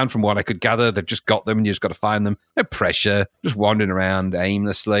countdown from what I could gather. They've just got them and you just got to find them. No pressure, just wandering around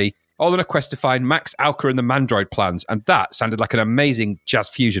aimlessly. All on a quest to find Max, Alka and the Mandroid plans. And that sounded like an amazing jazz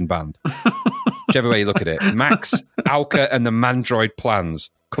fusion band. Whichever way you look at it. Max, Alka and the Mandroid plans.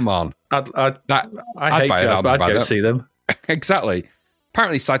 Come on. I hate buy an jazz, album but by I'd go that. see them. Exactly.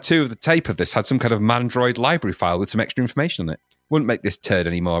 Apparently, side 2 of the tape of this had some kind of Mandroid library file with some extra information on it. Wouldn't make this turd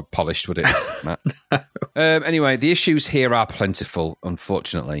any more polished, would it, Matt? Anyway, the issues here are plentiful,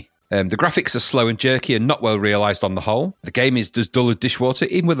 unfortunately. The graphics are slow and jerky and not well realised on the whole. The game is as dull as dishwater.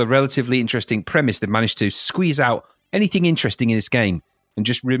 Even with a relatively interesting premise, they've managed to squeeze out anything interesting in this game. And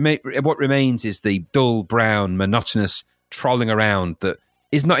just what remains is the dull, brown, monotonous trolling around that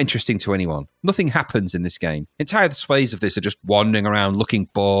is not interesting to anyone. Nothing happens in this game. Entire displays of this are just wandering around, looking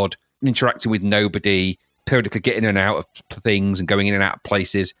bored, interacting with nobody, periodically getting in and out of things and going in and out of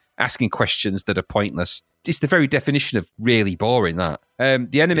places, asking questions that are pointless. It's the very definition of really boring, that.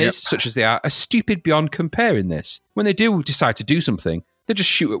 The enemies, such as they are stupid beyond compare in this. When they do decide to do something, they just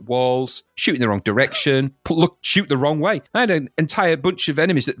shoot at walls, shoot in the wrong direction, shoot the wrong way. I had an entire bunch of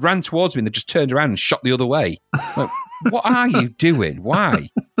enemies that ran towards me and they just turned around and shot the other way. Like, what are you doing? Why?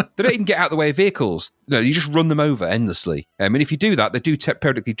 They don't even get out of the way of vehicles. No, you just run them over endlessly. And if you do that, they do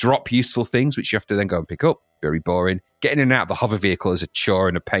periodically drop useful things, which you have to then go and pick up. Very boring. Getting in and out of the hover vehicle is a chore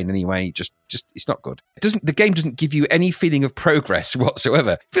and a pain anyway. Just it's not good. The game doesn't give you any feeling of progress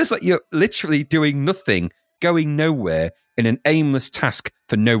whatsoever. It feels like you're literally doing nothing, going nowhere, in an aimless task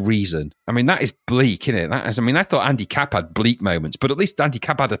for no reason. I mean, that is bleak, isn't it? I thought Andy Capp had bleak moments, but at least Andy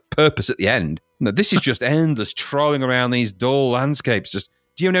Capp had a purpose at the end. No, this is just endless trolling around these dull landscapes. Just,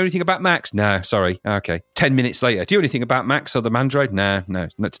 do you know anything about Max? No, sorry. Okay. 10 minutes later, do you know anything about Max or the Mandroid? No,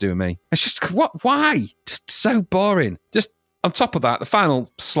 it's not to do with me. It's just, what? Why? Just so boring. Just on top of that, the final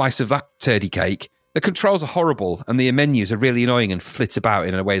slice of that turdy cake, the controls are horrible and the menus are really annoying and flit about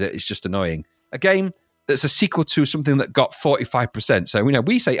in a way that is just annoying. A game that's a sequel to something that got 45%. So,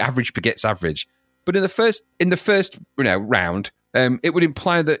 we say average begets average. But in the first round, it would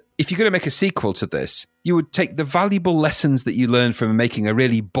imply that if you're going to make a sequel to this, you would take the valuable lessons that you learned from making a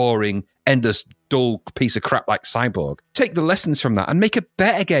really boring, endless, dull piece of crap like Cyborg. Take the lessons from that and make a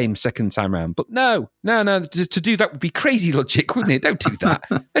better game second time round. But no. To do that would be crazy logic, wouldn't it? Don't do that.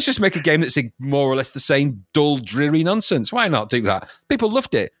 Let's just make a game that's more or less the same dull, dreary nonsense. Why not do that? People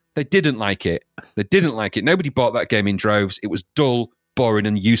loved it. They didn't like it. Nobody bought that game in droves. It was dull, boring,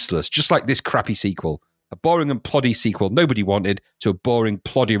 and useless, just like this crappy sequel. A boring and ploddy sequel nobody wanted to a boring,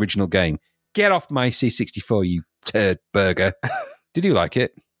 ploddy original game. Get off my C64, you turd burger. Did you like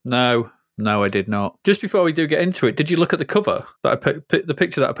it? No, I did not. Just before we do get into it, did you look at the cover that the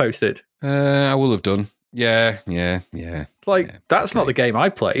picture that I posted? I will have done. Yeah. That's not the game I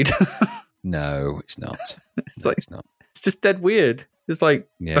played. No, it's not. It's not. It's just dead weird. It's like,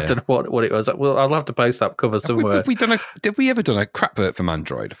 I don't know what it was. Well, I'll have to post that cover somewhere. Have we ever done a crapvert for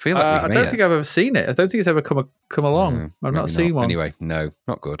Mandroid? I feel like I don't think I've ever seen it. I don't think it's ever come along. I've not seen one. Anyway, no,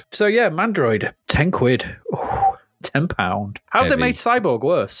 not good. So yeah, Mandroid, £10. Ooh, £10. How have they made Cyborg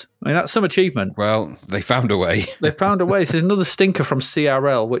worse? I mean, that's some achievement. Well, they found a way. They found a way. This is another stinker from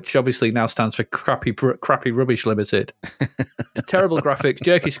CRL, which obviously now stands for Crappy Rubbish Limited. Terrible graphics,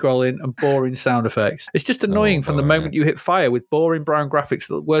 jerky scrolling, and boring sound effects. It's just annoying from the moment you hit fire with boring brown graphics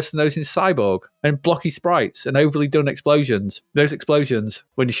that look worse than those in Cyborg, and blocky sprites and overly done explosions. Those explosions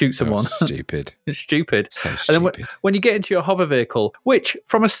when you shoot someone. Stupid. It's stupid. So stupid. And then when you get into your hover vehicle, which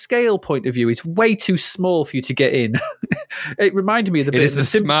from a scale point of view is way too small for you to get in, it reminded me of the bit in The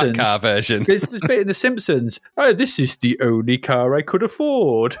Simpsons. Smart car version. It's this bit in The Simpsons. Oh, this is the only car I could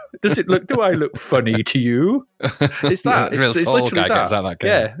afford. Do I look funny to you? It's that. Real it's tall literally guy that. gets out that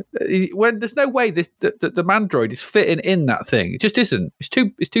car. Yeah. When there's no way the Mandroid is fitting in that thing. It just isn't. It's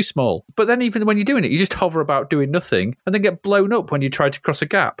too small. But then even when you're doing it, you just hover about doing nothing and then get blown up when you try to cross a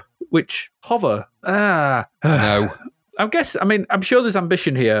gap. Which hover? No. I'm sure there's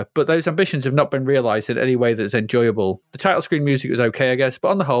ambition here, but those ambitions have not been realised in any way that's enjoyable. The title screen music was okay, I guess, but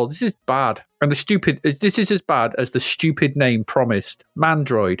on the whole, this is bad. And this is as bad as the stupid name promised.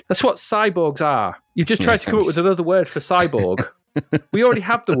 Mandroid. That's what cyborgs are. You've just tried to come up with another word for cyborg. We already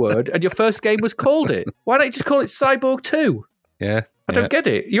have the word, and your first game was called it. Why don't you just call it Cyborg 2? Yeah. I don't get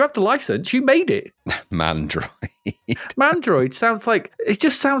it. You have the license. You made it. Mandroid. Mandroid sounds like... It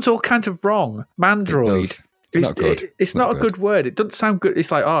just sounds all kinds of wrong. Mandroid. It's not good. It's not a good word. It doesn't sound good.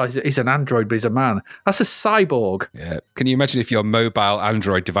 It's like, oh, he's an android, but he's a man. That's a cyborg. Yeah. Can you imagine if your mobile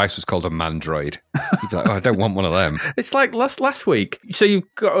Android device was called a Mandroid? You'd be like, oh, I don't want one of them. It's like last week. So you've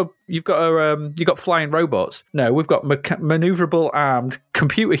got flying robots. No, we've got maneuverable armed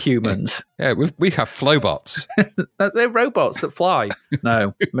computer humans. Yeah, we have Flowbots. They're robots that fly.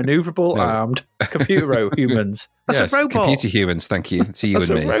 No, maneuverable armed computer humans. That's a robot. Computer humans. Thank you. It's you That's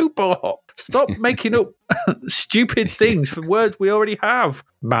and me. a robot. Stop making up stupid things for words we already have.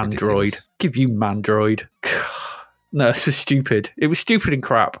 Mandroid. Ridiculous. Give you Mandroid. No, this was stupid. It was stupid and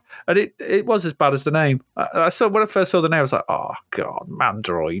crap. And it was as bad as the name. When I first saw the name, I was like, oh, God,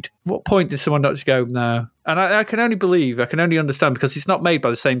 Mandroid. What point did someone not just go, no? And I can only understand because it's not made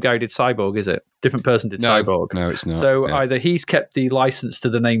by the same guy who did Cyborg, is it? Different person did Cyborg. No, it's not. So either he's kept the license to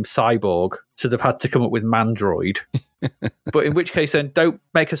the name Cyborg, so they've had to come up with Mandroid. But in which case, then don't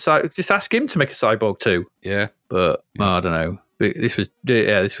make just ask him to make a Cyborg too. Yeah. But I don't know. This was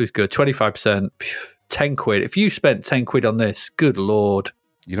good. 25%. 10 quid. If you spent 10 quid on this, good Lord.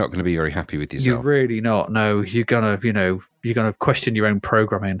 You're not going to be very happy with You're yourself. really not. No, you're going to question your own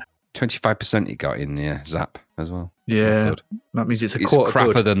programming. 25% you got in, Zap as well. Yeah. Good. That means it's a It's quarter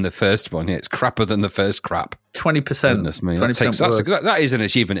crapper good. than the first one. Yeah, it's crapper than the first crap. 20%. Goodness me. 20% work. That is an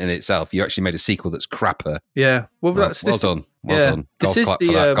achievement in itself. You actually made a sequel that's crapper. Yeah. Well, Well done. Well done. This Golf is clap the,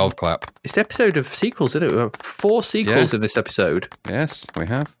 for that. Golf clap. It's the episode of sequels, isn't it? We have 4 sequels in this episode. Yes, we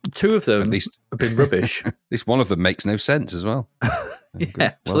have. 2 of them At least have been rubbish. At least one of them makes no sense as well. Good.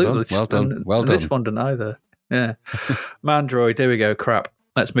 Yeah, absolutely. Well done. And Well done. This one didn't either. Yeah. Mandroid, there we go. Crap.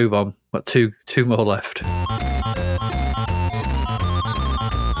 Let's move on. Got two more left.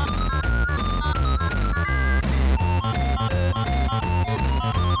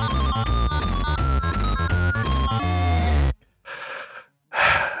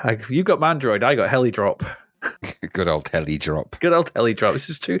 You got Mandroid, I got Helidrop. Good old heli drop. Good old Helidrop. This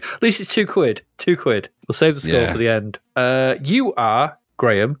is at least it's 2 quid. 2 quid. We'll save the score for the end. You are,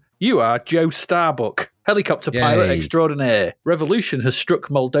 Graham, Joe Starbuck, helicopter pilot Yay. extraordinaire. Revolution has struck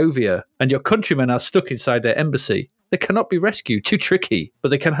Moldova, and your countrymen are stuck inside their embassy. They cannot be rescued, too tricky, but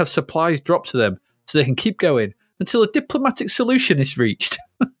they can have supplies dropped to them so they can keep going until a diplomatic solution is reached.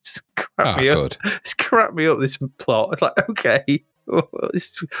 It's crap me up. Good. It's crap me up, this plot. It's like, okay.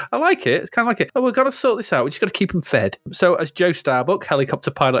 I like it. It's kind of like it. Oh, we've got to sort this out. We just got to keep them fed. So, as Joe Starbuck,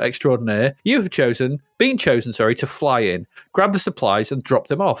 helicopter pilot extraordinaire, you have been chosen, to fly in, grab the supplies, and drop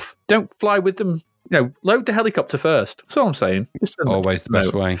them off. Don't fly with them. Load the helicopter first. That's all I'm saying. Always the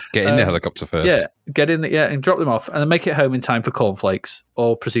best way. Get in the helicopter first. Yeah, get in and drop them off, and then make it home in time for cornflakes,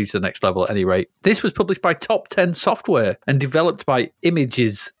 or proceed to the next level at any rate. This was published by Top 10 Software and developed by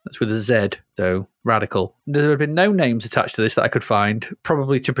Images. That's with a Z, so radical. There have been no names attached to this that I could find,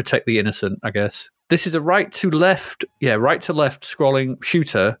 probably to protect the innocent, I guess. This is a right to left scrolling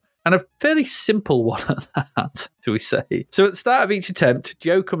shooter. And a fairly simple one at that, do we say. So at the start of each attempt,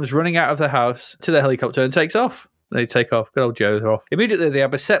 Joe comes running out of the house to the helicopter and takes off. They take off. Good old Joe, they're off. Immediately, they are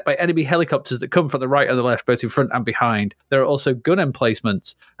beset by enemy helicopters that come from the right and the left, both in front and behind. There are also gun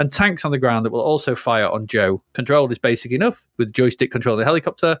emplacements and tanks on the ground that will also fire on Joe. Control is basic enough, with joystick control of the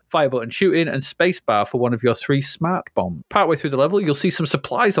helicopter, fire button shooting, and spacebar for one of your 3 smart bombs. Partway through the level, you'll see some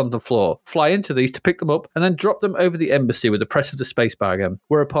supplies on the floor. Fly into these to pick them up, and then drop them over the embassy with the press of the spacebar again,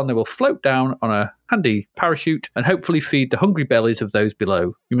 whereupon they will float down on a handy parachute and hopefully feed the hungry bellies of those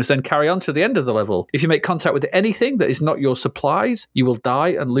below. You must then carry on to the end of the level. If you make contact with anything that is not your supplies, you will die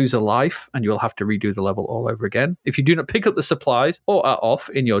and lose a life, and you will have to redo the level all over again. If you do not pick up the supplies or are off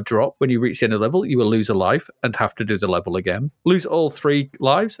in your drop when you reach the end of the level, you will lose a life and have to do the level again. Lose all 3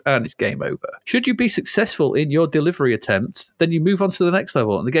 lives and it's game over. Should you be successful in your delivery attempts, then you move on to the next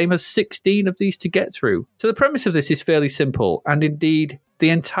level, and the game has 16 of these to get through. So the premise of this is fairly simple, and indeed the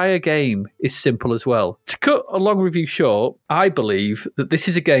entire game is simple as well. To cut a long review short, I believe that this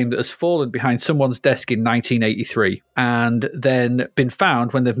is a game that has fallen behind someone's desk in 1983 and then been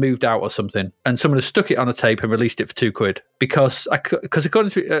found when they've moved out or something, and someone has stuck it on a tape and released it for 2 quid. Because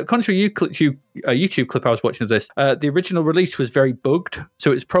according to a YouTube clip I was watching of this, the original release was very bugged,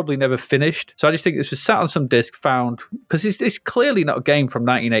 so it's probably never finished. So I just think this was sat on some disc, found, because it's clearly not a game from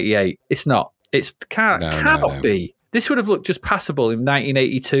 1988. It's not. It cannot be. This would have looked just passable in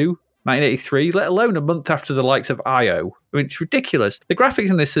 1982, 1983, let alone a month after the likes of IO. I mean, it's ridiculous. The graphics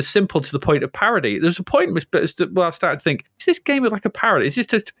in this are simple to the point of parody. There's a point where I started to think, is this game like a parody?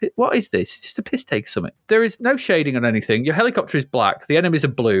 What is this? It's just a piss take or something. There is no shading on anything. Your helicopter is black. The enemies are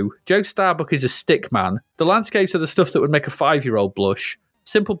blue. Joe Starbuck is a stick man. The landscapes are the stuff that would make a 5-year-old blush.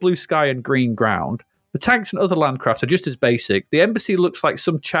 Simple blue sky and green ground. The tanks and other landcraft are just as basic. The embassy looks like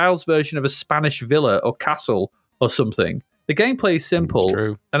some child's version of a Spanish villa or castle or something. The gameplay is simple, It's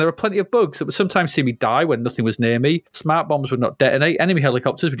true. and there are plenty of bugs that would sometimes see me die when nothing was near me. Smart bombs would not detonate. Enemy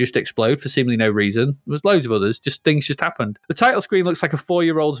helicopters would just explode for seemingly no reason. There was loads of others. Things just happened. The title screen looks like a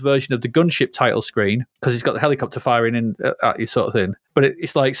 4-year-old's version of the gunship title screen because it's got the helicopter firing in at you sort of thing. But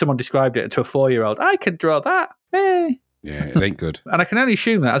it's like someone described it to a 4-year-old. I can draw that. Hey. Yeah, it ain't good. And I can only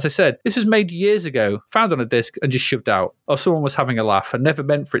assume that, as I said, this was made years ago, found on a disc, and just shoved out. Or someone was having a laugh and never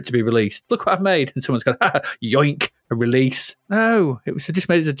meant for it to be released. Look what I've made. And someone's gone, yoink, a release. No, it was just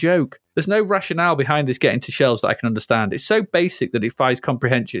made as a joke. There's no rationale behind this getting to shelves that I can understand. It's so basic that it defies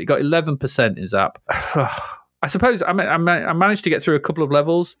comprehension. It got 11% in Zap. I suppose I managed to get through a couple of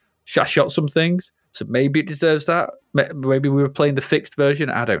levels. I shot some things, so maybe it deserves that. Maybe we were playing the fixed version.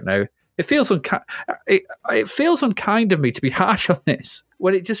 I don't know. It feels it feels unkind of me to be harsh on this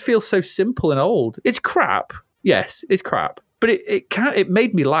when it just feels so simple and old. It's crap. Yes, it's crap. But it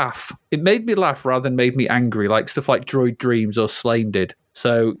made me laugh. It made me laugh rather than made me angry, like stuff like Droid Dreams or Slain did.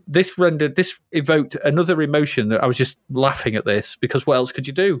 So this evoked another emotion that I was just laughing at this because what else could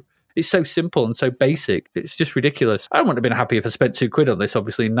you do? It's so simple and so basic. It's just ridiculous. I wouldn't have been happy if I spent £2 on this,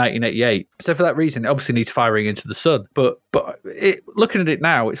 obviously, in 1988. So for that reason, it obviously needs firing into the sun. But looking at it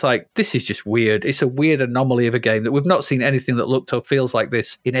now, it's like, this is just weird. It's a weird anomaly of a game that we've not seen anything that looked or feels like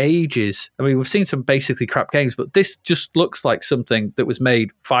this in ages. I mean, we've seen some basically crap games, but this just looks like something that was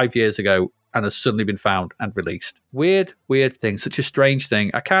made 5 years ago and has suddenly been found and released. Weird thing. Such a strange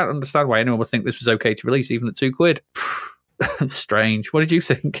thing. I can't understand why anyone would think this was okay to release, even at £2. Strange. What did you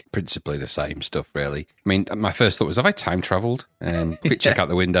think? Principally the same stuff, really. I mean, my first thought was, have I time travelled? Quick check out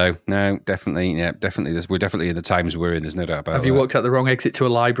the window. No, definitely. Yeah, definitely. We're definitely in the times we're in. There's no doubt about it. Have you walked out the wrong exit to a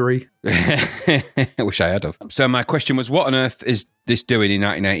library? I wish I had of. So my question was, what on earth is this doing in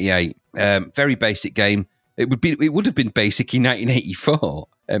 1988? Very basic game. It would have been basic in 1984.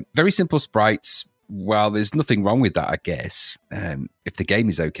 Very simple sprites. Well, there's nothing wrong with that, I guess. If the game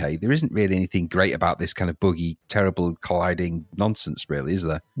is okay, there isn't really anything great about this kind of buggy, terrible, colliding nonsense, really, is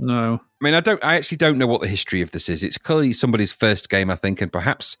there? No. I mean, I actually don't know what the history of this is. It's clearly somebody's first game, I think, and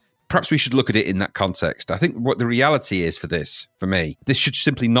perhaps we should look at it in that context. I think what the reality is for me, this should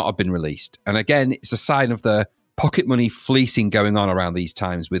simply not have been released. And again, it's a sign of the pocket money fleecing going on around these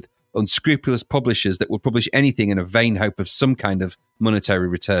times with unscrupulous publishers that will publish anything in a vain hope of some kind of monetary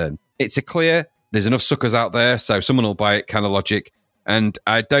return. It's a clear... There's enough suckers out there, so someone will buy it kind of logic. And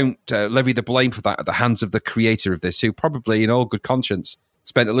I don't levy the blame for that at the hands of the creator of this, who probably, in all good conscience,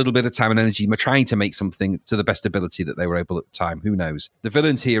 spent a little bit of time and energy trying to make something to the best ability that they were able at the time. Who knows? The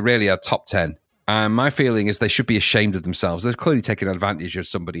villains here really are top 10. And my feeling is they should be ashamed of themselves. They've clearly taken advantage of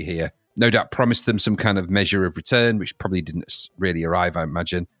somebody here. No doubt promised them some kind of measure of return, which probably didn't really arrive, I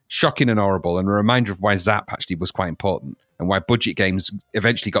imagine. Shocking and horrible, and a reminder of why Zap actually was quite important and why budget games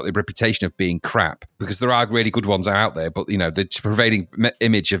eventually got the reputation of being crap, because there are really good ones out there, but, you know, the prevailing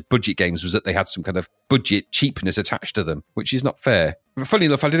image of budget games was that they had some kind of budget cheapness attached to them, which is not fair. But funny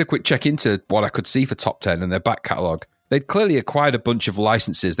enough, I did a quick check into what I could see for top 10 and their back catalogue. They'd clearly acquired a bunch of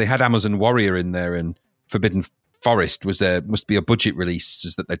licenses. They had Amazon Warrior in there, and Forbidden Forest must be a budget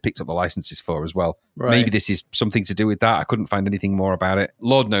release that they'd picked up the licenses for as well. Right. Maybe this is something to do with that. I couldn't find anything more about it.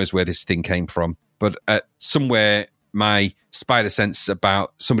 Lord knows where this thing came from. But somewhere my spider sense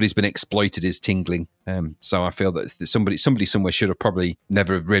about somebody's been exploited is tingling. So I feel that somebody somewhere should have probably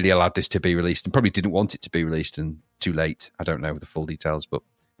never really allowed this to be released and probably didn't want it to be released, and too late. I don't know the full details, but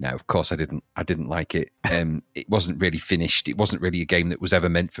no, of course I didn't like it. It wasn't really finished. It wasn't really a game that was ever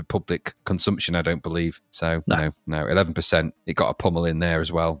meant for public consumption, I don't believe. So no, 11%. It got a pummel in there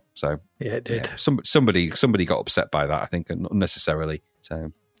as well. So yeah, it did. Yeah, somebody got upset by that, I think, unnecessarily.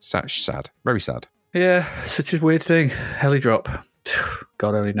 So sad, very sad. Yeah, such a weird thing. Heli drop.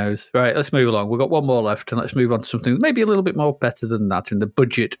 God only knows. Right, let's move along. We've got one more left, and let's move on to something maybe a little bit more better than that in the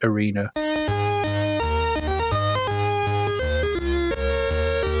budget arena.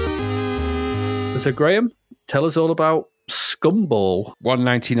 So, Graham, tell us all about Scumball.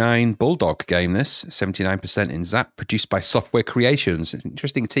 $1.99 Bulldog game, this. 79% in Zap, produced by Software Creations. An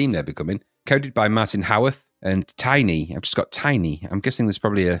interesting team they're becoming. Coded by Martin Howarth and Tiny. I've just got Tiny. I'm guessing there's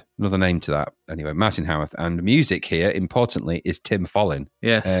probably another name to that. Anyway, Martin Howarth. And music here, importantly, is Tim Follin.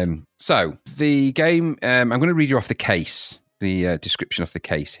 Yes. So, the game, I'm going to read you off the case. The description of the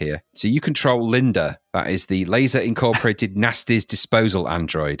case here. So, you control Linda. That is the laser-incorporated Nasty's disposal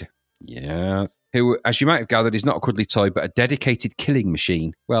android. Yeah. Who, as you might have gathered, is not a cuddly toy, but a dedicated killing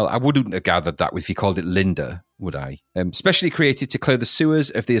machine. Well, I wouldn't have gathered that if you called it Linda, would I? Specially created to clear the sewers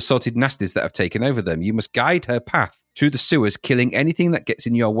of the assorted nasties that have taken over them. You must guide her path through the sewers, killing anything that gets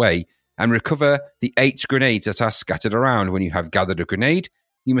in your way and recover the 8 grenades that are scattered around. When you have gathered a grenade,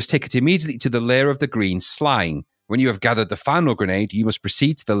 you must take it immediately to the lair of the green slime. When you have gathered the final grenade, you must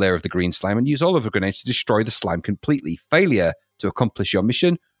proceed to the lair of the green slime and use all of the grenades to destroy the slime completely. Failure to accomplish your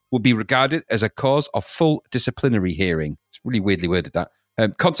mission will be regarded as a cause of full disciplinary hearing. It's really weirdly worded, that.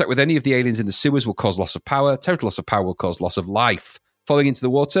 Contact with any of the aliens in the sewers will cause loss of power. Total loss of power will cause loss of life. Falling into the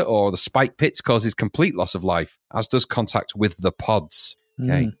water or the spike pits causes complete loss of life, as does contact with the pods.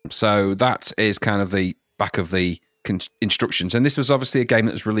 Okay, so that is kind of the back of the instructions. And this was obviously a game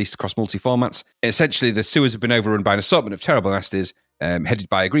that was released across multi-formats. Essentially, the sewers have been overrun by an assortment of terrible nasties, headed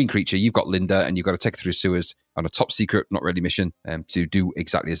by a green creature. You've got Linda, and you've got to take her through sewers on a top secret, not ready mission to do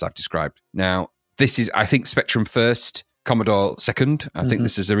exactly as I've described. Now, this is, I think, Spectrum first, Commodore second. I think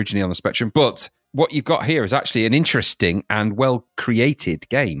this is originally on the Spectrum. But what you've got here is actually an interesting and well-created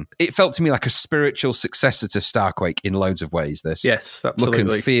game. It felt to me like a spiritual successor to Starquake in loads of ways, this. Yes, absolutely.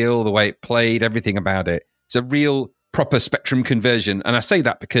 Look and feel, the way it played, everything about it. It's a real proper Spectrum conversion. And I say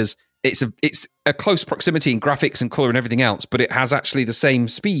that because it's a close proximity in graphics and colour and everything else, but it has actually the same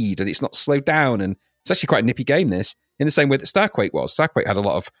speed and it's not slowed down. And it's actually quite a nippy game, this, in the same way that Starquake was. Starquake had a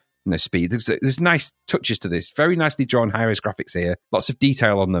lot of speed. There's nice touches to this. Very nicely drawn high-res graphics here. Lots of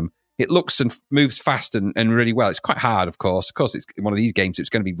detail on them. It looks and moves fast and really well. It's quite hard, of course. Of course, it's one of these games, so it's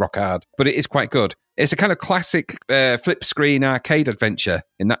going to be rock hard. But it is quite good. It's a kind of classic flip screen arcade adventure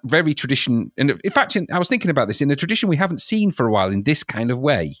in that very tradition. And in fact, I was thinking about this in a tradition we haven't seen for a while in this kind of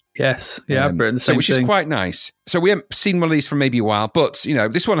way. Yes, yeah, Britain, so which is quite nice. So we haven't seen one of these for maybe a while, but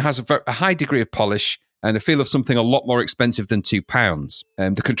this one has a high degree of polish and a feel of something a lot more expensive than £2.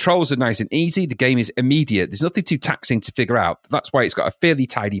 The controls are nice and easy. The game is immediate. There's nothing too taxing to figure out. That's why it's got a fairly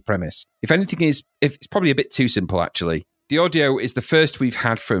tidy premise. If anything it's probably a bit too simple, actually. The audio is the first we've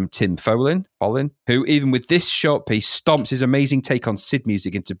had from Tim Follin, who, even with this short piece, stomps his amazing take on SID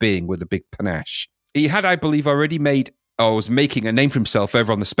music into being with a big panache. He had, I believe, already made, or was making a name for himself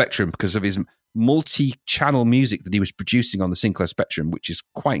over on the Spectrum because of his multi-channel music that he was producing on the Sinclair Spectrum, which is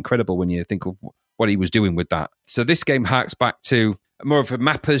quite incredible when you think of what he was doing with that. So this game harks back to more of a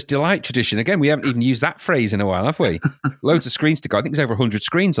mapper's delight tradition. Again, we haven't even used that phrase in a while, have we? Loads of screens to go. I think there's over 100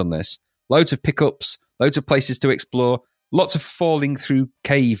 screens on this. Loads of pickups, loads of places to explore. Lots of falling through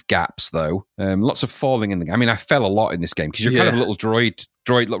cave gaps, though. Lots of falling in the game. I mean, I fell a lot in this game because you're kind of a little droid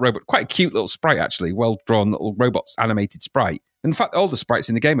little robot. Quite a cute little sprite, actually. Well-drawn little robots, animated sprite. And in fact, all the sprites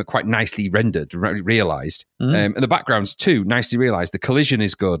in the game are quite nicely rendered, realised. And the backgrounds, too, nicely realised. The collision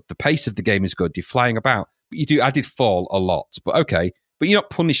is good. The pace of the game is good. You're flying about. But I did fall a lot, but okay. But you're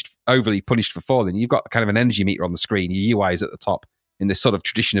not overly punished for falling. You've got kind of an energy meter on the screen. Your UI is at the top in this sort of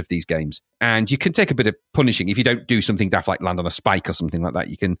tradition of these games. And you can take a bit of punishing if you don't do something daft like land on a spike or something like that.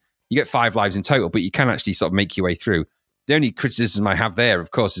 You get 5 lives in total, but you can actually sort of make your way through. The only criticism I have there, of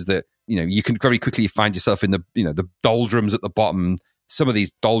course, is that you can very quickly find yourself in the doldrums at the bottom. Some of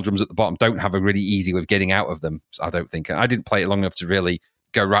these doldrums at the bottom don't have a really easy way of getting out of them. I don't think. I didn't play it long enough to really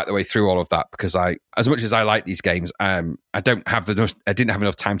go right the way through all of that because as much as I like these games, I didn't have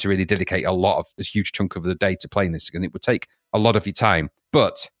enough time to really dedicate a huge chunk of the day to playing this, and it would take a lot of your time.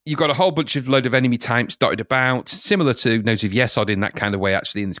 But you've got a whole load of enemy types dotted about, similar to Nodes of Yesod in that kind of way,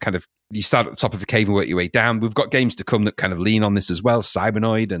 actually, in this kind of, you start at the top of the cave and work your way down. We've got games to come that kind of lean on this as well,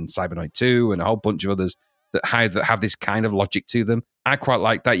 Cybernoid and Cybernoid 2 and a whole bunch of others that have this kind of logic to them. I quite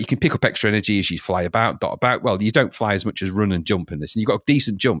like that. You can pick up extra energy as you fly about, dot about. Well, you don't fly as much as run and jump in this, and you've got a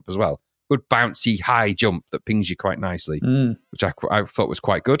decent jump as well. Good bouncy high jump that pings you quite nicely, which I thought was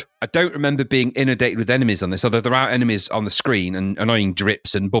quite good. I don't remember being inundated with enemies on this, although there are enemies on the screen and annoying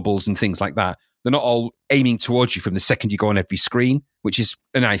drips and bubbles and things like that. They're not all aiming towards you from the second you go on every screen, which is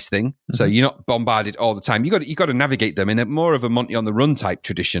a nice thing. Mm-hmm. So you're not bombarded all the time. You got to navigate them in a more of a Monty on the Run type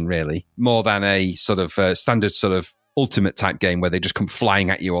tradition, really, more than a sort of standard sort of ultimate type game where they just come flying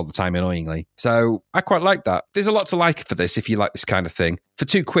at you all the time annoyingly. So I quite like that. There's a lot to like for this if you like this kind of thing. For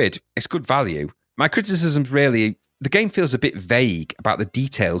 £2, it's good value. My criticism's really, the game feels a bit vague about the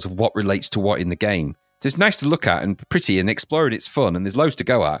details of what relates to what in the game. So it's nice to look at and pretty and explore, and it's fun and there's loads to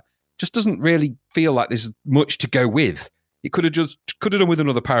go at. Just doesn't really feel like there's much to go with. It could have done with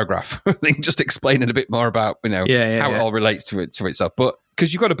another paragraph, just explaining a bit more about how it all relates to itself. But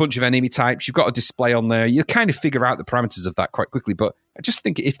because you've got a bunch of enemy types, you've got a display on there, you kind of figure out the parameters of that quite quickly. But I just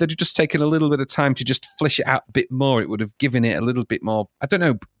think if they'd just taken a little bit of time to just flesh it out a bit more, it would have given it a little bit more, I don't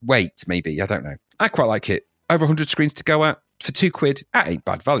know, weight maybe. I don't know. I quite like it. Over 100 screens to go at for £2. That ain't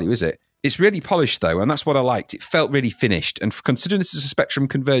bad value, is it? It's really polished though, and that's what I liked. It felt really finished. And considering this is a Spectrum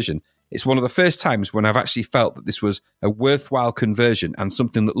conversion, it's one of the first times when I've actually felt that this was a worthwhile conversion and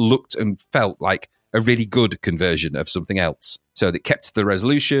something that looked and felt like a really good conversion of something else. So they kept the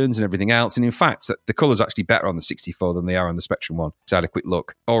resolutions and everything else. And in fact, the colours are actually better on the 64 than they are on the Spectrum one. So I had a quick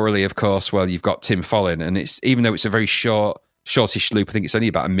look. Orally, of course, well, you've got Tim Follin, and it's even though it's a very shortish loop, I think it's only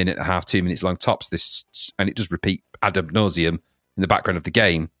about a minute and a half, 2 minutes long tops, and it does repeat ad nauseum in the background of the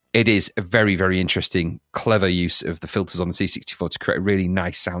game. It is a very, very interesting, clever use of the filters on the C64 to create a really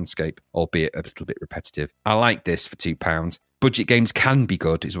nice soundscape, albeit a little bit repetitive. I like this for £2. Budget games can be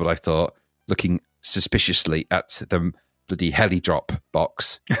good, is what I thought, looking suspiciously at the bloody Heli-Drop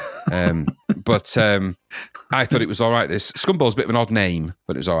box. But I thought it was all right. This Scumball's a bit of an odd name,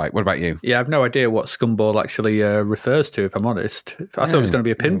 but it was all right. What about you? Yeah, I've no idea what Scumball actually refers to, if I'm honest. I thought it was going to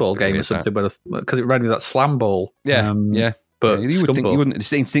be a pinball game or something, because it reminded me of that Slam Ball. Yeah, yeah. But you wouldn't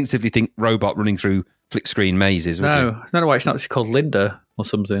instinctively think robot running through flick screen mazes, would you? I don't know why it's not called Linda or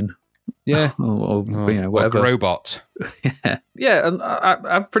something. Yeah, or whatever. Or Grobot. Yeah, and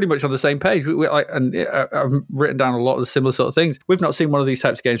I'm pretty much on the same page. I've written down a lot of the similar sort of things. We've not seen one of these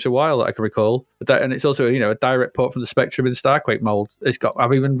types of games for a while that I can recall, and it's also a direct port from the Spectrum in Starquake mold. It's got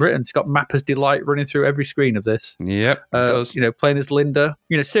Mapper's Delight running through every screen of this. Yep, it does. Playing as Linda.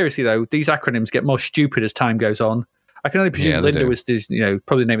 Seriously though, these acronyms get more stupid as time goes on. I can only presume Linda was his,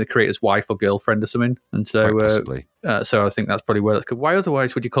 probably the name of the creator's wife or girlfriend or something. And so, possibly. So I think that's probably where that's good. Why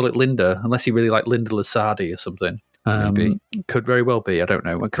otherwise would you call it Linda? Unless he really liked Linda Lasardi or something. Maybe. Could very well be. I don't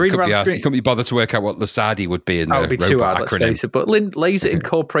know. You couldn't be bothered to work out what Lasardi would be in the robot too hard, acronym. Let's face it. But Laser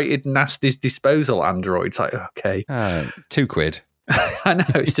Incorporated Nasty's Disposal Androids. Like, okay. £2. I know,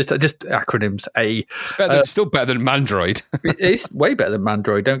 it's just acronyms. It's still better than Mandroid. It's way better than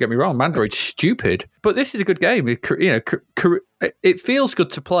Mandroid. Don't get me wrong, Mandroid's stupid, but this is a good game. It feels good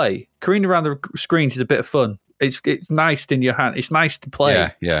to play. Careening around the screens is a bit of fun. It's nice in your hand. It's nice to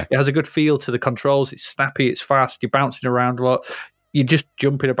play. Yeah. It has a good feel to the controls. It's snappy. It's fast. You're bouncing around a lot. You're just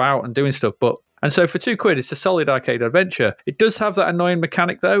jumping about and doing stuff. And so for £2, it's a solid arcade adventure. It does have that annoying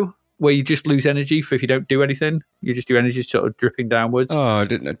mechanic though, where you just lose energy if you don't do anything. You just do energy sort of dripping downwards. Oh, I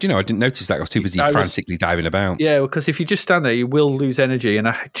didn't notice that. I was too busy frantically diving about. Yeah, because if you just stand there, you will lose energy, and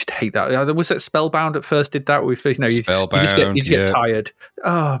I just hate that. Was that Spellbound at first did that? Spellbound, you just get tired.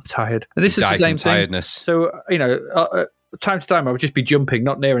 Oh, I'm tired. And this is the same thing. Tiredness. So, time to time, I would just be jumping,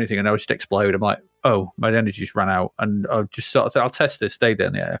 not near anything, and I would just explode. I'm like, oh, my energy just ran out. And I'll just sort of say, I'll test this, stay there.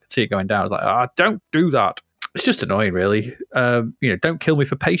 And I could see it going down. I was like, don't do that. It's just annoying, really. Don't kill me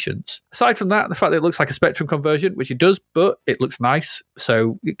for patience. Aside from that, the fact that it looks like a Spectrum conversion, which it does, but it looks nice.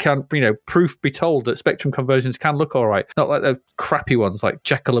 So it can, proof be told that Spectrum conversions can look all right. Not like the crappy ones like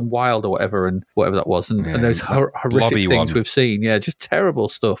Jekyll and Wild or whatever that was. And those horrific things we've seen. Yeah, just terrible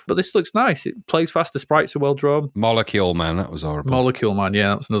stuff. But this looks nice. It plays fast. The sprites are well drawn. Molecule Man, that was horrible. Molecule Man, yeah,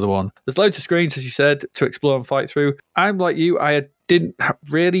 that was another one. There's loads of screens, as you said, to explore and fight through. I'm like you. I didn't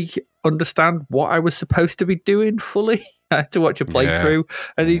really understand what I was supposed to be doing fully. I had to watch a playthrough,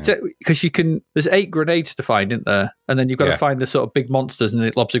 and because there's 8 grenades to find, isn't there? And then you've got to find the sort of big monsters, and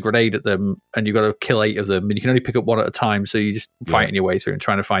it lobs a grenade at them, and you've got to kill 8 of them, and you can only pick up one at a time. So you just fighting your way through and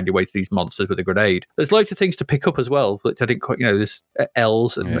trying to find your way to these monsters with a grenade. There's loads of things to pick up as well, which I didn't quite, there's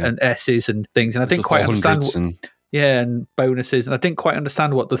L's and S's and things, and I didn't quite understand. And bonuses, and I didn't quite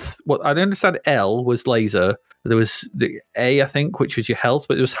understand what I didn't understand. L was laser. There was the A, I think, which was your health,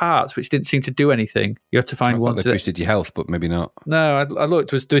 but there was hearts, which didn't seem to do anything. You had to find one that boosted your health, but maybe not. No, I looked.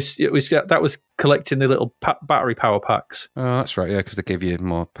 That was collecting the little battery power packs. Oh, that's right. Yeah, because they give you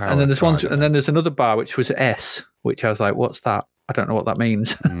more power. And then there's then there's another bar which was S, which I was like, "What's that?" I don't know what that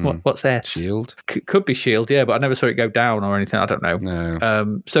means. What's S? Shield. Could be shield, yeah, but I never saw it go down or anything. I don't know.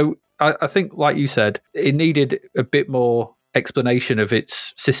 No. So I think, like you said, it needed a bit more explanation of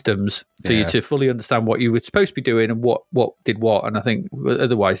its systems for you to fully understand what you were supposed to be doing and what did what. And I think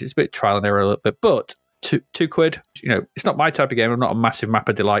otherwise it's a bit trial and error a little bit. But £2, it's not my type of game. I'm not a massive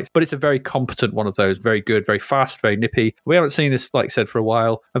Mapper Delight, but it's a very competent one of those. Very good, very fast, very nippy. We haven't seen this, like I said, for a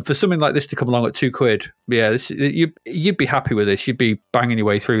while. And for something like this to come along at £2, you'd be happy with this. You'd be banging your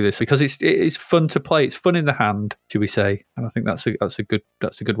way through this because it's fun to play. It's fun in the hand, should we say? And I think that's a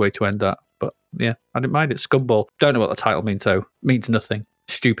good way to end that. But yeah, I didn't mind it. Scumball. Don't know what the title means though. Means nothing.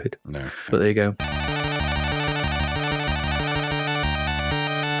 Stupid. No. But there you go.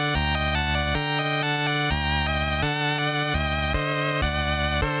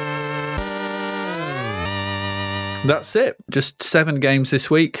 That's it. Just 7 games this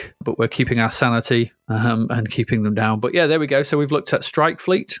week, but we're keeping our sanity and keeping them down. But yeah, there we go. So we've looked at Strike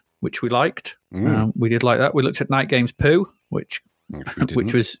Fleet, which we liked. We did like that. We looked at Night Games Poo, which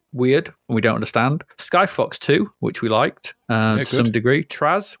was weird and we don't understand. Skyfox 2, which we liked to some degree.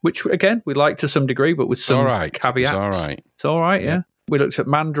 Traz, which again we liked to some degree, but with some caveats. It's all right. It's all right, yeah. We looked at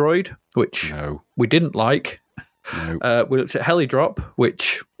Mandroid, which No. we didn't like. No. We looked at Helidrop,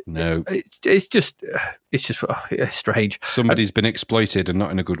 which No. it's just strange. Somebody's been exploited and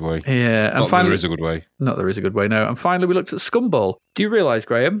not in a good way. Yeah, and Not that finally, there is a good way. not there is a good way. No, and finally we looked at Scumball. Do you realise,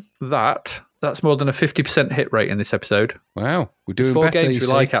 Graham, that that's more than a 50% hit rate in this episode? Wow. We're doing Four better, games you we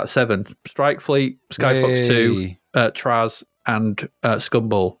see. like out of 7: Strike Fleet, Skyfox 2, Yay. Traz, and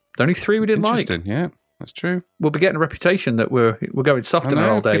Scumball. The only 3 we didn't like. Interesting, yeah. That's true. We'll be getting a reputation that we're going soft I in our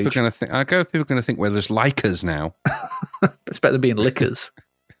know. old People are age. going to think. People are going to think we're just likers now. It's better than being lickers.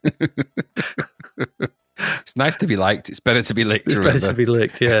 It's nice to be liked. It's better to be licked. It's better Remember? to be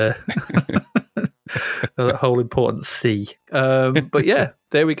licked, yeah. That whole important C. But yeah,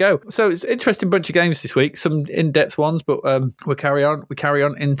 there we go. So it's an interesting bunch of games this week. Some in-depth ones, but we carry on. We carry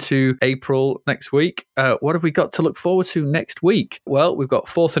on into April next week. What have we got to look forward to next week? Well, we've got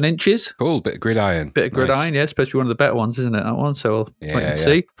 4th and Inches. Cool. Bit of gridiron. Bit of Nice. gridiron, yeah. Supposed to be one of the better ones, isn't it? That one. So we'll wait and Yeah.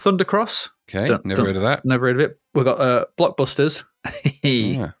 see. Thundercross. Okay. Dun- Never dun- heard of that. Never heard of it. We've got Blockbusters,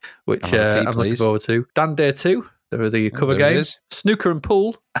 Yeah. which I'll have a I'm peek, looking please. forward to. Dan Dare 2. There are the cover there it games. is. Snooker and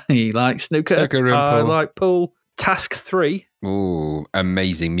Pool. You like snooker? Snooker and I pool. like pool. Task 3. Ooh,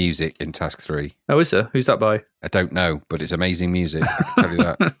 amazing music in Task 3. Oh, is there? Who's that by? I don't know, but it's amazing music. I can tell you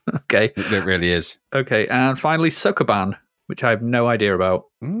that. Okay. It really is. Okay. And finally, Sokoban, which I have no idea about.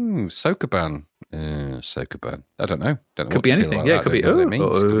 Ooh, Sokoban. Sokoban. I don't know. Don't know Could what be to feel anything. about Yeah, that. it could I be- don't know what it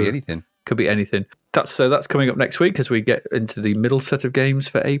means. Could oh. be anything. Could be anything. That's coming up next week as we get into the middle set of games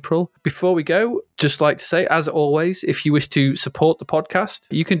for April. Before we go, just like to say, as always, if you wish to support the podcast,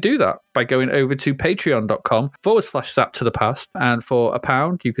 you can do that by going over to patreon.com/Zap to the Past. And for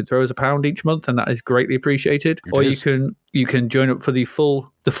 £1, you can throw us £1 each month, and that is greatly appreciated. It Or is. you can join up for the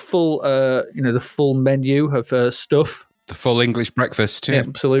full menu of stuff. The full English breakfast. Yeah, Yeah.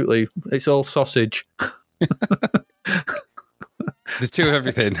 absolutely. It's all sausage. There's two of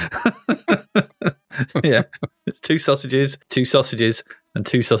everything. Yeah. It's 2 sausages, and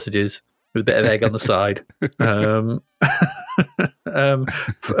 2 sausages with a bit of egg on the side.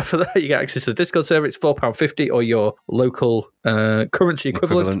 For that, you get access to the Discord server. It's £4.50 or your local currency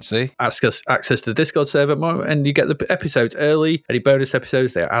equivalent. Equivalency. Access to the Discord server, and you get the episodes early. Any bonus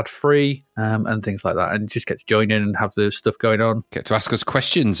episodes, they're ad-free, and things like that. And you just get to join in and have the stuff going on. Get to ask us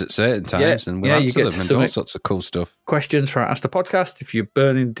questions at certain times, and we'll yeah, you answer get them to and submit- all sorts of cool stuff. Questions for our Ask the Podcast if you're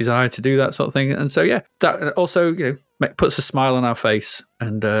burning desire to do that sort of thing. And so, yeah, that also, puts a smile on our face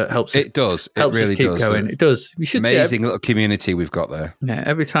and helps us. It does. It Helps really us keep does. going. It does. We should Amazing little community we've got there.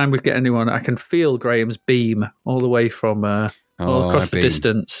 every time we get anyone, I can feel Graham's beam all the way from all across the I beam.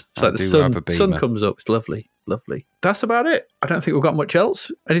 distance. It's I like the do have a sun beamer. comes up. It's lovely, lovely. That's about it. I don't think we've got much else.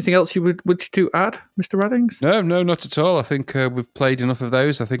 Anything else you would to add, Mr. Raddings? No, not at all. I think we've played enough of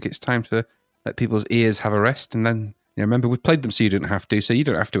those. I think it's time to let people's ears have a rest. And then, remember, we played them so you didn't have to. So you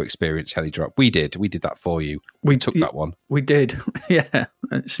don't have to experience Helidrop. We did. We did that for you. We took that one. We did. Yeah.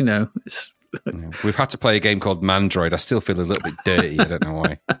 It's, it's We've had to play a game called Mandroid. I still feel a little bit dirty. I don't know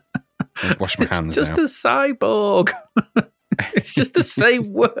why. I'll wash my hands just now. a cyborg. It's just the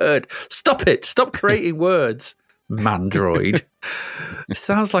same word. Stop it. Stop creating words. Mandroid.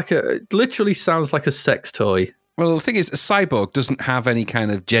 It literally sounds like a sex toy. Well, the thing is, a cyborg doesn't have any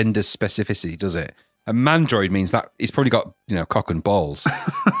kind of gender specificity, does it? A mandroid means that he's probably got, cock and balls.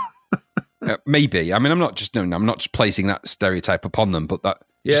 Maybe. I mean, I'm not just placing that stereotype upon them, but that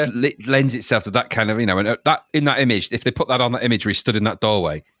just lends itself to that kind of, and that in that image, if they put that on that image where he stood in that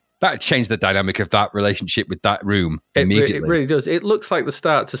doorway, that would change the dynamic of that relationship with that room immediately. It really does. It looks like the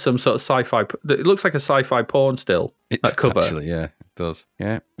start to some sort of sci-fi. It looks like a sci-fi porn still. It that does, cover. actually, yeah, it does.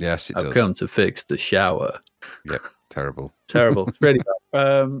 Yeah, yes, it I've does. come to fix the shower. Yep, terrible. Terrible. It's really bad.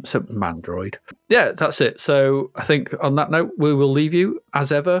 So Mandroid. Yeah, that's it. So I think on that note, we will leave you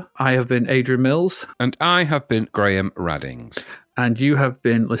as ever. I have been Adrian Mills. And I have been Graham Raddings. And you have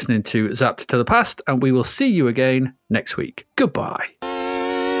been listening to Zapped to the Past. And we will see you again next week. Goodbye.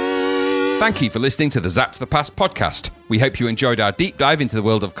 Thank you for listening to the Zap to the Past podcast. We hope you enjoyed our deep dive into the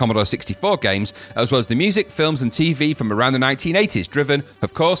world of Commodore 64 games, as well as the music, films and TV from around the 1980s, driven,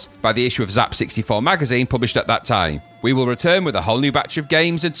 of course, by the issue of Zap 64 magazine published at that time. We will return with a whole new batch of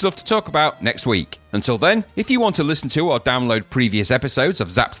games and stuff to talk about next week. Until then, if you want to listen to or download previous episodes of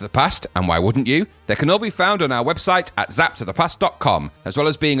Zap to the Past, and why wouldn't you, they can all be found on our website at zaptothepast.com, as well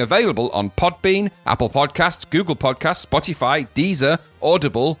as being available on Podbean, Apple Podcasts, Google Podcasts, Spotify, Deezer,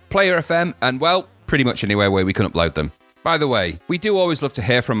 Audible, Player FM, and, well, pretty much anywhere where we can upload them. By the way, we do always love to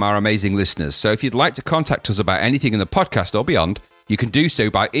hear from our amazing listeners, so if you'd like to contact us about anything in the podcast or beyond, you can do so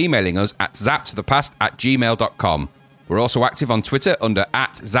by emailing us at zaptothepast@gmail.com. We're also active on Twitter under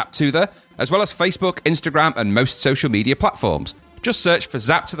 @ZapTother, as well as Facebook, Instagram, and most social media platforms. Just search for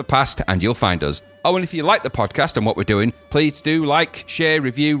Zap to the Past and you'll find us. Oh, and if you like the podcast and what we're doing, please do like, share,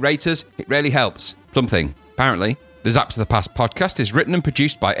 review, rate us. It really helps. Something, apparently. The Zap to the Past podcast is written and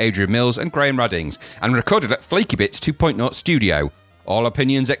produced by Adrian Mills and Graham Raddings and recorded at Flaky Bits 2.0 Studio. All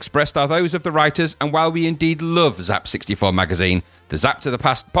opinions expressed are those of the writers, and while we indeed love Zap64 magazine, the Zap to the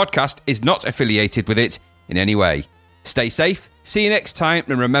Past podcast is not affiliated with it in any way. Stay safe, see you next time,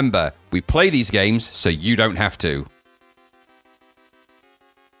 and remember, we play these games so you don't have to.